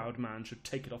yon proud man should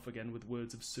take it off again with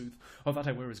words of sooth, or that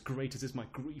I were as great as is my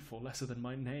grief, or lesser than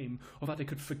my name, or that I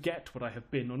could forget what I have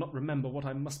been, or not remember what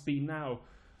I must be now.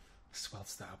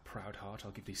 Swell'st thou, proud heart,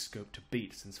 I'll give thee scope to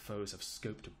beat, since foes have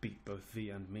scope to beat both thee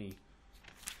and me.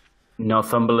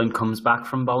 Northumberland comes back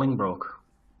from Bolingbroke.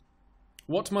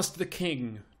 What must the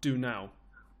king do now?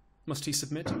 Must he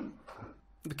submit?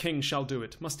 The king shall do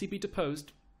it. Must he be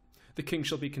deposed? The king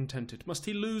shall be contented. Must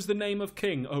he lose the name of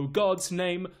king? O God's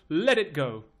name, let it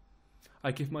go!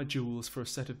 I give my jewels for a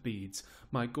set of beads,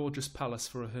 my gorgeous palace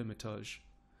for a hermitage,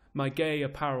 my gay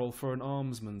apparel for an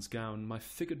almsman's gown, my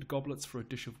figured goblets for a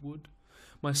dish of wood,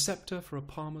 my sceptre for a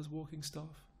palmer's walking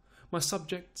staff, my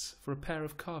subjects for a pair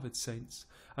of carved saints,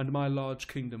 and my large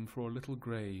kingdom for a little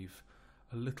grave,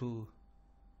 a little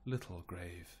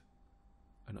grave,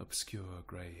 an obscure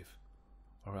grave,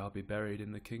 or I'll be buried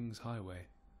in the king's highway,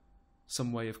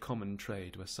 some way of common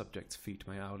trade where subjects' feet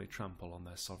may hourly trample on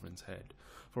their sovereign's head,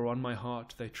 for on my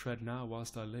heart they tread now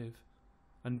whilst I live,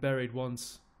 and buried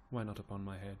once, why not upon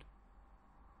my head?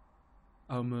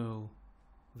 O Merle,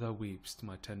 thou weep'st,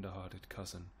 my tender-hearted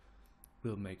cousin,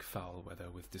 We'll make foul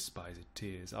weather with despised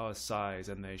tears our sighs,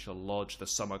 and they shall lodge the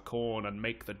summer corn, and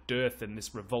make the dearth in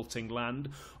this revolting land?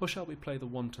 Or shall we play the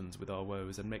wantons with our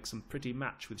woes, and make some pretty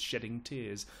match with shedding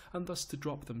tears, and thus to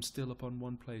drop them still upon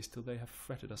one place, till they have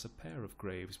fretted us a pair of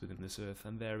graves within this earth,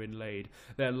 and therein laid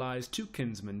there lies two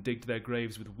kinsmen digged their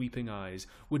graves with weeping eyes?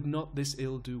 Would not this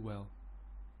ill do well?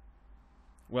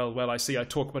 Well, well, I see I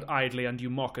talk but idly, and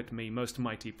you mock at me, most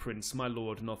mighty prince, my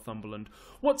lord Northumberland.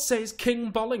 What says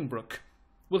King Bolingbroke?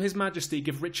 Will his majesty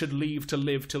give Richard leave to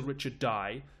live till Richard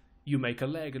die? You make a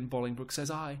leg, and Bolingbroke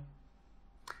says I.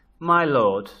 My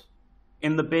lord,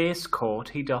 in the base court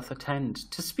he doth attend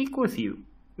to speak with you.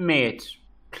 May it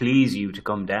please you to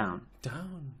come down.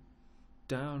 Down,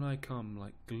 down I come,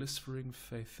 like glistering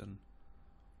Phaethon,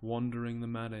 wandering the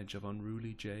manage of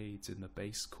unruly jades in the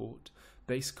base court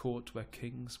where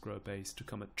kings grow base, to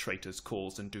come at traitors'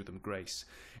 calls and do them grace.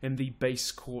 In the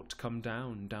base court come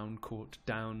down, down court,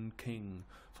 down king,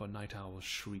 for night owls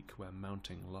shriek where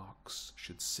mounting larks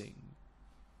should sing.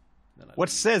 What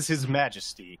says his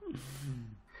majesty?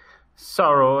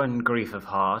 Sorrow and grief of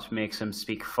heart makes him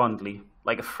speak fondly,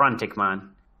 like a frantic man.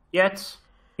 Yet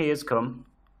he is come.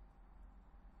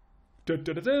 Dun,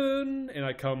 dun, dun, dun. And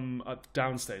I come at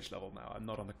downstage level now. I'm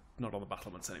not on the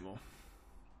battlements anymore.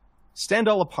 Stand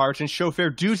all apart and show fair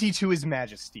duty to his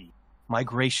majesty, my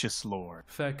gracious lord.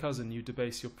 Fair cousin, you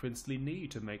debase your princely knee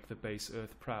to make the base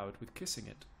earth proud with kissing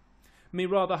it. Me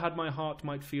rather had my heart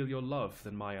might feel your love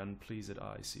than my unpleased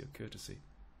eyes see your courtesy.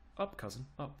 Up, cousin,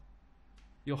 up.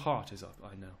 Your heart is up,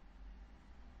 I know.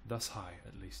 Thus high,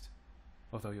 at least,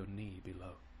 although your knee be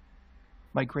low.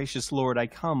 My gracious lord, I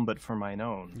come but for mine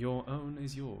own. Your own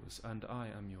is yours, and I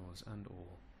am yours, and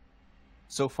all.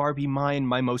 So far be mine,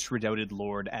 my most redoubted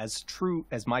lord, as true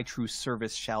as my true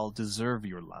service shall deserve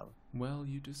your love. Well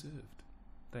you deserved.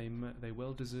 They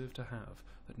well deserve to have,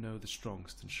 that know the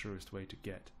strongest and surest way to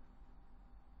get.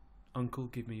 Uncle,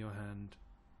 give me your hand.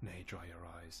 Nay, dry your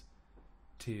eyes.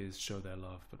 Tears show their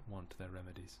love, but want their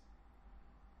remedies.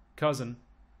 Cousin,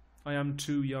 I am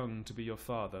too young to be your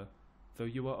father, though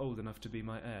you are old enough to be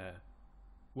my heir.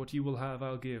 What you will have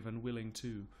I'll give, and willing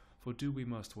too, for do we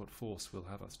must what force will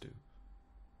have us do.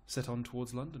 Set on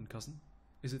towards London, cousin.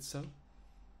 Is it so?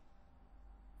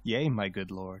 Yea, my good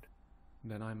lord.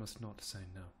 Then I must not say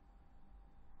no.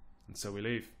 And so we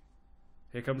leave.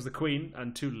 Here comes the Queen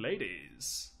and two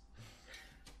ladies.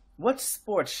 What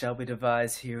sport shall we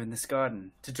devise here in this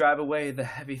garden, to drive away the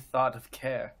heavy thought of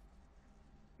care?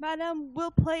 Madam,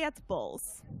 we'll play at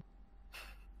bowls.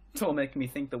 'Twill make me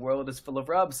think the world is full of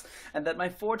rubs, and that my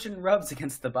fortune rubs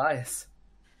against the bias.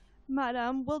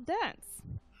 Madam, we'll dance.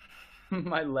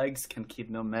 My legs can keep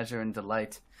no measure in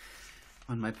delight,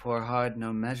 when my poor heart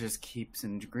no measures keeps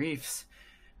in griefs.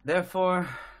 Therefore,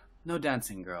 no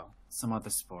dancing, girl, some other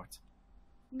sport.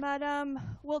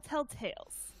 Madam, we'll tell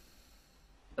tales.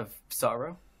 Of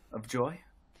sorrow? Of joy?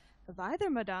 Of either,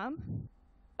 madam.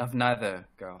 Of neither,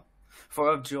 girl. For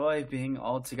of joy being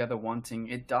altogether wanting,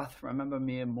 it doth remember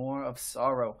me more of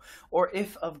sorrow. Or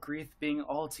if of grief being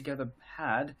altogether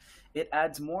had, it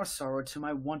adds more sorrow to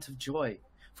my want of joy.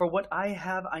 For what I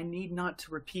have I need not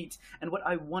to repeat, and what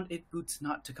I want it boots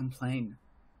not to complain.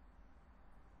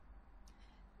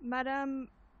 Madam,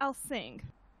 I'll sing.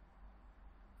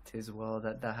 'Tis well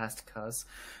that thou hast coz,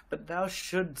 but thou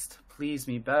shouldst please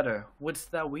me better.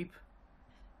 Wouldst thou weep?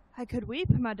 I could weep,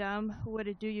 madam. Would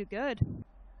it do you good?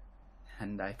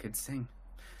 And I could sing.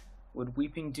 Would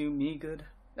weeping do me good,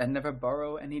 and never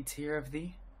borrow any tear of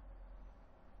thee?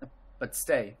 But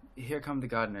stay, here come the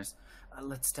gardeners.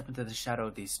 Let's step into the shadow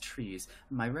of these trees,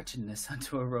 my wretchedness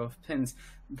unto a row of pins.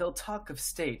 They'll talk of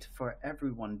state, for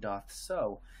every one doth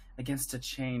so. Against a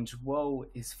change, woe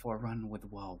is forerun with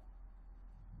woe.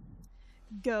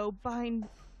 Go, bind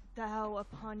thou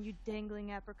upon you dangling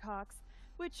apricocks,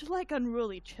 which like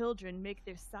unruly children make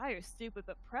their sires stoop with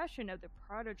oppression of their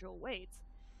prodigal weight.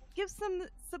 Give some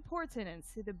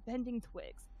subordinance to the bending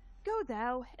twigs. Go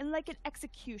thou, and like an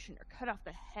executioner cut off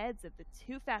the heads of the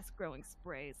too fast-growing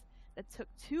sprays that took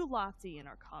too lofty in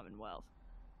our commonwealth.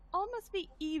 All must be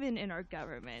even in our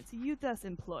government, you thus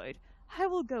employed. I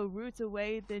will go root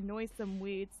away the noisome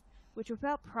weeds, which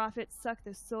without profit suck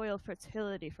the soil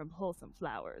fertility from wholesome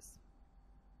flowers.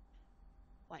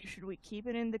 Why should we keep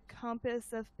it in the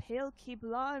compass of pale, keep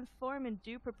law and form in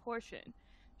due proportion,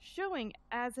 showing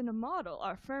as in a model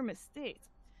our firm estate?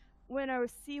 When our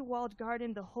sea-walled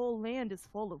garden the whole land is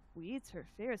full of weeds, her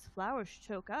fairest flowers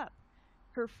choke up.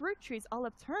 Her fruit trees all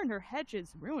upturned, her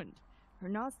hedges ruined, her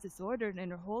knots disordered,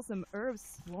 and her wholesome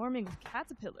herbs swarming with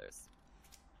caterpillars.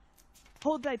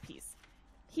 Hold thy peace.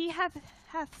 He hath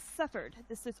suffered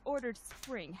this disordered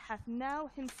spring, hath now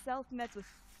himself met with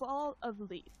fall of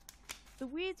leaf. The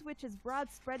weeds which his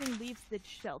broad spreading leaves did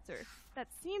shelter, that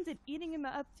seemed in eating him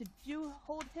up to do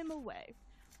hold him away,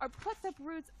 are plucked up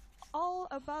roots all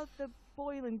about the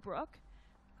boiling brook.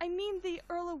 I mean the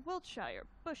Earl of Wiltshire,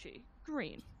 bushy,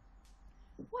 green.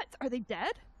 What, are they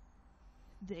dead?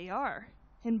 They are,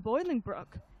 in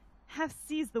Bolingbroke. Half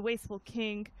seized the wasteful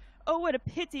king. Oh, what a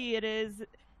pity it is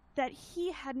that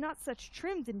he had not such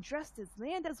trimmed and dressed his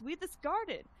land as we this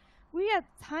garden. We at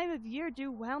time of year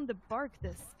do wound the bark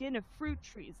the skin of fruit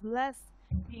trees, lest,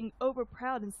 being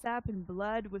overproud in sap and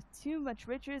blood, with too much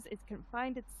riches it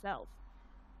confined itself.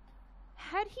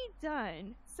 Had he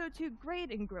done so to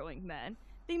great and growing men,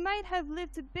 they might have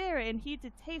lived to bear and he to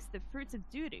taste the fruits of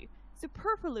duty.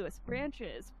 Superfluous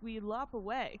branches we lop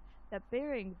away, that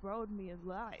bearing brought me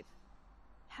alive.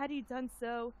 Had he done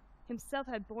so, himself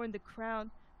had borne the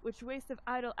crown, which waste of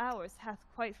idle hours hath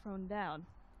quite thrown down.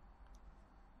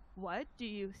 What, do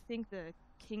you think the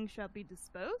king shall be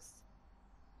disposed?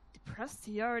 Depressed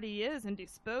he already is, and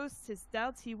disposed his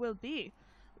doubts he will be.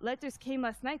 Letters came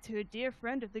last night to a dear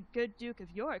friend of the good Duke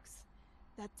of York's,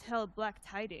 that tell black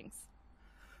tidings.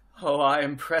 Oh, I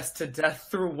am pressed to death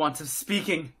through want of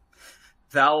speaking.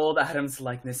 Thou old Adam's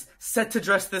likeness, set to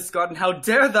dress this garden, how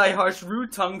dare thy harsh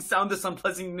rude tongue sound this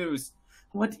unpleasant news?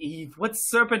 What Eve, what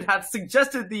serpent hath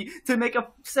suggested thee to make a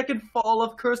second fall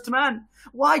of cursed man?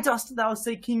 Why dost thou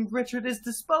say King Richard is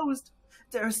disposed?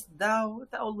 Darest thou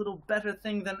little better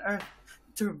thing than earth,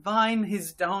 divine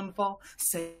his downfall?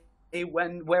 Say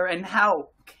when, where, and how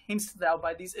camest thou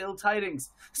by these ill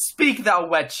tidings? Speak, thou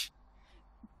wretch!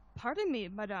 Pardon me,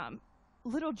 madame.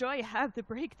 Little joy I have to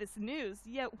break this news,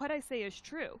 yet what I say is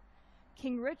true.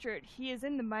 King Richard, he is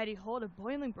in the mighty hold of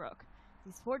Bolingbroke.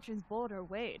 These fortunes bold are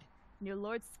weighed, and your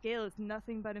lord's scale is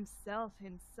nothing but himself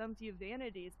and some few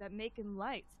vanities that make him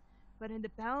light. But in the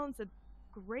balance of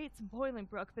great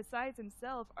Bolingbroke, besides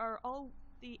himself, are all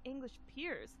the English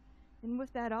peers, and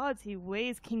with that odds he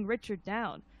weighs King Richard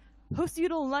down. Post you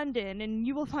to London, and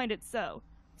you will find it so.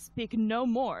 Speak no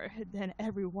more than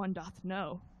every one doth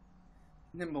know.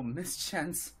 Nimble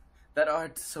mischance, that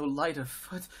art so light of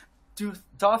foot,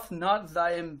 doth not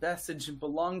thy embassage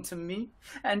belong to me?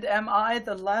 And am I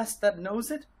the last that knows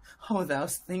it? Oh, thou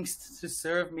think'st to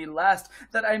serve me last,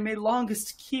 that I may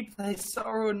longest keep thy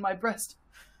sorrow in my breast.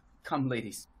 Come,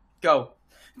 ladies, go,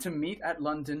 to meet at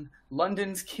London,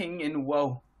 London's king in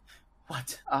woe.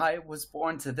 What, I was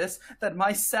born to this, that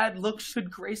my sad look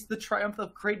should grace the triumph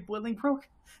of great Bolingbroke?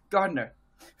 Gardner,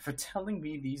 for telling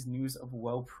me these news of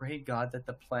woe, pray God that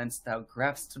the plants thou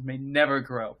grafst may never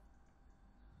grow.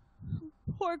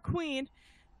 Poor queen,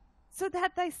 so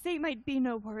that thy state might be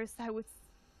no worse, I with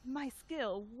my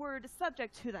skill were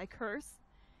subject to thy curse.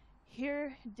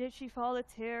 Here did she fall a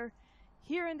tear,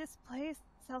 here in this place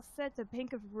shall set a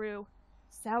bank of rue,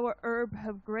 sour herb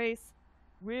of grace,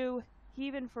 rue,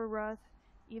 even for wrath,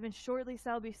 even shortly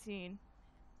shall be seen,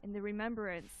 in the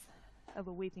remembrance of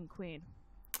a weeping queen.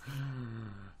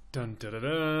 Dun dun dun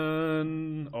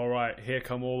dun. All right, here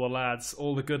come all the lads,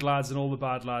 all the good lads and all the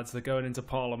bad lads. They're going into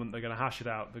Parliament. They're going to hash it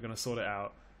out. They're going to sort it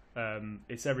out.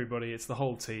 It's everybody. It's the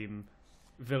whole team,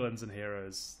 villains and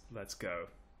heroes. Let's go.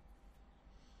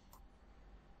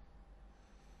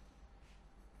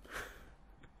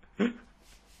 I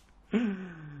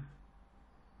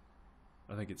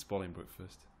think it's Bolingbroke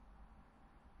first.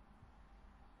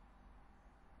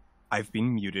 I've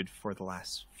been muted for the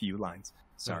last few lines.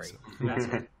 Sorry. That's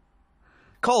it.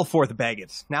 Call forth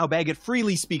Bagot. Now, Bagot,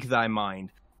 freely speak thy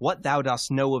mind. What thou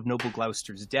dost know of noble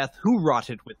Gloucester's death, who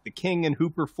wrought it with the king, and who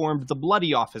performed the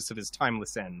bloody office of his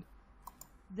timeless end?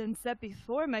 Then set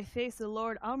before my face the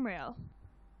Lord Amriel.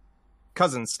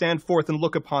 Cousin, stand forth and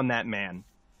look upon that man.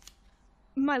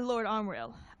 My Lord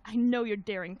Amriel, I know your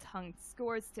daring tongue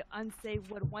scores to unsay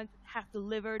what once hath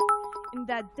delivered in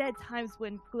that dead times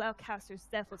when Gloucester's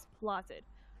death was plotted.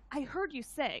 I heard you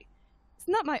say, it's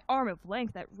not my arm of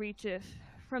length that reacheth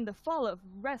from the fall of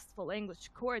restful English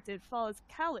court, it falls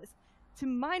callous to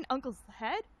mine uncle's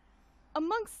head?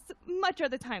 Amongst much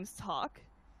other times talk,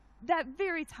 that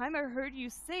very time I heard you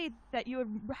say that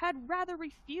you had rather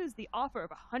refused the offer of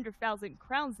 100,000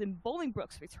 crowns than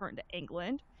Bolingbroke's return to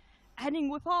England, adding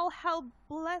withal how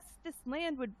blessed this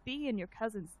land would be in your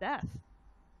cousin's death.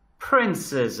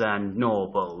 Princes and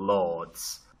noble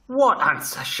lords, what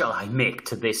answer shall I make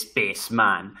to this base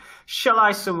man? Shall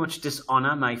I so much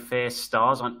dishonour my fair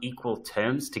stars on equal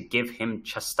terms to give him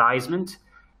chastisement?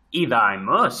 Either I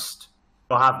must,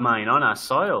 or have mine honour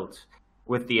soiled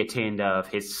with the attainder of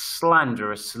his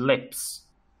slanderous lips.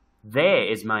 There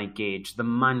is my gage, the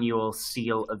manual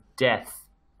seal of death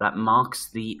that marks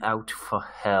thee out for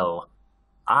hell.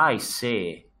 I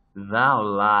say, thou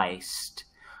liest.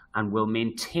 and will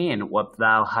maintain what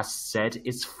thou hast said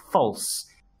is false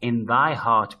in thy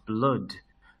heart blood,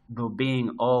 though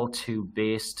being all too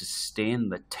base to stain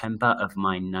the temper of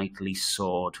my knightly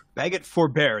sword. Beg it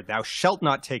forbear, thou shalt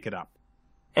not take it up.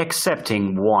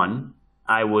 Excepting one,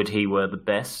 I would he were the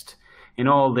best, in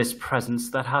all this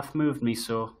presence that hath moved me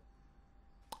so.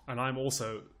 And I'm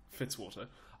also Fitzwater.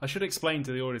 I should explain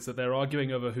to the audience that they're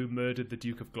arguing over who murdered the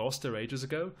Duke of Gloucester ages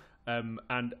ago,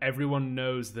 and everyone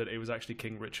knows that it was actually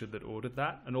King Richard that ordered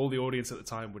that, and all the audience at the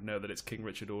time would know that it's King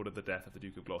Richard ordered the death of the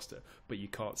Duke of Gloucester, but you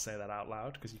can't say that out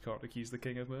loud because you can't accuse the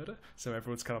king of murder, so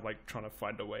everyone's kind of like trying to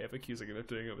find a way of accusing him of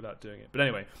doing it without doing it. But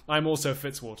anyway, I'm also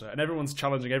Fitzwater, and everyone's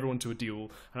challenging everyone to a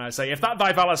duel, and I say, if that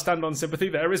thy valour stand on sympathy,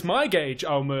 there is my gage,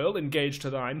 O Merle, engaged to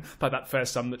thine, by that fair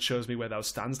sum that shows me where thou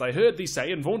standst. I heard thee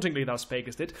say, and vauntingly thou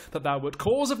spakest it, that thou wert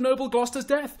cause of noble Gloucester's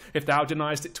death. If thou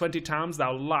deniest it 20 times,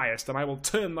 thou liest, and I will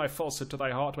turn thy falsehood to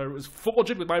thy heart, where it was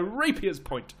forged with my rapier's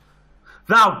point.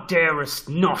 Thou darest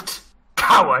not,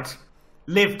 coward,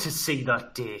 live to see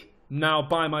that day. Now,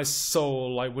 by my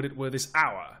soul, I would it were this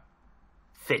hour.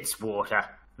 Fitzwater,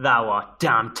 thou art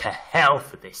damned to hell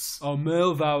for this. O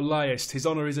Merle, thou liest. His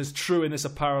honour is as true in this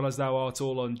apparel as thou art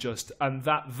all unjust, and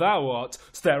that thou art,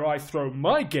 there I throw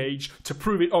my gage to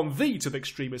prove it on thee to the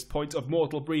extremest point of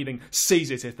mortal breathing.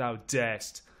 Seize it if thou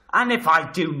darest. And if I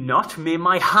do not, may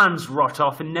my hands rot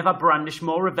off and never brandish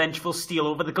more revengeful steel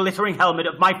over the glittering helmet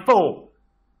of my foe.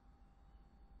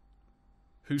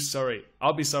 Who's sorry?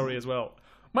 I'll be sorry as well.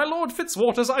 My lord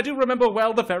Fitzwaters, I do remember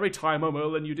well the very time, O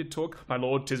Merlin, you did talk. My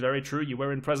lord, 'tis very true, you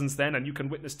were in presence then, and you can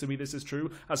witness to me this is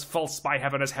true, as false by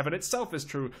heaven as heaven itself is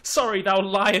true. Sorry, thou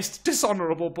liest,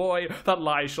 dishonourable boy. That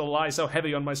lie shall lie so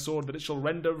heavy on my sword that it shall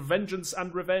render vengeance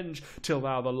and revenge, till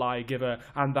thou the lie giver,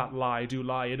 and that lie do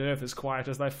lie in earth as quiet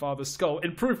as thy father's skull,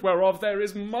 in proof whereof there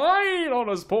is mine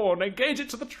honour's pawn. Engage it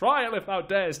to the trial if thou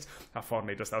darest. How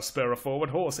fondly dost thou spur a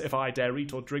forward horse? If I dare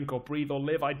eat or drink or breathe or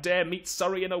live, I dare meet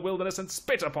Surrey in a wilderness and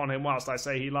spit upon him whilst I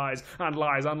say he lies, and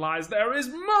lies and lies. There is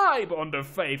my bond of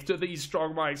faith to thee,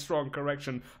 strong, my strong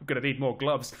correction. I'm going to need more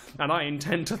gloves, and I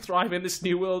intend to thrive in this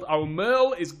new world. O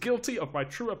Merle is guilty of my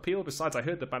true appeal. Besides, I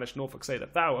heard the banished Norfolk say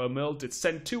that thou, O Merle, didst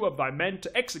send 2 of thy men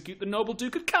to execute the noble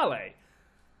Duke of Calais.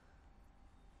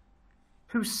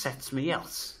 Who sets me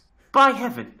else? By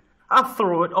heaven, I'll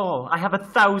throw it all. I have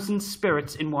 1,000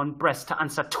 spirits in one breast to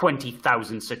answer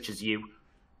 20,000 such as you.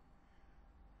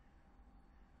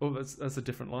 Oh, that's a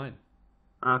different line.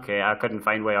 Okay, I couldn't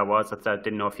find where I was. I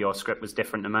didn't know if your script was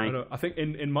different to mine. Oh, no, I think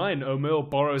in mine, O'Merle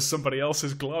borrows somebody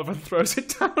else's glove and throws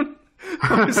it down.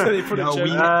 Obviously, they put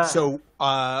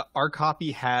our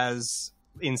copy has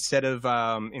instead of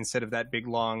that big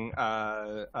long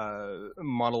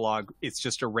monologue, it's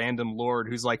just a random lord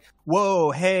who's like,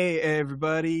 "Whoa, hey,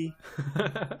 everybody."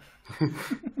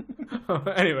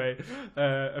 Anyway,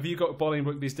 have you got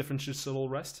Bolingbroke? These differences shall all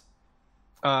rest.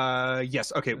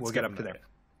 Yes. Okay, we'll get up to there.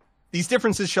 These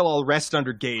differences shall all rest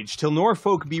under gage, till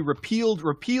Norfolk be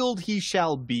repealed he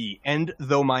shall be. And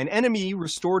though mine enemy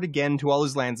restored again to all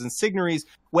his lands and signories,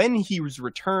 when he is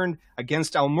returned,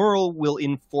 against Almurl will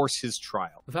enforce his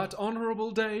trial. That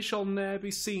honourable day shall ne'er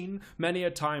be seen. Many a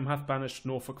time hath banished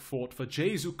Norfolk fought for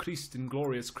Jesu Christ in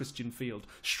glorious Christian field,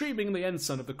 streaming the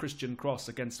ensign of the Christian cross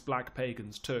against black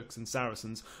pagans, Turks and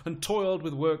Saracens, and toiled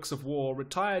with works of war,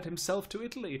 retired himself to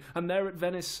Italy, and there at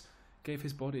Venice gave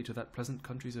his body to that pleasant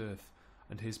country's earth,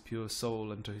 and his pure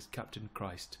soul unto his captain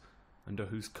Christ, under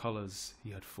whose colours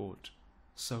he had fought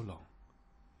so long.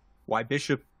 Why,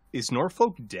 Bishop, is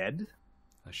Norfolk dead?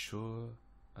 As sure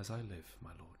as I live, my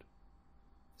lord.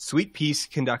 Sweet peace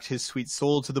conduct his sweet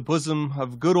soul to the bosom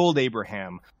of good old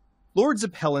Abraham. Lords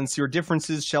appellants, your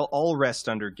differences shall all rest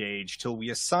under gage, till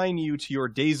we assign you to your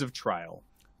days of trial.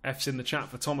 F's in the chat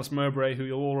for Thomas Mowbray, who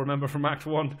you'll all remember from Act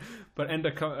 1. But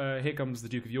here comes the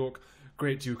Duke of York.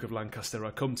 Great Duke of Lancaster,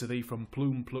 I come to thee from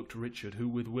plume-plucked Richard, who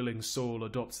with willing soul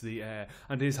adopts the heir,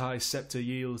 and his high sceptre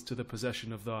yields to the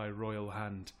possession of thy royal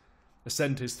hand.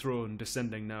 Ascend his throne,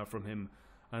 descending now from him,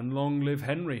 and long live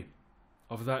Henry,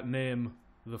 of that name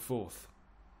the 4th.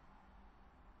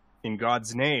 In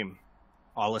God's name,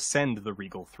 I'll ascend the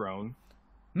regal throne.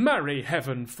 Marry,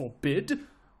 heaven forbid!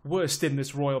 Worst in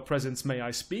this royal presence may I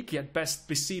speak, yet best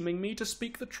beseeming me to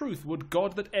speak the truth. Would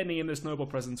God that any in this noble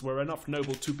presence were enough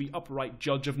noble to be upright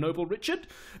judge of noble Richard?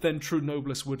 Then true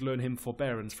noblesse would learn him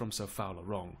forbearance from so foul a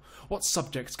wrong. What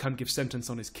subject can give sentence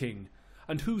on his king?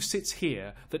 And who sits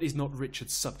here that is not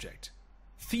Richard's subject?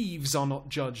 Thieves are not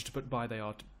judged, but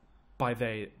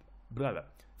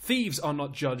Thieves are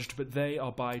not judged, but they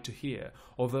are by to hear,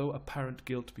 although apparent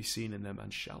guilt be seen in them.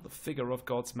 And shall the figure of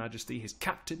God's majesty, his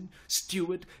captain,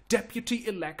 steward, deputy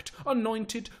elect,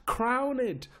 anointed,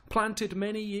 crowned, planted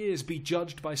many years, be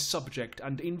judged by subject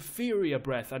and inferior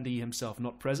breath, and he himself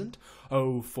not present?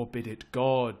 Oh, forbid it,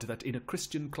 God, that in a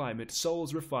Christian climate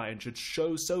souls refined should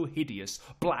show so hideous,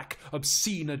 black,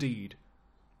 obscene a deed.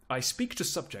 I speak to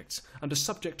subjects, and a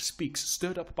subject speaks,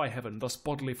 stirred up by heaven, thus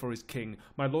bodily for his king.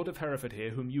 My lord of Hereford here,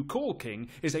 whom you call king,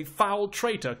 is a foul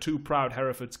traitor to proud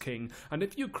Hereford's king, and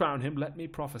if you crown him, let me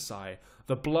prophesy.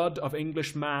 The blood of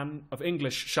English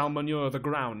shall manure the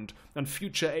ground, and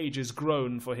future ages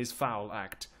groan for his foul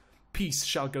act. Peace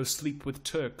shall go sleep with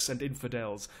Turks and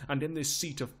infidels, and in this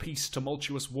seat of peace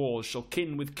tumultuous wars shall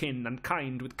kin with kin and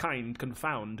kind with kind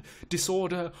confound.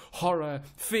 Disorder, horror,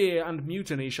 fear, and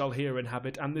mutiny shall here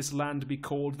inhabit, and this land be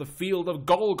called the field of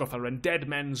Golgotha and dead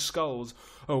men's skulls.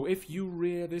 Oh, if you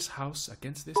rear this house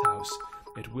against this house,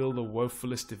 it will the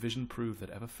woefulest division prove that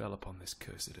ever fell upon this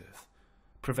cursed earth.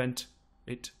 Prevent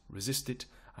it, resist it,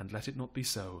 and let it not be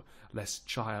so, lest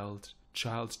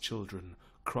child's children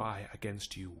cry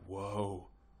against you woe.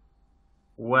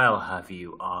 Well have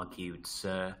you argued,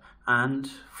 sir, and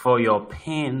for your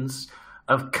pains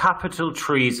of capital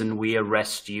treason we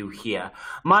arrest you here.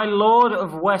 My lord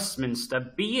of Westminster,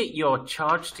 be it your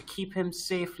charge to keep him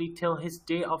safely till his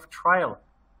day of trial.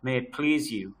 May it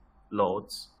please you,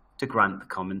 lords, to grant the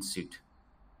common suit.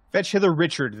 Fetch hither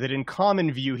Richard, that in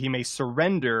common view he may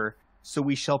surrender, so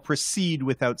we shall proceed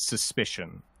without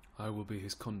suspicion. I will be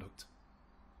his conduct.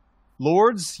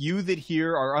 Lords, you that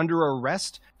here are under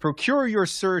arrest, procure your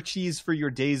sureties for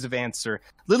your days of answer.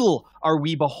 Little are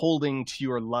we beholding to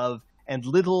your love, and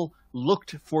little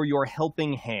looked for your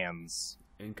helping hands.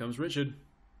 In comes Richard.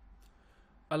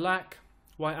 Alack,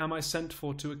 why am I sent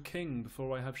for to a king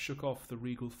before I have shook off the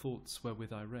regal thoughts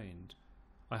wherewith I reigned?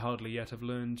 I hardly yet have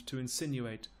learned to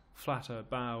insinuate, flatter,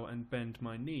 bow, and bend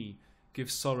my knee,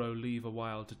 give sorrow leave a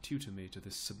while to tutor me to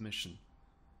this submission.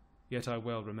 Yet I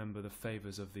well remember the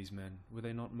favours of these men, were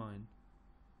they not mine?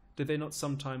 Did they not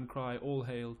sometime cry, All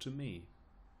hail to me?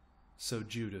 So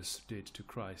Judas did to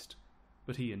Christ,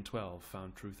 but he in 12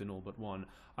 found truth in all but one,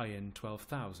 I in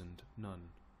 12,000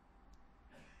 none.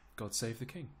 God save the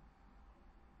King.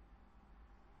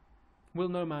 Will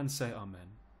no man say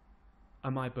Amen?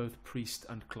 Am I both priest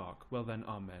and clerk? Well then,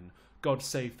 Amen. God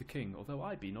save the King, although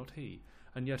I be not he,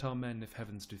 and yet Amen if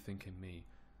heavens do think him me.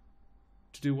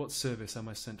 To do what service am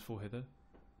I sent for hither?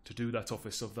 To do that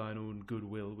office of thine own good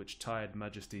will, which tired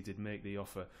majesty did make thee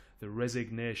offer, the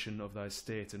resignation of thy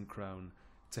state and crown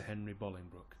to Henry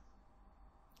Bolingbroke.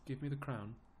 Give me the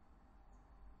crown.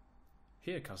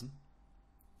 Here, cousin.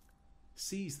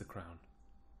 Seize the crown.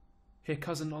 Here,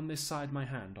 cousin, on this side my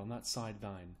hand, on that side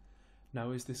thine.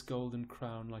 Now is this golden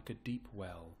crown like a deep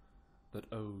well,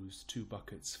 that owes two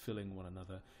buckets filling one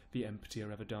another, the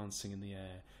emptier ever dancing in the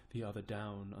air, the other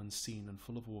down, unseen and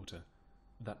full of water.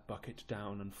 That bucket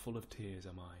down and full of tears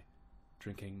am I,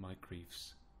 drinking my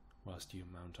griefs, whilst you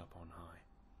mount up on high.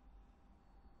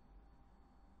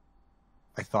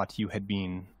 I thought you had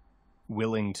been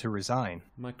willing to resign.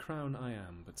 My crown I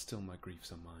am, but still my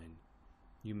griefs are mine.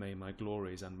 You may my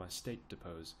glories and my state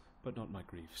depose, but not my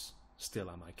griefs, still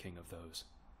am I king of those.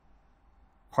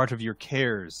 Part of your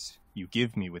cares you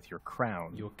give me with your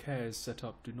crown. Your cares set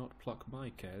up do not pluck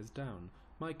my cares down.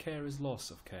 My care is loss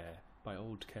of care, by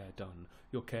old care done.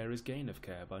 Your care is gain of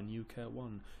care, by new care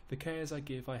won. The cares I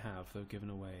give I have, though given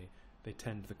away. They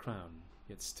tend the crown,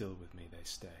 yet still with me they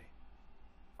stay.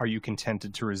 Are you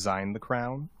contented to resign the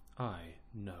crown? I,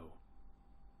 no.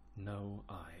 No,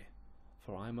 I.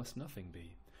 For I must nothing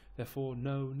be. Therefore,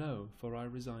 no, no, for I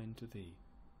resign to thee.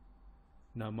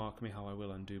 Now mark me how I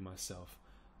will undo myself.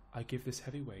 I give this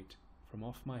heavy weight from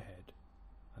off my head,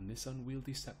 and this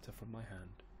unwieldy sceptre from my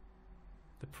hand.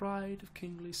 The pride of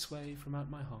kingly sway from out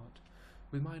my heart.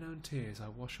 With mine own tears I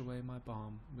wash away my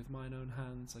balm. With mine own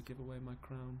hands I give away my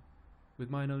crown. With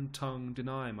mine own tongue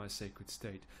deny my sacred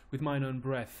state. With mine own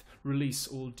breath release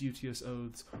all duteous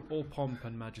oaths. All pomp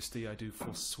and majesty I do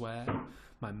forswear.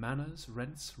 My manners,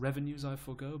 rents, revenues I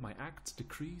forego. My acts,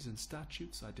 decrees, and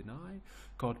statutes I deny.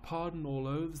 God pardon all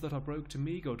oaths that are broke to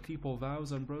me. God keep all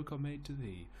vows unbroke are made to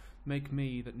thee. Make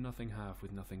me that nothing have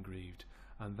with nothing grieved,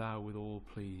 and thou with all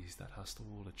pleased that hast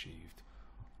all achieved.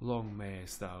 Long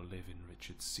mayest thou live in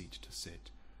Richard's seat to sit,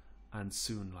 and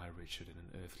soon lie Richard in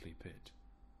an earthly pit.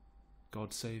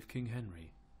 God save King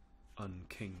Henry,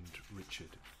 unkinged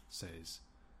Richard says,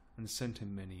 and sent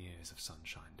him many years of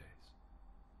sunshine days.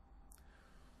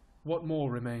 What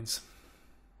more remains?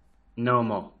 No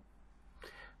more,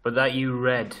 but that you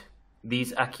read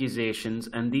these accusations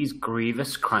and these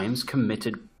grievous crimes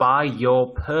committed by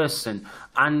your person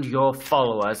and your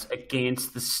followers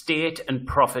against the state and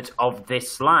profit of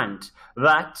this land,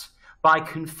 that, by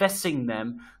confessing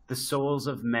them, the souls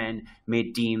of men may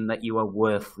deem that you are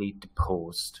worthily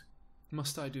deposed.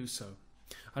 Must I do so?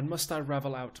 And must I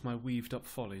ravel out my weaved-up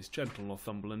follies? Gentle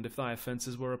Northumberland, if thy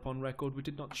offences were upon record, we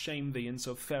did not shame thee in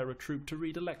so fair a troop to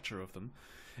read a lecture of them.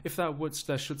 If thou wouldst,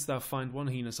 there shouldst thou find one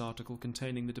heinous article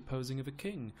containing the deposing of a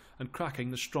king, and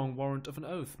cracking the strong warrant of an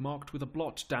oath, marked with a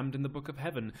blot, damned in the book of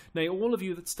heaven. Nay, all of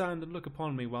you that stand and look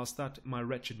upon me, whilst that my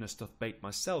wretchedness doth bate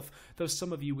myself, though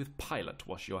some of you with Pilate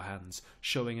wash your hands,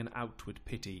 showing an outward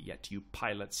pity, yet you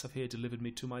Pilates have here delivered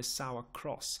me to my sour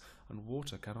cross, and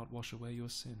water cannot wash away your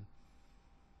sin.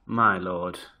 My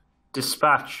lord,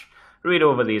 dispatch, read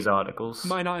over these articles.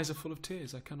 Mine eyes are full of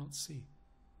tears, I cannot see.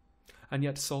 And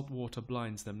yet salt water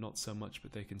blinds them not so much,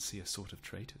 but they can see a sort of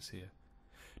traitors here.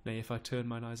 Nay, if I turn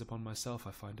mine eyes upon myself,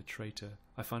 I find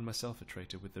myself a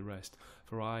traitor with the rest,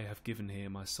 for I have given here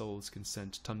my soul's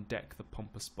consent t'undeck the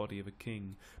pompous body of a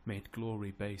king, made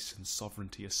glory base and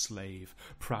sovereignty a slave,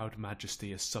 proud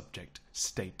majesty a subject,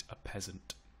 state a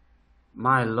peasant.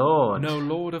 My lord. No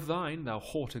lord of thine, thou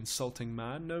haught insulting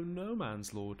man, no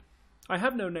man's lord. I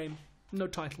have no name, no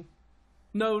title.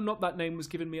 No, not that name was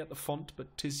given me at the font,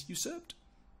 but 'tis usurped.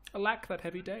 Alack, that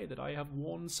heavy day that I have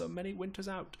worn so many winters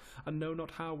out, and know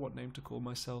not how what name to call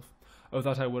myself. Oh,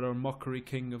 that I were a mockery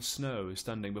king of snow,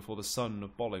 standing before the sun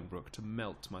of Bolingbroke to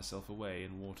melt myself away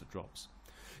in water drops.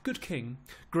 Good king,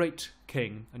 great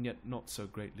king, and yet not so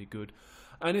greatly good.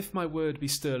 And if my word be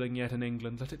sterling yet in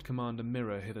England, let it command a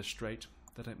mirror hither straight,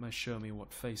 that it may show me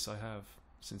what face I have,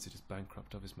 since it is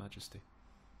bankrupt of his majesty.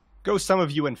 Go some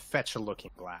of you and fetch a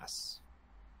looking-glass.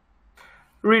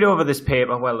 Read over this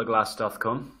paper while the glass doth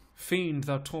come. Fiend,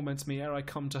 thou torments me ere I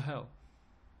come to hell.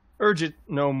 Urge it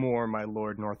no more, my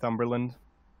lord Northumberland.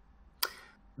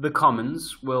 The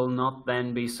commons will not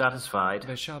then be satisfied.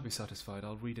 They shall be satisfied.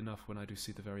 I'll read enough when I do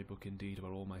see the very book indeed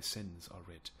where all my sins are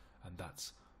writ, and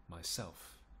that's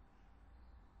myself.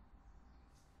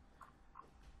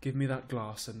 Give me that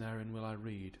glass, and therein will I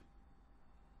read.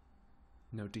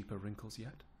 No deeper wrinkles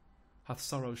yet? Hath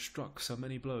sorrow struck so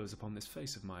many blows upon this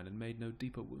face of mine, and made no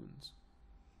deeper wounds?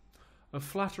 O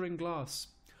flattering glass,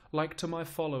 like to my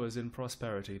followers in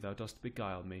prosperity thou dost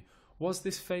beguile me, was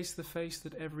this face the face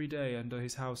that every day under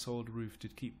his household roof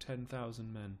did keep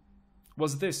 10,000 men?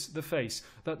 Was this the face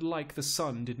that like the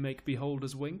sun did make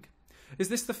beholders wink? Is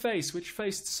this the face which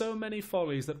faced so many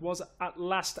follies that was at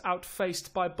last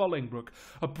outfaced by Bolingbroke?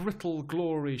 A brittle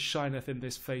glory shineth in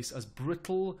this face, as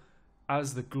brittle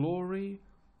as the glory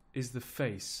is the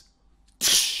face.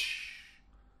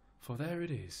 For there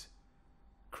it is,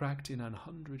 cracked in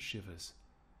 100 shivers.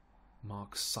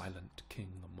 Mark silent,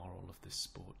 king, the moral of this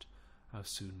sport, how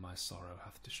soon my sorrow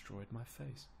hath destroyed my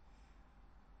face.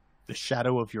 The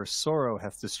shadow of your sorrow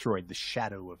hath destroyed the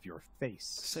shadow of your face.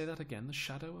 Say that again, the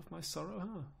shadow of my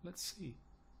sorrow? Let's see.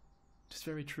 'Tis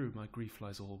very true, my grief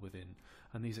lies all within,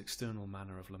 and these external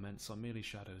manner of laments are merely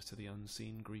shadows to the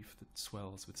unseen grief that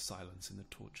swells with silence in the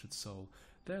tortured soul.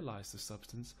 There lies the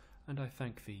substance, and I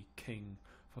thank thee, king,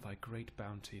 for thy great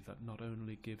bounty that not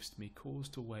only givest me cause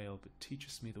to wail, but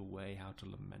teachest me the way how to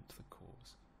lament the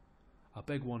cause. I'll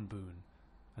beg one boon,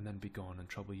 and then be gone and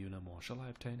trouble you no more. Shall I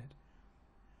obtain it?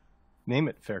 Name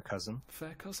it, fair cousin.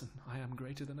 Fair cousin, I am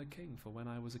greater than a king, for when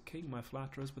I was a king my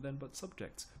flatterers were then but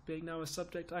subjects. Being now a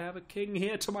subject, I have a king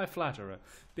here to my flatterer.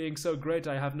 Being so great,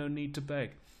 I have no need to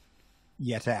beg.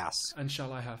 Yet ask. And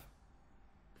shall I have?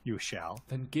 You shall.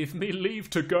 Then give me leave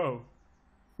to go.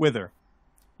 Whither?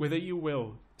 Whither you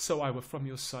will, so I were from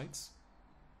your sights.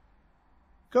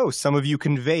 Go, some of you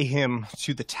convey him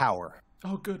to the tower.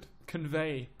 Oh, good.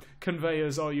 Convey.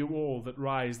 Conveyors are you all that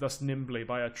rise thus nimbly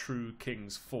by a true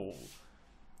king's fall.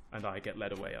 And I get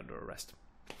led away under arrest.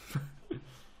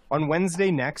 On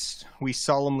Wednesday next, we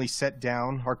solemnly set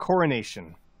down our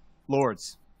coronation.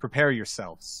 Lords, prepare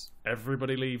yourselves.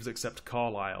 Everybody leaves except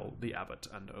Carlisle, the abbot,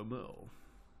 and O'Merle.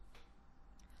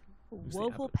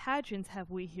 Woeful pageants have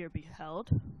we here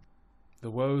beheld. The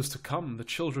woes to come, the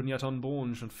children yet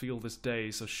unborn shall feel this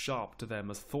day so sharp to them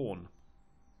as thorn.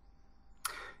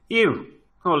 You,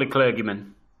 holy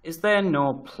clergyman, is there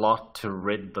no plot to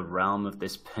rid the realm of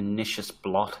this pernicious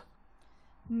blot?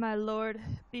 My lord,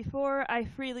 before I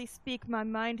freely speak my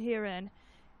mind herein,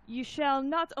 you shall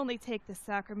not only take the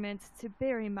sacrament to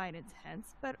bury mine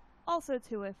intents, but also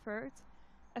to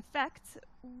effect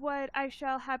what I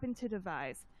shall happen to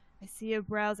devise. I see your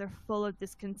brows are full of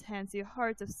discontents, your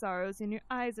heart of sorrows, and your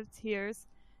eyes of tears.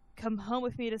 Come home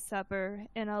with me to supper,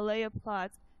 and I'll lay a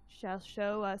plot shall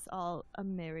show us all a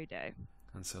merry day.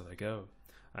 And so they go.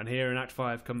 And here in Act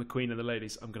 5 come the Queen and the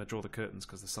ladies. I'm going to draw the curtains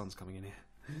because the sun's coming in here.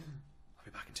 I'll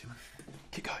be back in 2 minutes.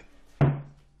 Keep going.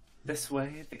 This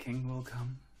way the king will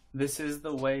come. This is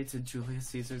the way to Julius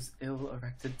Caesar's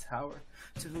ill-erected tower,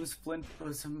 to whose flint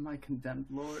bosom my condemned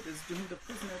lord is doomed a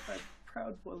prisoner by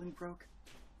proud Bolingbroke.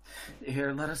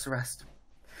 Here let us rest.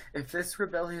 If this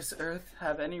rebellious earth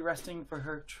have any resting for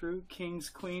her true king's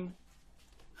queen.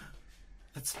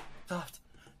 But soft,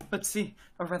 but see,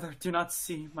 or rather do not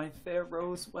see, my fair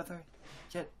rose whether,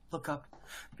 yet look up.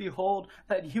 Behold,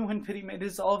 that you in pity may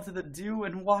dissolve to the dew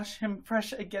and wash him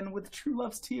fresh again with true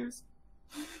love's tears.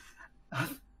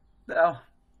 Thou,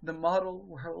 the model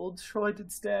where old Troy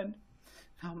did stand,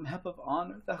 thou map of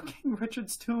honor, thou King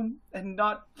Richard's tomb, and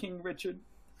not King Richard,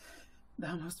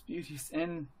 thou most beauteous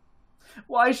inn.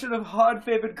 Why should a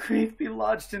hard-favored grief be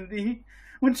lodged in thee,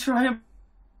 when triumph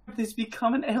is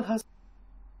become an alehouse?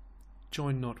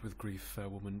 Join not with grief, fair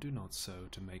woman, do not so,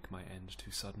 to make my end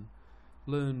too sudden.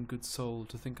 Learn, good soul,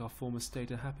 to think our former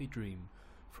state a happy dream,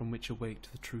 from which await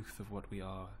the truth of what we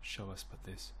are. Show us but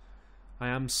this. I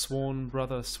am sworn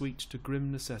brother sweet to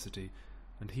grim necessity,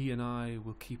 and he and I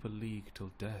will keep a league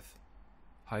till death.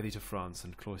 Hie thee to France,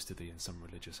 and cloister thee in some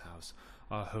religious house.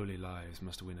 Our holy lives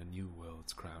must win a new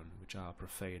world's crown, which our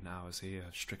profane hours here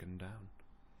have stricken down.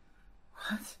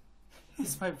 What?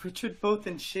 Is my Richard both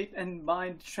in shape and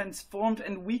mind transformed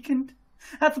and weakened?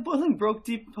 Hath Bolingbroke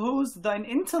deposed thine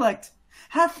intellect?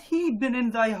 Hath he been in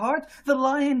thy heart? The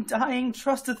lion dying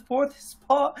trusteth forth his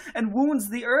paw, and wounds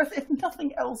the earth, if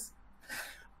nothing else.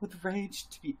 With rage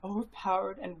to be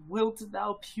overpowered, and wilt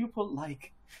thou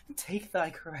pupil-like take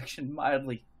thy correction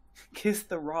mildly, kiss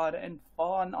the rod, and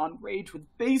fawn on rage with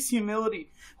base humility,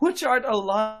 which art a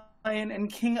lion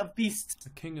and king of beasts. A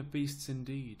king of beasts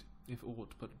indeed. If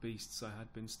aught but beasts I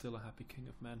had been still a happy king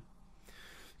of men.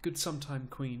 Good sometime,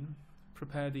 Queen,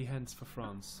 prepare thee hence for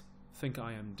France. Think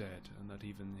I am dead, and that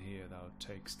even here thou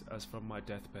takest, as from my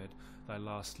deathbed, thy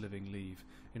last living leave.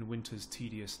 In winter's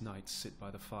tedious nights sit by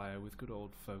the fire with good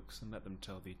old folks, and let them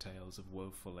tell thee tales of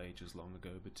woeful ages long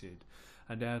ago betid.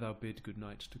 And ere thou bid good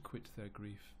night to quit their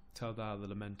grief, tell thou the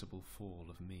lamentable fall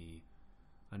of me,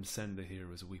 and send the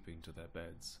hearers weeping to their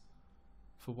beds.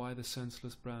 For why the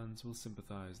senseless brands will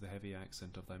sympathize the heavy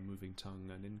accent of thy moving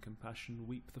tongue, and in compassion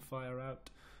weep the fire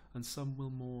out, and some will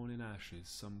mourn in ashes,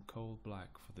 some coal black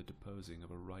for the deposing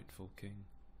of a rightful king.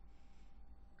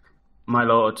 My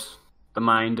lord, the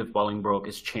mind of Bolingbroke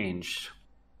is changed.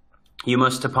 You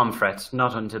must to Pomfret,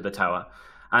 not unto the tower,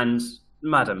 and,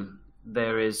 madam,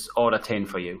 there is order ta'en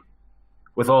for you.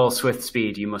 With all swift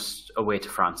speed you must away to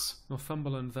France.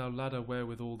 Northumberland, thou ladder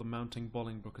wherewithal the mounting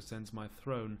Bolingbroke ascends my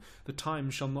throne, the time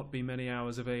shall not be many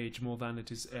hours of age, more than it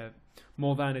is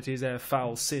ere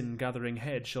foul sin gathering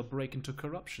head shall break into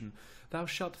corruption. Thou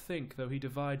shalt think, though he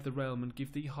divide the realm and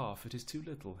give thee half, it is too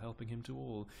little, helping him to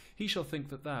all. He shall think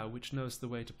that thou, which know'st the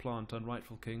way to plant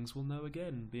unrightful kings, will know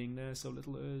again, being ne'er so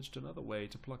little urged another way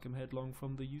to pluck him headlong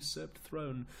from the usurped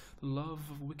throne. The love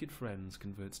of wicked friends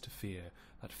converts to fear,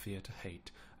 that fear to hate,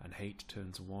 and hate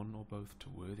turns one or both to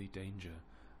worthy danger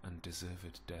and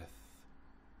deserved death.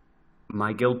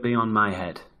 My guilt be on my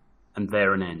head, and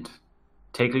there an end.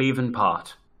 Take leave and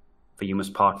part, for you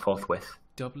must part forthwith.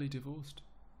 Doubly divorced?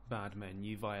 Bad men,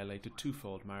 ye violate a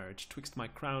twofold marriage, twixt my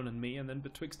crown and me, and then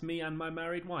betwixt me and my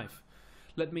married wife.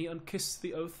 Let me unkiss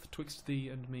the oath twixt thee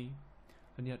and me,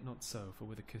 and yet not so, for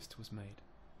with a kiss 'twas made.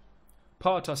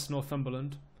 Part us,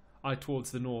 Northumberland, I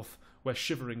towards the north, where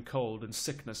shivering cold and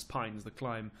sickness pines the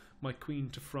clime, my queen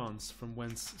to France, from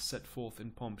whence set forth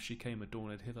in pomp she came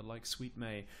adorned hither like sweet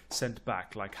May, sent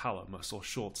back like Hallowmas or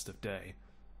shortest of day.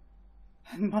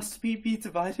 And must we be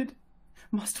divided?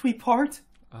 Must we part?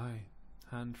 Aye,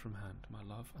 hand from hand, my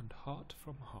love, and heart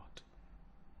from heart.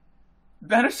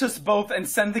 Banish us both, and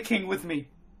send the king with me.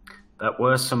 That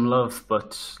were some love,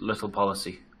 but little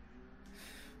policy.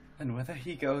 And whither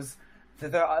he goes,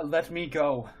 thither let me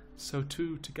go. So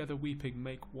two together weeping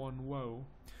make one woe.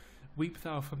 Weep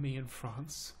thou for me in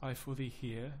France, I for thee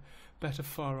here. Better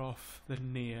far off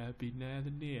than near, be ne'er the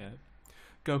near.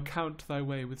 Go count thy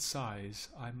way with sighs,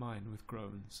 I mine with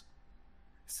groans.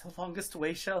 So longest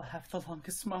way shall have the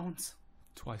longest moans.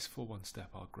 Twice for one step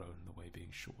I'll groan, the way being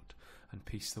short, and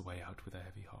piece the way out with a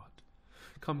heavy heart.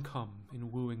 Come, come,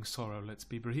 in wooing sorrow let's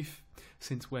be brief,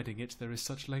 since wedding it there is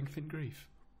such length in grief.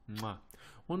 Mwah.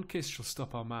 One kiss shall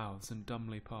stop our mouths and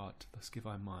dumbly part, thus give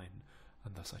I mine,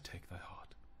 and thus I take thy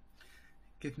heart.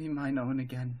 Give me mine own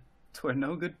again. 'Twere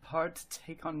no good part to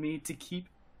take on me to keep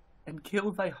and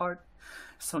kill thy heart,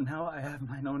 so now I have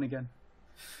mine own again.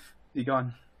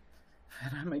 Begone,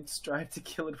 that I might strive to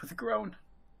kill it with a groan.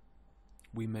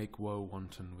 We make woe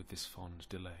wanton with this fond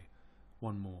delay.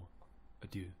 One more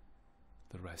adieu,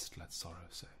 the rest let sorrow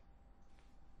say.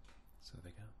 So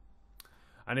they go.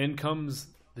 And in comes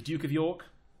the Duke of York,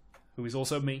 who is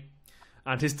also me,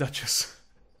 and his Duchess.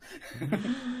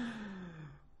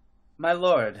 My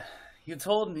lord, you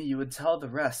told me you would tell the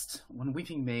rest when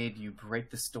weeping maid you break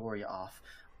the story off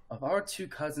of our two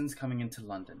cousins coming into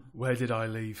London. Where did I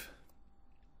leave?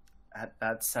 At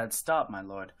that sad stop, my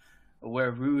lord,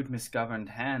 where rude misgoverned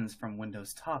hands from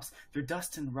windows' tops threw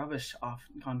dust and rubbish off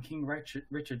on King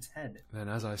Richard's head. Then,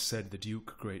 as I said, the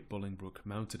Duke, great Bolingbroke,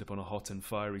 mounted upon a hot and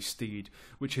fiery steed,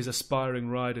 which his aspiring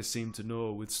rider seemed to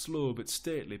know, with slow but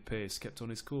stately pace kept on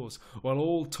his course, while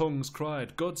all tongues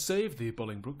cried, God save thee,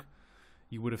 Bolingbroke!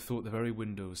 You would have thought the very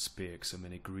windows spake, so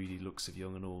many greedy looks of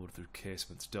young and old through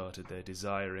casements darted their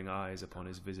desiring eyes upon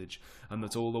his visage, and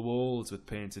that all the walls with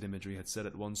painted imagery had said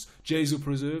at once, Jesu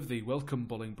preserve thee, welcome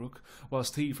Bolingbroke,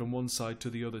 whilst he from one side to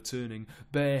the other turning,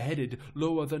 bareheaded,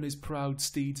 lower than his proud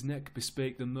steed's neck,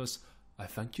 bespake them thus, I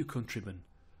thank you, countryman,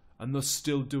 and thus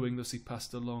still doing thus he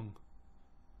passed along.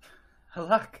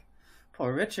 Alack,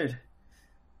 poor Richard,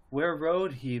 where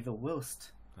rode he the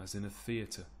whilst? As in a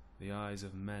theatre, the eyes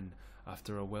of men,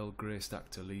 after a well-graced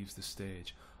actor leaves the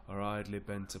stage, are idly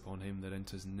bent upon him that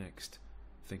enters next,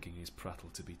 thinking his prattle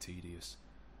to be tedious.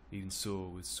 Even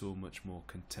so, with so much more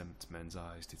contempt men's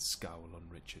eyes did scowl on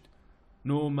Richard.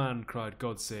 No man cried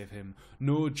God save him,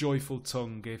 no joyful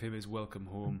tongue gave him his welcome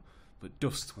home, but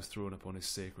dust was thrown upon his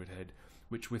sacred head,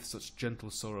 which with such gentle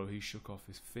sorrow he shook off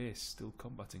his face, still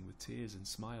combating with tears and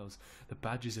smiles the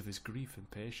badges of his grief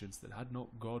and patience, that had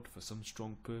not God for some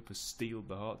strong purpose steeled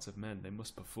the hearts of men, they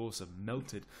must perforce have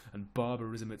melted, and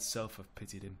barbarism itself have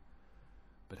pitied him.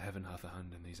 But heaven hath a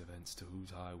hand in these events, to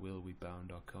whose high will we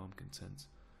bound our calm content.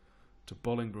 To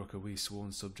Bolingbroke are we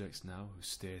sworn subjects now, whose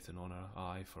state and honour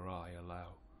eye for eye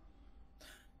allow.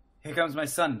 Here comes my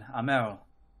son, Amerle.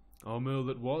 Our Merle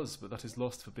that was, but that is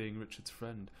lost for being Richard's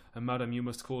friend, and madam, you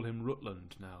must call him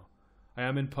Rutland now. I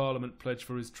am in Parliament pledged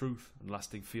for his truth and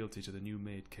lasting fealty to the new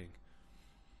made king.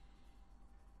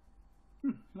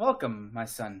 Welcome, my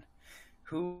son.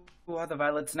 Who are the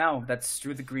violets now that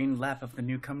strew the green lap of the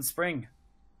new-come spring?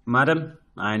 Madam,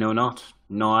 I know not,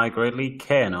 nor I greatly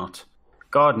care not.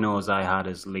 God knows I had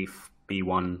as lief be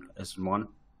one as one.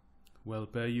 Well,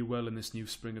 bear you well in this new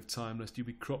spring of time, lest you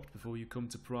be cropped before you come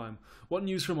to prime. What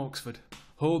news from Oxford?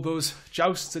 Hold those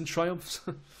jousts and triumphs?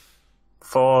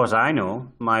 For aught I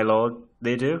know, my lord,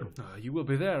 they do. You will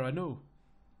be there, I know.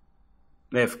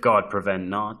 If God prevent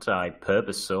not, I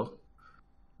purpose so.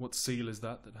 What seal is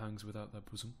that hangs without thy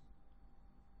bosom?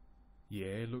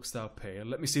 Yea, look'st thou pale?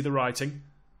 Let me see the writing.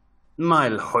 My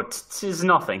lord, 'tis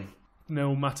nothing.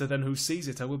 No matter then who sees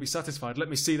it, I will be satisfied. Let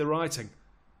me see the writing.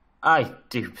 I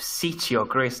do beseech your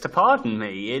grace to pardon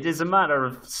me. It is a matter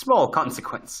of small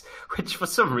consequence, which for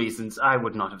some reasons I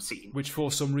would not have seen. Which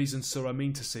for some reasons, sir, I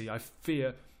mean to see. I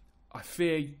fear...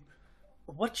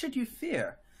 What should you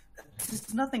fear?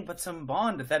 'Tis nothing but some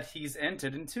bond that he's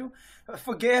entered into,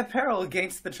 for gay apparel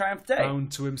against the triumph day.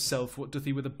 Bound to himself, what doth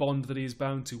he with a bond that he is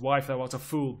bound to? Wife, thou art a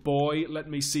fool. Boy, let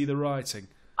me see the writing.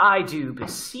 I do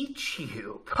beseech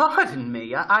you. Pardon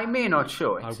me, I may not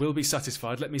show it. I will be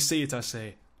satisfied. Let me see it, I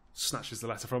say. Snatches the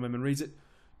letter from him and reads it.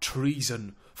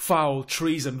 Treason, foul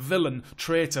treason, villain,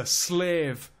 traitor,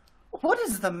 slave. What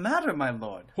is the matter, my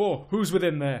lord? Oh, who's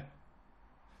within there?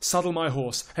 Saddle my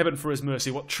horse. Heaven for his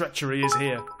mercy, what treachery is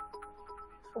here?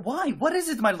 Why? What is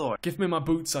it, my lord? Give me my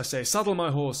boots, I say. Saddle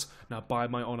my horse. Now by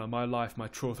my honour, my life, my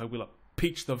troth, I will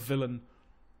impeach the villain.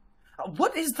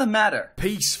 What is the matter?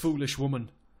 Peace, foolish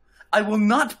woman. I will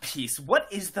not peace. What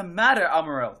is the matter,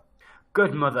 Amerle?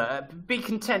 Good mother, be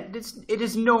content. It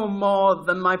is no more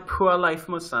than my poor life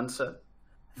must answer.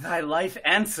 Thy life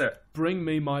answer. Bring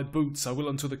me my boots, I will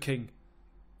unto the king.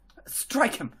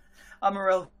 Strike him,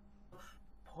 Amerle.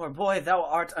 Poor boy, thou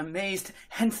art amazed.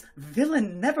 Hence,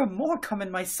 villain, never more come in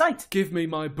my sight. Give me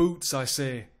my boots, I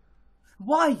say.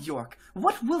 Why, York?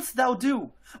 What wilt thou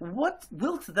do? What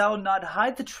wilt thou not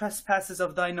hide the trespasses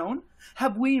of thine own?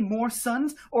 Have we more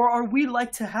sons, or are we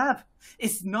like to have?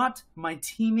 Is not my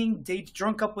teeming date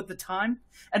drunk up with the time?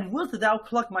 And wilt thou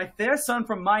pluck my fair son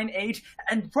from mine age,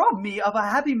 and rob me of a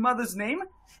happy mother's name?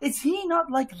 Is he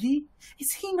not like thee?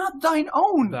 Is he not thine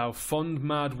own? Thou fond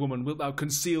mad woman, wilt thou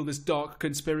conceal this dark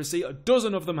conspiracy? A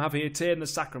dozen of them have here ta'en the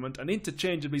sacrament, and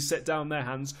interchangeably set down their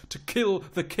hands to kill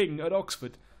the king at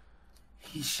Oxford.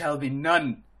 He shall be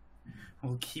none.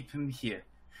 We'll keep him here.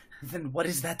 Then what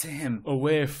is that to him?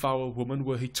 Away, foul woman,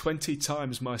 were he 20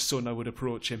 times my son, I would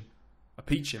approach him.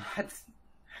 Appeach him.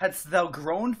 Hadst thou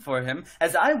groaned for him,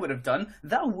 as I would have done,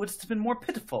 thou wouldst have been more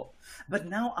pitiful. But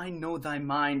now I know thy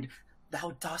mind.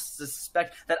 thou dost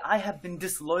suspect that I have been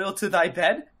disloyal to thy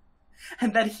bed?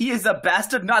 And that he is a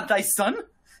bastard, not thy son?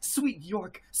 Sweet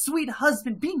York, sweet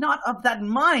husband, be not of that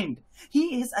mind.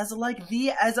 He is as like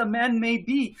thee as a man may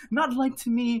be, not like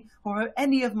to me or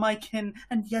any of my kin,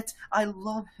 and yet I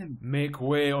love him. Make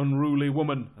way, unruly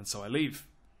woman, and so I leave,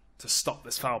 to stop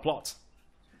this foul plot.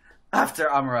 After,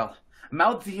 Amarel,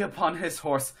 mount thee upon his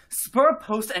horse, spur a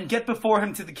post, and get before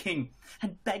him to the king,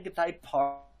 and beg thy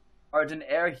pardon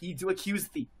ere he do accuse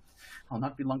thee. I'll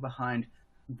not be long behind,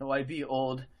 though I be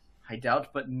old, I doubt,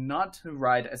 but not to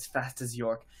ride as fast as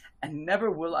York, and never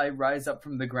will I rise up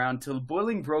from the ground till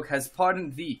Bolingbroke has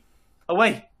pardoned thee.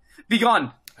 Away! Be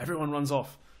gone! Everyone runs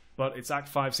off, but it's Act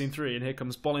 5, Scene 3, and here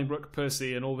comes Bolingbroke,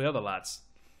 Percy, and all the other lads.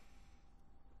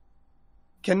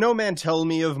 Can no man tell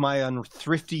me of my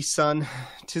unthrifty son?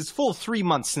 'Tis full 3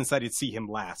 months since I did see him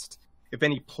last. If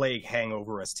any plague hang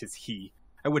over us, 'tis he.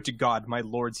 I would to God, my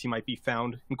lords, he might be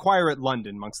found. Inquire at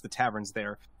London, mongst the taverns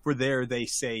there, for there they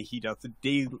say he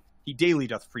daily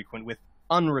doth frequent with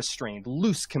unrestrained,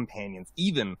 loose companions,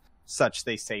 even such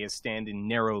they say as stand in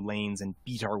narrow lanes and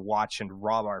beat our watch and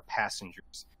rob our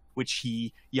passengers, which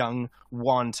he, young,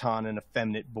 wanton, and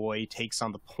effeminate boy, takes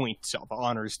on the point of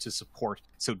honours to support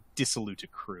so dissolute a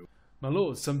crew. My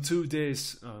lord, some 2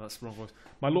 days... Oh, that's the wrong voice.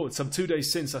 My lord, some 2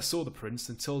 days since I saw the prince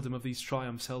and told him of these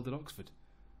triumphs held at Oxford.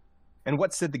 And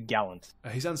what said the gallant?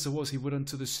 His answer was he would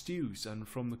unto the stews, and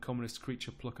from the commonest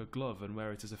creature pluck a glove, and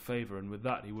wear it as a favour, and with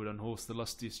that he would unhorse the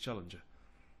lustiest challenger.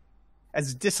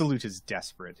 As dissolute as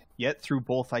desperate, yet through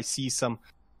both I see some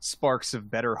sparks of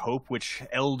better hope, which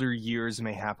elder years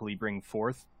may happily bring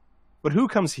forth. But who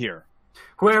comes here?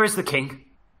 Where is the king?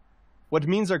 What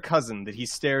means our cousin that he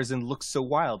stares and looks so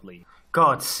wildly?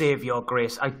 God save your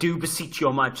grace, I do beseech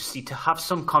your majesty to have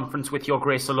some conference with your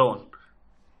grace alone.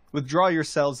 Withdraw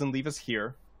yourselves and leave us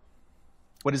here.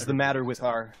 What is the matter with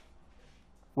our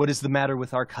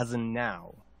cousin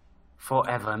now?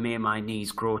 Forever may my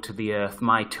knees grow to the earth,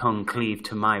 my tongue cleave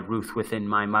to my ruth within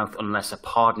my mouth, unless a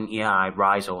pardon ere I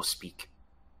rise or speak.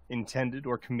 Intended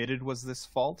or committed was this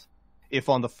fault? If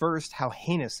on the first, how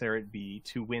heinous ere it be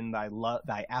to win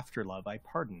thy after-love I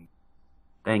pardon.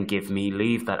 Then give me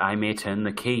leave that I may turn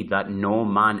the key, that no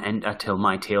man enter till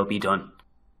my tale be done.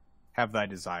 Have thy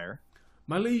desire.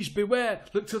 My liege, beware!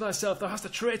 Look to thyself, thou hast a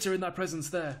traitor in thy presence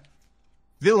there.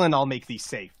 Villain, I'll make thee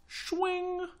safe.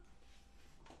 Swing!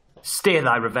 Stay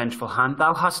thy revengeful hand,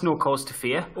 thou hast no cause to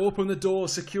fear. Open the door,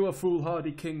 secure,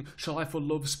 foolhardy king. Shall I for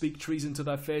love speak treason to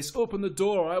thy face? Open the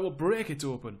door, or I will break it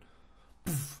open.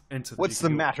 Poof, enter the What's the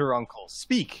matter, uncle?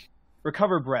 Speak!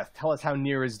 Recover breath, tell us how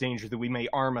near is danger that we may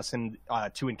arm us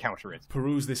to encounter it.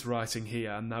 Peruse this writing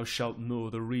here, and thou shalt know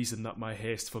the reason that my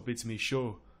haste forbids me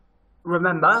show.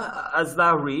 Remember, as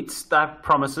thou readst, that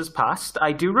promises past.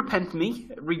 I do repent me.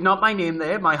 Read not my name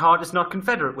there, my heart is not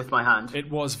confederate with my hand. It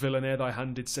was, villain, ere thy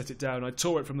hand did set it down. I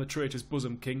tore it from the traitor's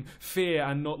bosom, king. Fear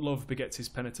and not love begets his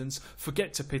penitence.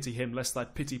 Forget to pity him, lest thy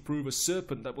pity prove a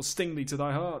serpent that will sting thee to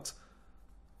thy heart.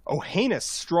 O heinous,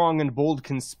 strong, and bold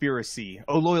conspiracy,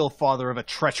 O loyal father of a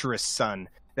treacherous son,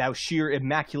 thou sheer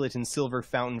immaculate and silver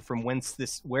fountain from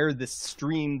where this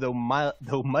stream, though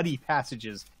muddy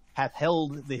passages, hath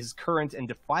held his current and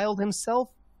defiled himself,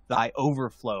 thy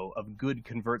overflow of good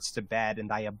converts to bad, and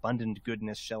thy abundant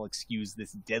goodness shall excuse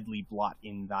this deadly blot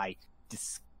in thy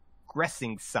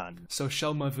disgressing son. So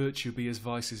shall my virtue be as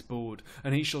vice's board,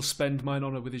 and he shall spend mine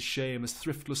honour with his shame, as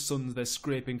thriftless sons their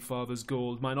scraping father's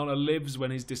gold. Mine honour lives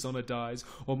when his dishonour dies,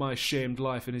 or my shamed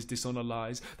life in his dishonour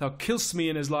lies. Thou kill'st me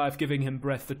in his life, giving him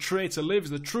breath. The traitor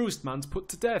lives, the truest man's put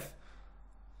to death.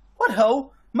 What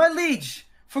ho, my liege!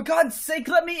 For God's sake,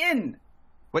 let me in!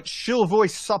 What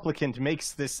shrill-voiced supplicant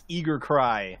makes this eager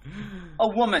cry? A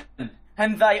woman,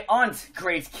 and thy aunt,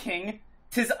 great king.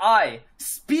 'Tis I.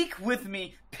 Speak with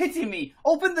me, pity me,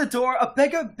 open the door, a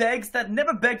beggar begs that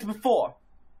never begged before.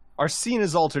 Our scene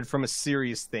is altered from a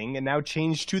serious thing, and now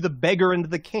changed to the beggar and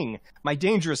the king. My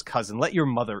dangerous cousin, let your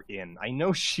mother in. I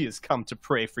know she has come to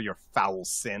pray for your foul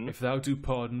sin. If thou do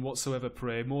pardon whatsoever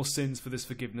pray, more sins for this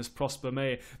forgiveness prosper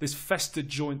may. This festered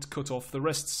joint cut off, the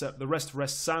rest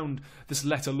rest sound. This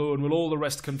let alone will all the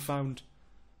rest confound.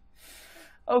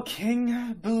 O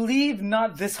king, believe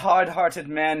not this hard-hearted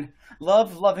man.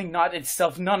 Love loving not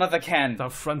itself, none other can. Thou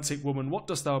frantic woman, what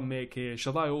dost thou make here?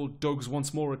 Shall thy old dogs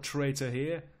once more a traitor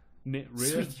hear? Knit rear?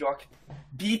 Sweet York,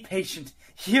 be patient.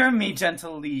 Hear me,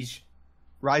 gentle liege.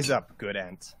 Rise up, good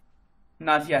aunt.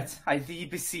 Not yet, I thee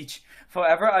beseech.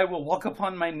 Forever I will walk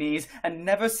upon my knees, and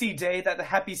never see day that the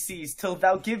happy sees, till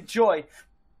thou give joy,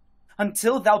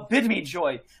 until thou bid me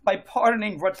joy, by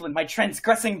pardoning Rutland, my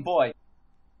transgressing boy.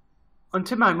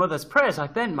 Unto my mother's prayers I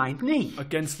bend my knee.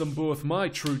 Against them both my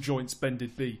true joints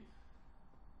bended be.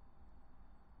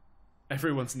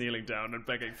 Everyone's kneeling down and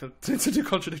begging to do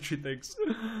contradictory things.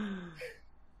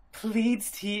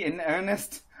 Pleads he in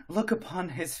earnest? Look upon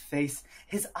his face.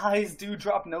 His eyes do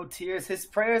drop no tears. His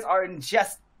prayers are in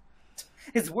jest.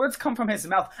 His words come from his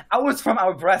mouth, ours from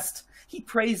our breast. He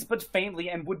prays but faintly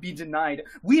and would be denied.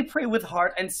 We pray with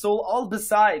heart and soul all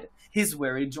beside. His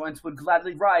weary joints would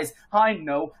gladly rise. I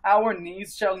know our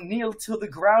knees shall kneel till the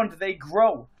ground they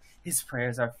grow. His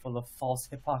prayers are full of false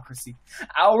hypocrisy,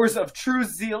 ours of true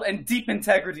zeal and deep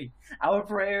integrity. Our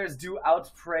prayers do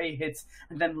outpray hits,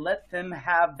 and then let them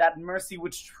have that mercy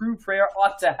which true prayer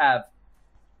ought to have.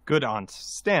 Good aunt,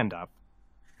 stand up.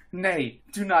 Nay,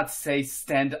 do not say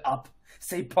stand up.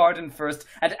 Say pardon first,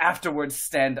 and afterwards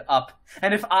stand up.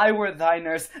 And if I were thy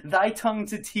nurse, thy tongue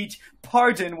to teach,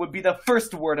 pardon would be the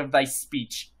first word of thy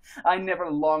speech. I never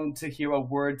longed to hear a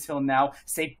word till now.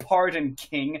 Say pardon,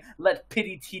 king, let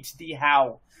pity teach thee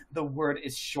how. The word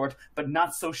is short, but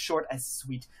not so short as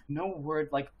sweet. No word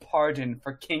like pardon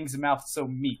for king's mouth so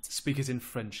meet. Speak it in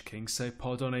French, king. Say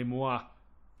pardonnez-moi.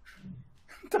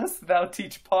 Dost thou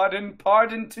teach pardon,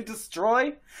 pardon to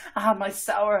destroy? Ah, my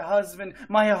sour husband,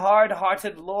 my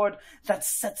hard-hearted lord, that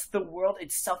sets the world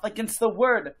itself against the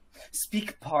word.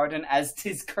 Speak pardon as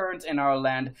 'tis current in our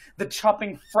land. The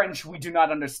chopping French we do not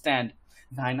understand.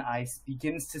 Thine eye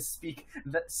begins to speak,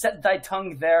 set thy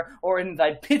tongue there, or in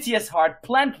thy piteous heart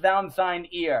plant thou thine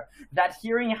ear, that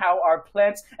hearing how our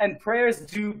plants and prayers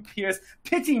do pierce,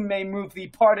 pity may move thee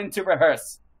pardon to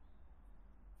rehearse.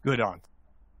 Good aunt,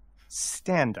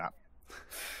 stand up.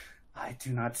 I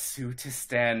do not sue to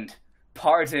stand.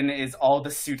 Pardon is all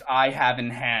the suit I have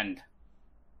in hand.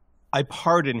 I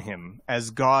pardon him,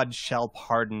 as God shall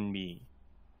pardon me.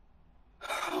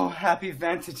 Oh, happy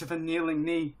vantage of a kneeling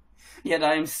knee! Yet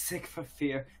I am sick for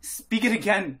fear. Speak it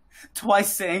again.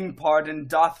 Twice saying pardon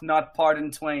doth not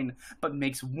pardon twain, but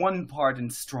makes one pardon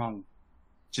strong.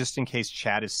 Just in case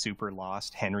Chad is super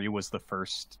lost, Henry was the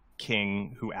first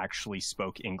king who actually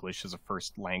spoke English as a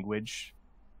first language.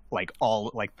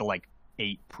 The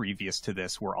 8 previous to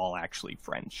this were all actually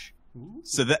French. Ooh.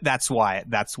 So that's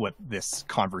what this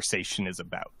conversation is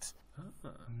about.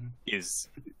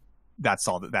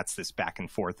 That's this back and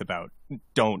forth about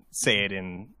don't say it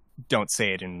in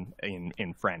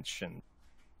French,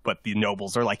 but the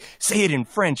nobles are like, say it in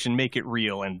French and make it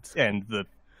real, and the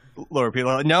lower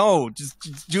people are like, no,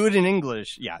 just do it in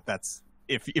English. Yeah, that's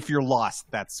if you're lost,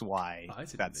 that's why.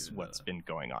 That's what's been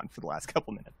going on for the last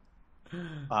couple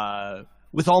minutes.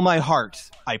 With all my heart,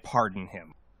 I pardon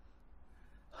him.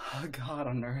 God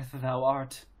on earth thou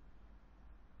art.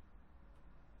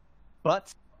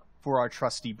 But for our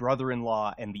trusty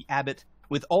brother-in-law and the abbot,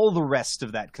 with all the rest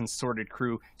of that consorted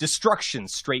crew, destruction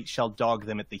straight shall dog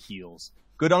them at the heels.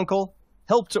 Good uncle,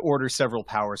 help to order several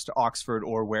powers to Oxford,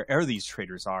 or where'er these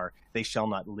traitors are. They shall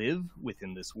not live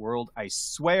within this world, I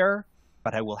swear,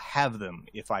 but I will have them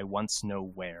if I once know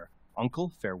where.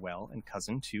 Uncle, farewell, and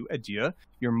cousin, too, adieu.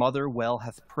 Your mother well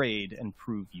hath prayed, and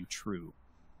prove you true.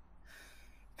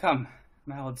 Come,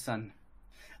 my old son,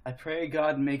 I pray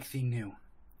God make thee new.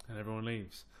 And everyone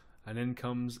leaves. And in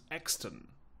comes Exton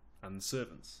and the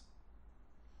servants.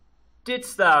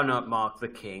 Didst thou not mark the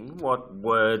king, what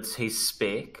words he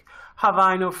spake? Have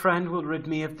I no friend will rid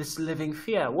me of this living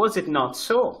fear? Was it not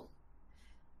so?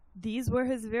 These were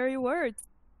his very words.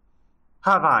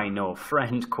 Have I no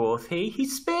friend, quoth he. He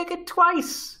spake it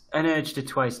twice, and urged it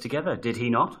twice together, did he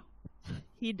not?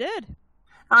 He did.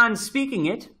 And speaking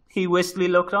it, he wistly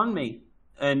looked on me.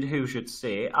 And who should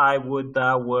say, I would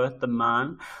thou wert the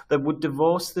man that would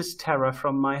divorce this terror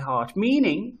from my heart,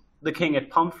 meaning the king at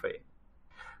Pomfrey.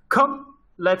 Come,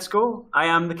 let's go. I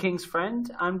am the king's friend,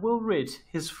 and will rid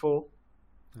his foe.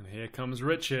 And here comes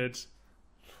Richard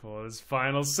for his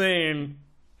final scene.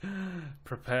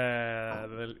 Prepare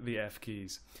the F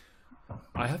keys.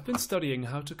 I have been studying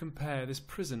how to compare this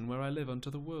prison where I live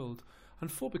unto the world,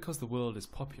 and for because the world is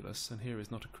populous, and here is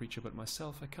not a creature but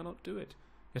myself, I cannot do it.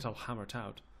 Yet I'll hammer it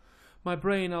out. My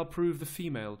brain I'll prove the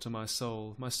female to my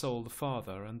soul the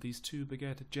father, and these two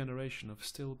beget a generation of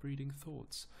still-breeding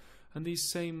thoughts, and these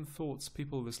same thoughts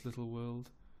people this little world,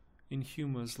 in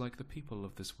humours like the people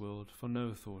of this world, for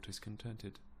no thought is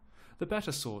contented. The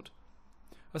better sort,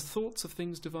 as thoughts of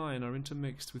things divine are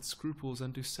intermixed with scruples,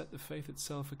 and do set the faith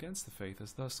itself against the faith,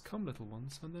 as thus come little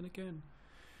ones, and then again.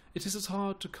 It is as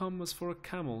hard to come as for a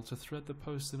camel to thread the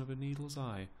postin of a needle's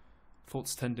eye.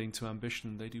 Thoughts tending to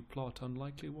ambition, they do plot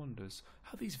unlikely wonders,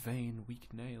 how these vain, weak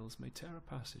nails may tear a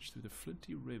passage through the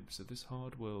flinty ribs of this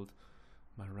hard world,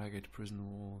 my ragged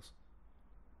prison walls.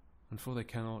 And for they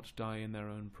cannot die in their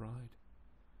own pride,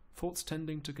 Thoughts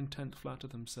tending to content flatter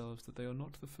themselves that they are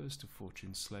not the first of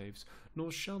fortune's slaves,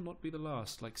 nor shall not be the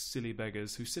last, like silly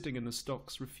beggars who sitting in the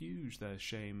stocks refuse their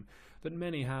shame, that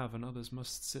many have and others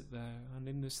must sit there, and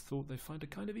in this thought they find a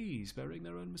kind of ease, bearing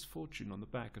their own misfortune on the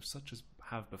back of such as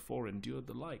have before endured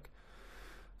the like.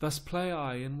 Thus play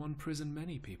I in one prison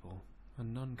many people,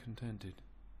 and none contented.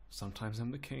 Sometimes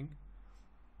am the king,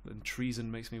 then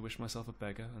treason makes me wish myself a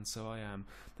beggar, and so I am.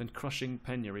 Then crushing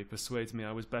penury persuades me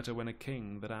I was better when a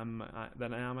king, than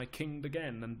am I kinged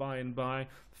again, and by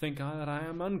think I that I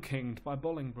am unkinged by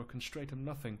Bolingbroke, and straight am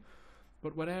nothing.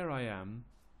 But whate'er I am,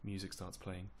 music starts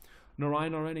playing, nor I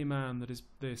nor any man that is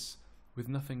this, with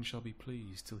nothing shall be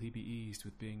pleased, till he be eased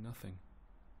with being nothing.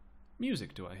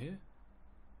 Music do I hear?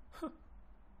 Huh.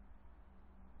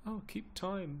 Oh, keep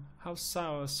time. How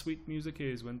sour sweet music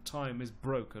is when time is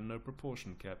broke and no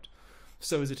proportion kept.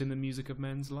 So is it in the music of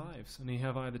men's lives, and he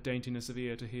have I the daintiness of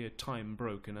ear to hear time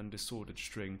broke in undisordered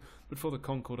string. But for the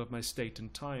concord of my state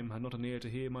and time had not an ear to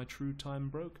hear my true time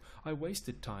broke. I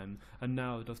wasted time, and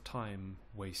now doth time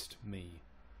waste me.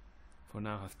 For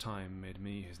now hath time made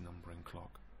me his numbering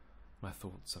clock. My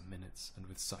thoughts are minutes, and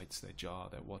with sights they jar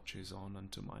their watches on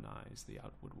unto mine eyes the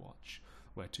outward watch,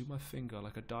 whereto my finger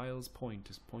like a dial's point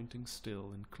is pointing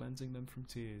still, and cleansing them from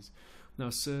tears.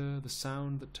 Now, sir, the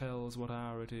sound that tells what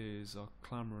hour it is are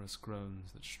clamorous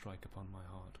groans that strike upon my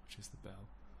heart, which is the bell.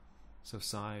 So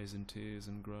sighs and tears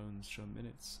and groans show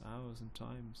minutes, hours, and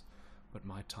times, but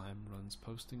my time runs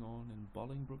posting on in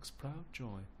Bolingbroke's proud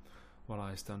joy, while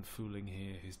I stand fooling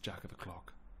here his jack of the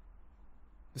clock.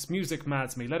 This music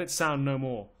mads me, let it sound no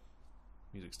more.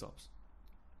 Music stops.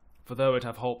 For though it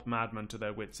have holp madmen to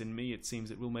their wits, in me it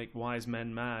seems it will make wise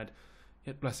men mad.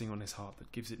 Yet blessing on his heart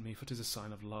that gives it me, for 'tis a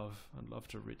sign of love, and love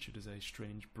to Richard is a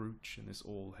strange brooch in this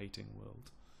all-hating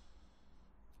world.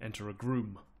 Enter a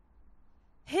groom.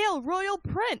 Hail, royal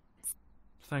prince!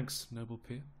 Thanks, noble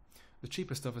peer. The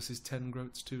cheapest of us is 10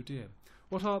 groats too dear.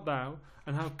 What art thou,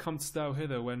 and how comest thou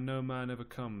hither when no man ever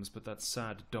comes but that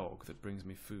sad dog that brings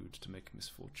me food to make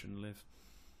misfortune live?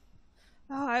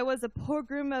 Oh, I was a poor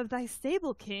groom of thy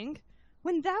stable, king,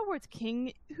 when thou wert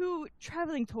king, who,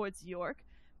 travelling towards York,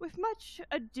 with much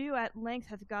ado at length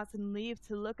hath gotten leave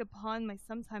to look upon my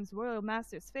sometimes royal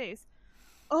master's face.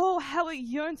 Oh, how it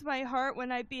yearned my heart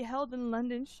when I beheld in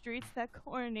London streets that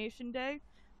coronation day,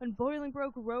 when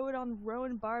Bolingbroke rode on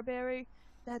Rowan Barberry,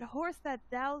 that horse that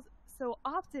thou so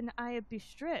often I have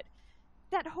bestrid,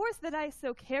 that horse that I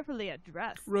so carefully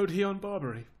address. Rode he on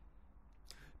Barbary?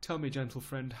 Tell me, gentle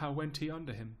friend, how went he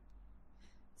under him?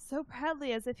 So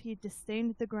proudly as if he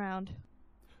disdained the ground.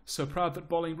 So proud that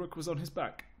Bolingbroke was on his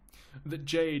back, that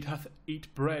jade hath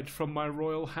eat bread from my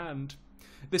royal hand.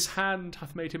 This hand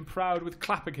hath made him proud with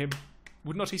clapping him.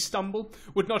 Would not he stumble?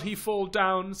 Would not he fall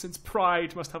down, since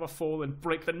pride must have a fall, and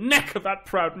break the neck of that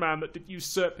proud man that did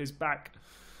usurp his back?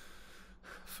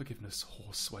 Forgiveness,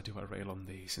 horse, why do I rail on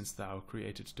thee, since thou,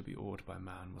 created to be awed by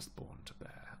man, wast born to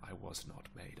bear? I was not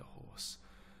made a horse,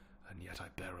 and yet I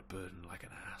bear a burden like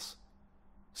an ass,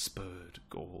 spurred,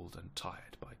 galled, and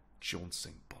tired by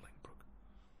jauncing Bolingbroke.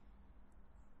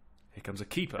 Here comes a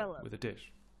keeper Fellow. with a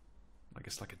dish. I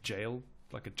guess like a jailer.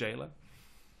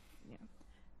 Yeah.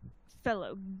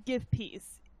 Fellow, give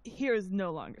peace. Here is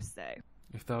no longer stay.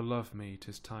 If thou love me,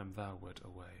 'tis time thou wert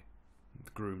away.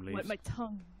 The groom leaves. What my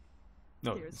tongue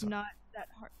No, dares sorry. not that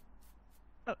heart.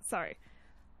 Oh, sorry.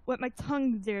 What my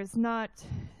tongue dares not,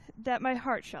 that my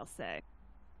heart shall say.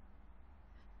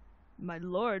 My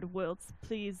lord, wilt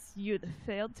please you the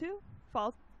failed to?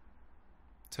 Fall.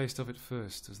 Taste of it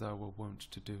first, as thou were wont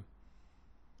to do.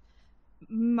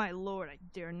 My lord, I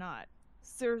dare not.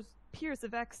 Sir Piers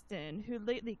of Exton, who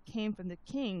lately came from the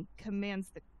king, commands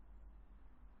the...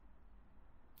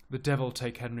 The devil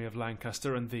take Henry of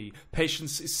Lancaster and thee.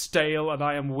 Patience is stale, and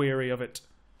I am weary of it.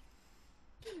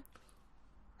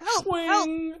 Help! Swing!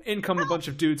 Help! In come a bunch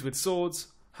of dudes with swords.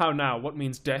 How now, what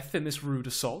means death in this rude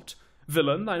assault?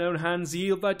 Villain, thine own hands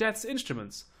yield thy death's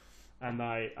instruments. And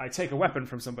I take a weapon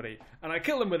from somebody, and I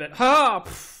kill them with it. Ha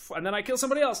ha! And then I kill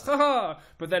somebody else. Ha ha!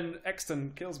 But then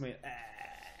Exton kills me.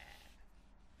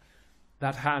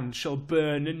 That hand shall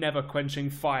burn in never-quenching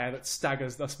fire that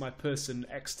staggers thus my person,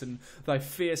 Exton. Thy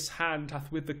fierce hand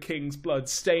hath with the king's blood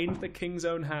stained the king's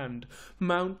own hand.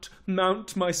 Mount,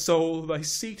 mount, my soul, thy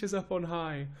seat is up on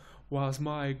high, whilst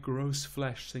my gross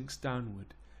flesh sinks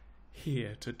downward,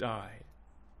 here to die.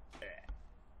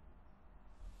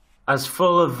 As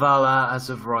full of valour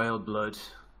as of royal blood,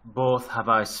 both have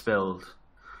I spilled.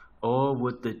 Oh,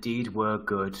 would the deed were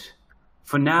good!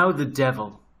 For now the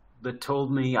devil, that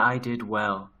told me I did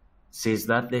well, says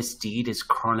that this deed is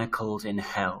chronicled in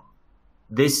hell.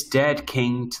 This dead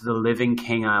king to the living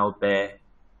king I'll bear,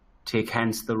 take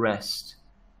hence the rest,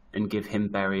 and give him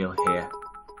burial here.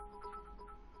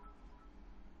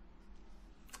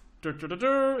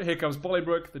 Here comes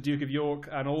Bolingbroke, the Duke of York,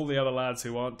 and all the other lads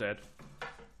who aren't dead.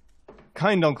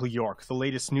 Kind Uncle York, the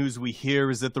latest news we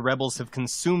hear is that the rebels have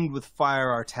consumed with fire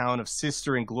our town of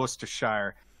Cister in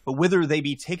Gloucestershire, but whither they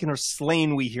be taken or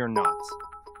slain we hear not.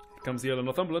 Here comes the Earl of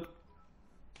Northumberland.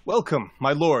 Welcome,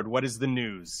 my lord, what is the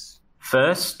news?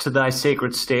 First, to thy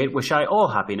sacred state wish I all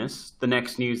happiness. The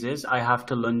next news is, I have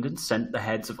to London sent the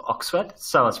heads of Oxford,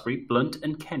 Salisbury, Blunt,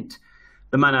 and Kent.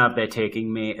 The manner of their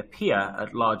taking may appear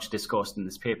at large discoursed in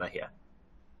this paper here.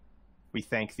 We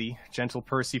thank thee, gentle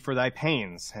Percy, for thy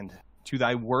pains, and to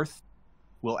thy worth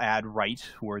will add right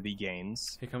worthy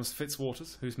gains. Here comes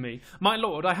Fitzwaters, who's me. My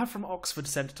lord, I have from Oxford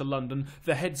sent to London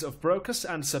the heads of Brocas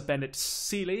and Sir Bennet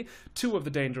Seeley, two of the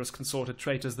dangerous consorted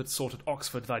traitors that sought at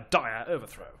Oxford thy dire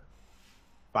overthrow.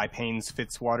 Thy pains,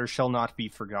 Fitzwater, shall not be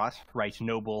forgot. Right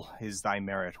noble is thy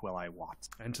merit, well I wot.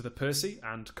 And to the Percy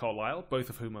and Carlisle, both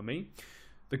of whom are me.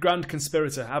 The grand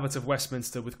conspirator, abbot of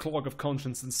Westminster, with clog of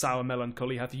conscience and sour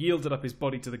melancholy, hath yielded up his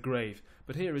body to the grave.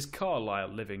 But here is Carlisle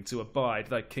living to abide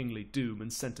thy kingly doom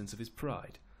and sentence of his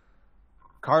pride.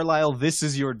 Carlisle, this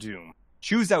is your doom.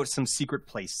 Choose out some secret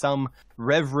place, some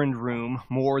reverend room,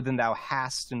 more than thou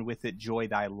hast, and with it joy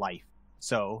thy life.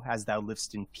 So, as thou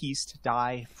liv'st in peace,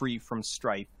 die free from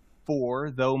strife.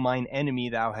 For, though mine enemy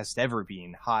thou hast ever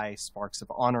been, high sparks of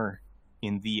honor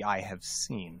in thee I have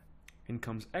seen. In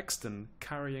comes Exton,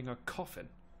 carrying a coffin.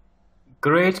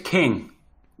 Great King,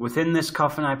 within this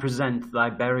coffin I present thy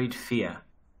buried fear.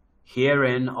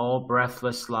 Herein, all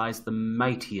breathless, lies the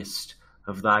mightiest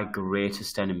of thy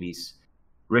greatest enemies,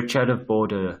 Richard of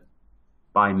Bordeaux,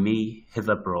 by me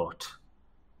hither brought.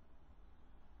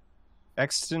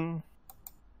 Exton,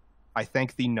 I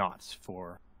thank thee not,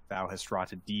 for thou hast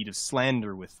wrought a deed of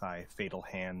slander with thy fatal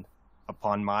hand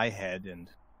upon my head and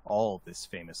all this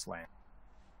famous land.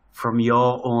 From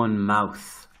your own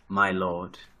mouth, my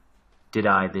lord, did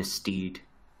I this deed.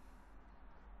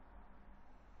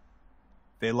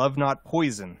 They love not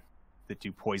poison that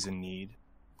do poison need,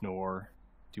 nor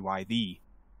do I thee.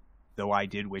 Though I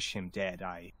did wish him dead,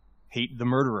 I hate the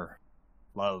murderer,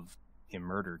 love him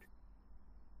murdered.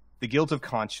 The guilt of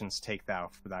conscience take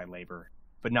thou for thy labor,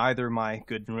 but neither my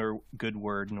good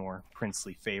word nor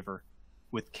princely favor.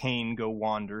 With Cain go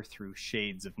wander through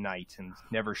shades of night, and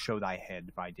never show thy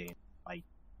head by day light.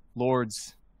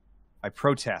 Lords, I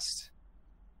protest.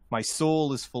 My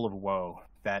soul is full of woe,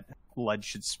 that blood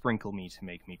should sprinkle me to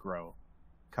make me grow.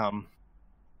 Come,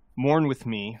 mourn with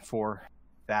me, for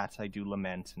that I do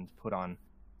lament, and put on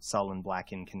sullen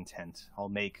black incontent. I'll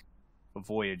make a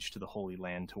voyage to the Holy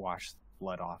Land to wash the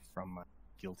blood off from my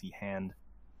guilty hand.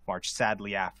 March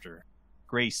sadly after,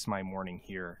 grace my mourning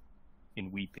here in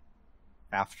weeping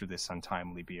after this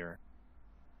untimely bier.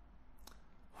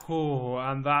 Oh,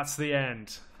 and that's the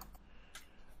end.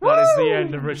 That is the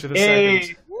end of Richard II.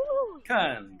 Hey.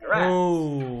 Congrats.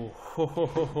 Oh, ho, ho,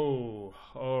 ho, ho.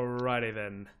 Alrighty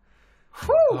then.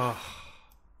 Oh.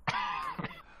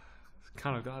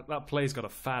 Kind of got, that play's got a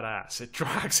fat ass. It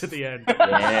drags at the end.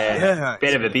 Yeah,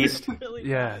 bit of a beast. Really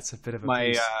Yeah, it's a bit of a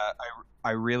My beast.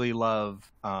 I really love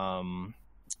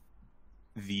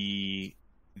the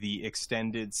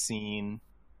extended scene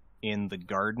in the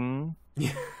garden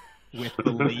with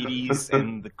the ladies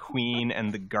and the queen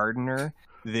and the gardener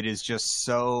that is just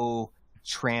so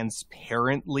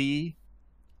transparently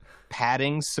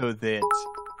padding so that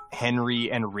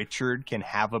Henry and Richard can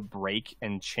have a break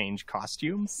and change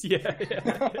costumes. Yeah.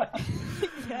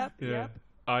 Yep, Yeah. yep.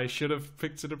 I should have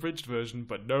picked an abridged version,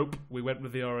 but nope, we went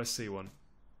with the RSC one.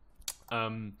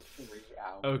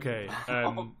 Okay,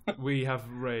 we have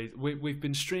raised... We've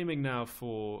been streaming now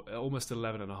for almost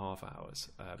 11 and a half hours.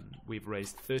 We've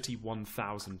raised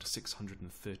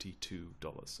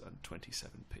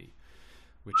 $31,632.27,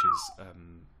 which is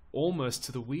almost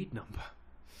to the weed number.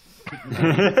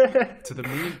 to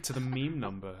the meme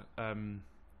number.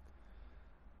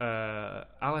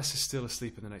 Alice is still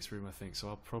asleep in the next room, I think, so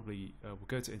I'll probably we'll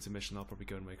go to intermission. I'll probably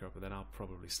go and wake her up, but then I'll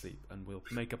probably sleep, and we'll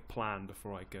make a plan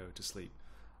before I go to sleep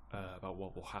about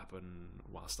what will happen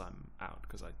whilst I'm out,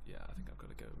 because I think I've got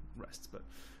to go rest. But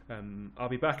I'll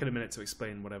be back in a minute to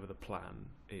explain whatever the plan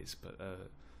is. But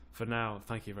for now,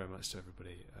 thank you very much to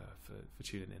everybody for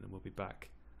tuning in, and we'll be back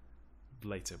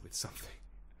later with something.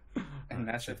 And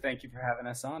Master, thank you for having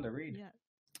us on to read. Yeah.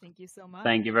 Thank you so much.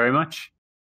 Thank you very much.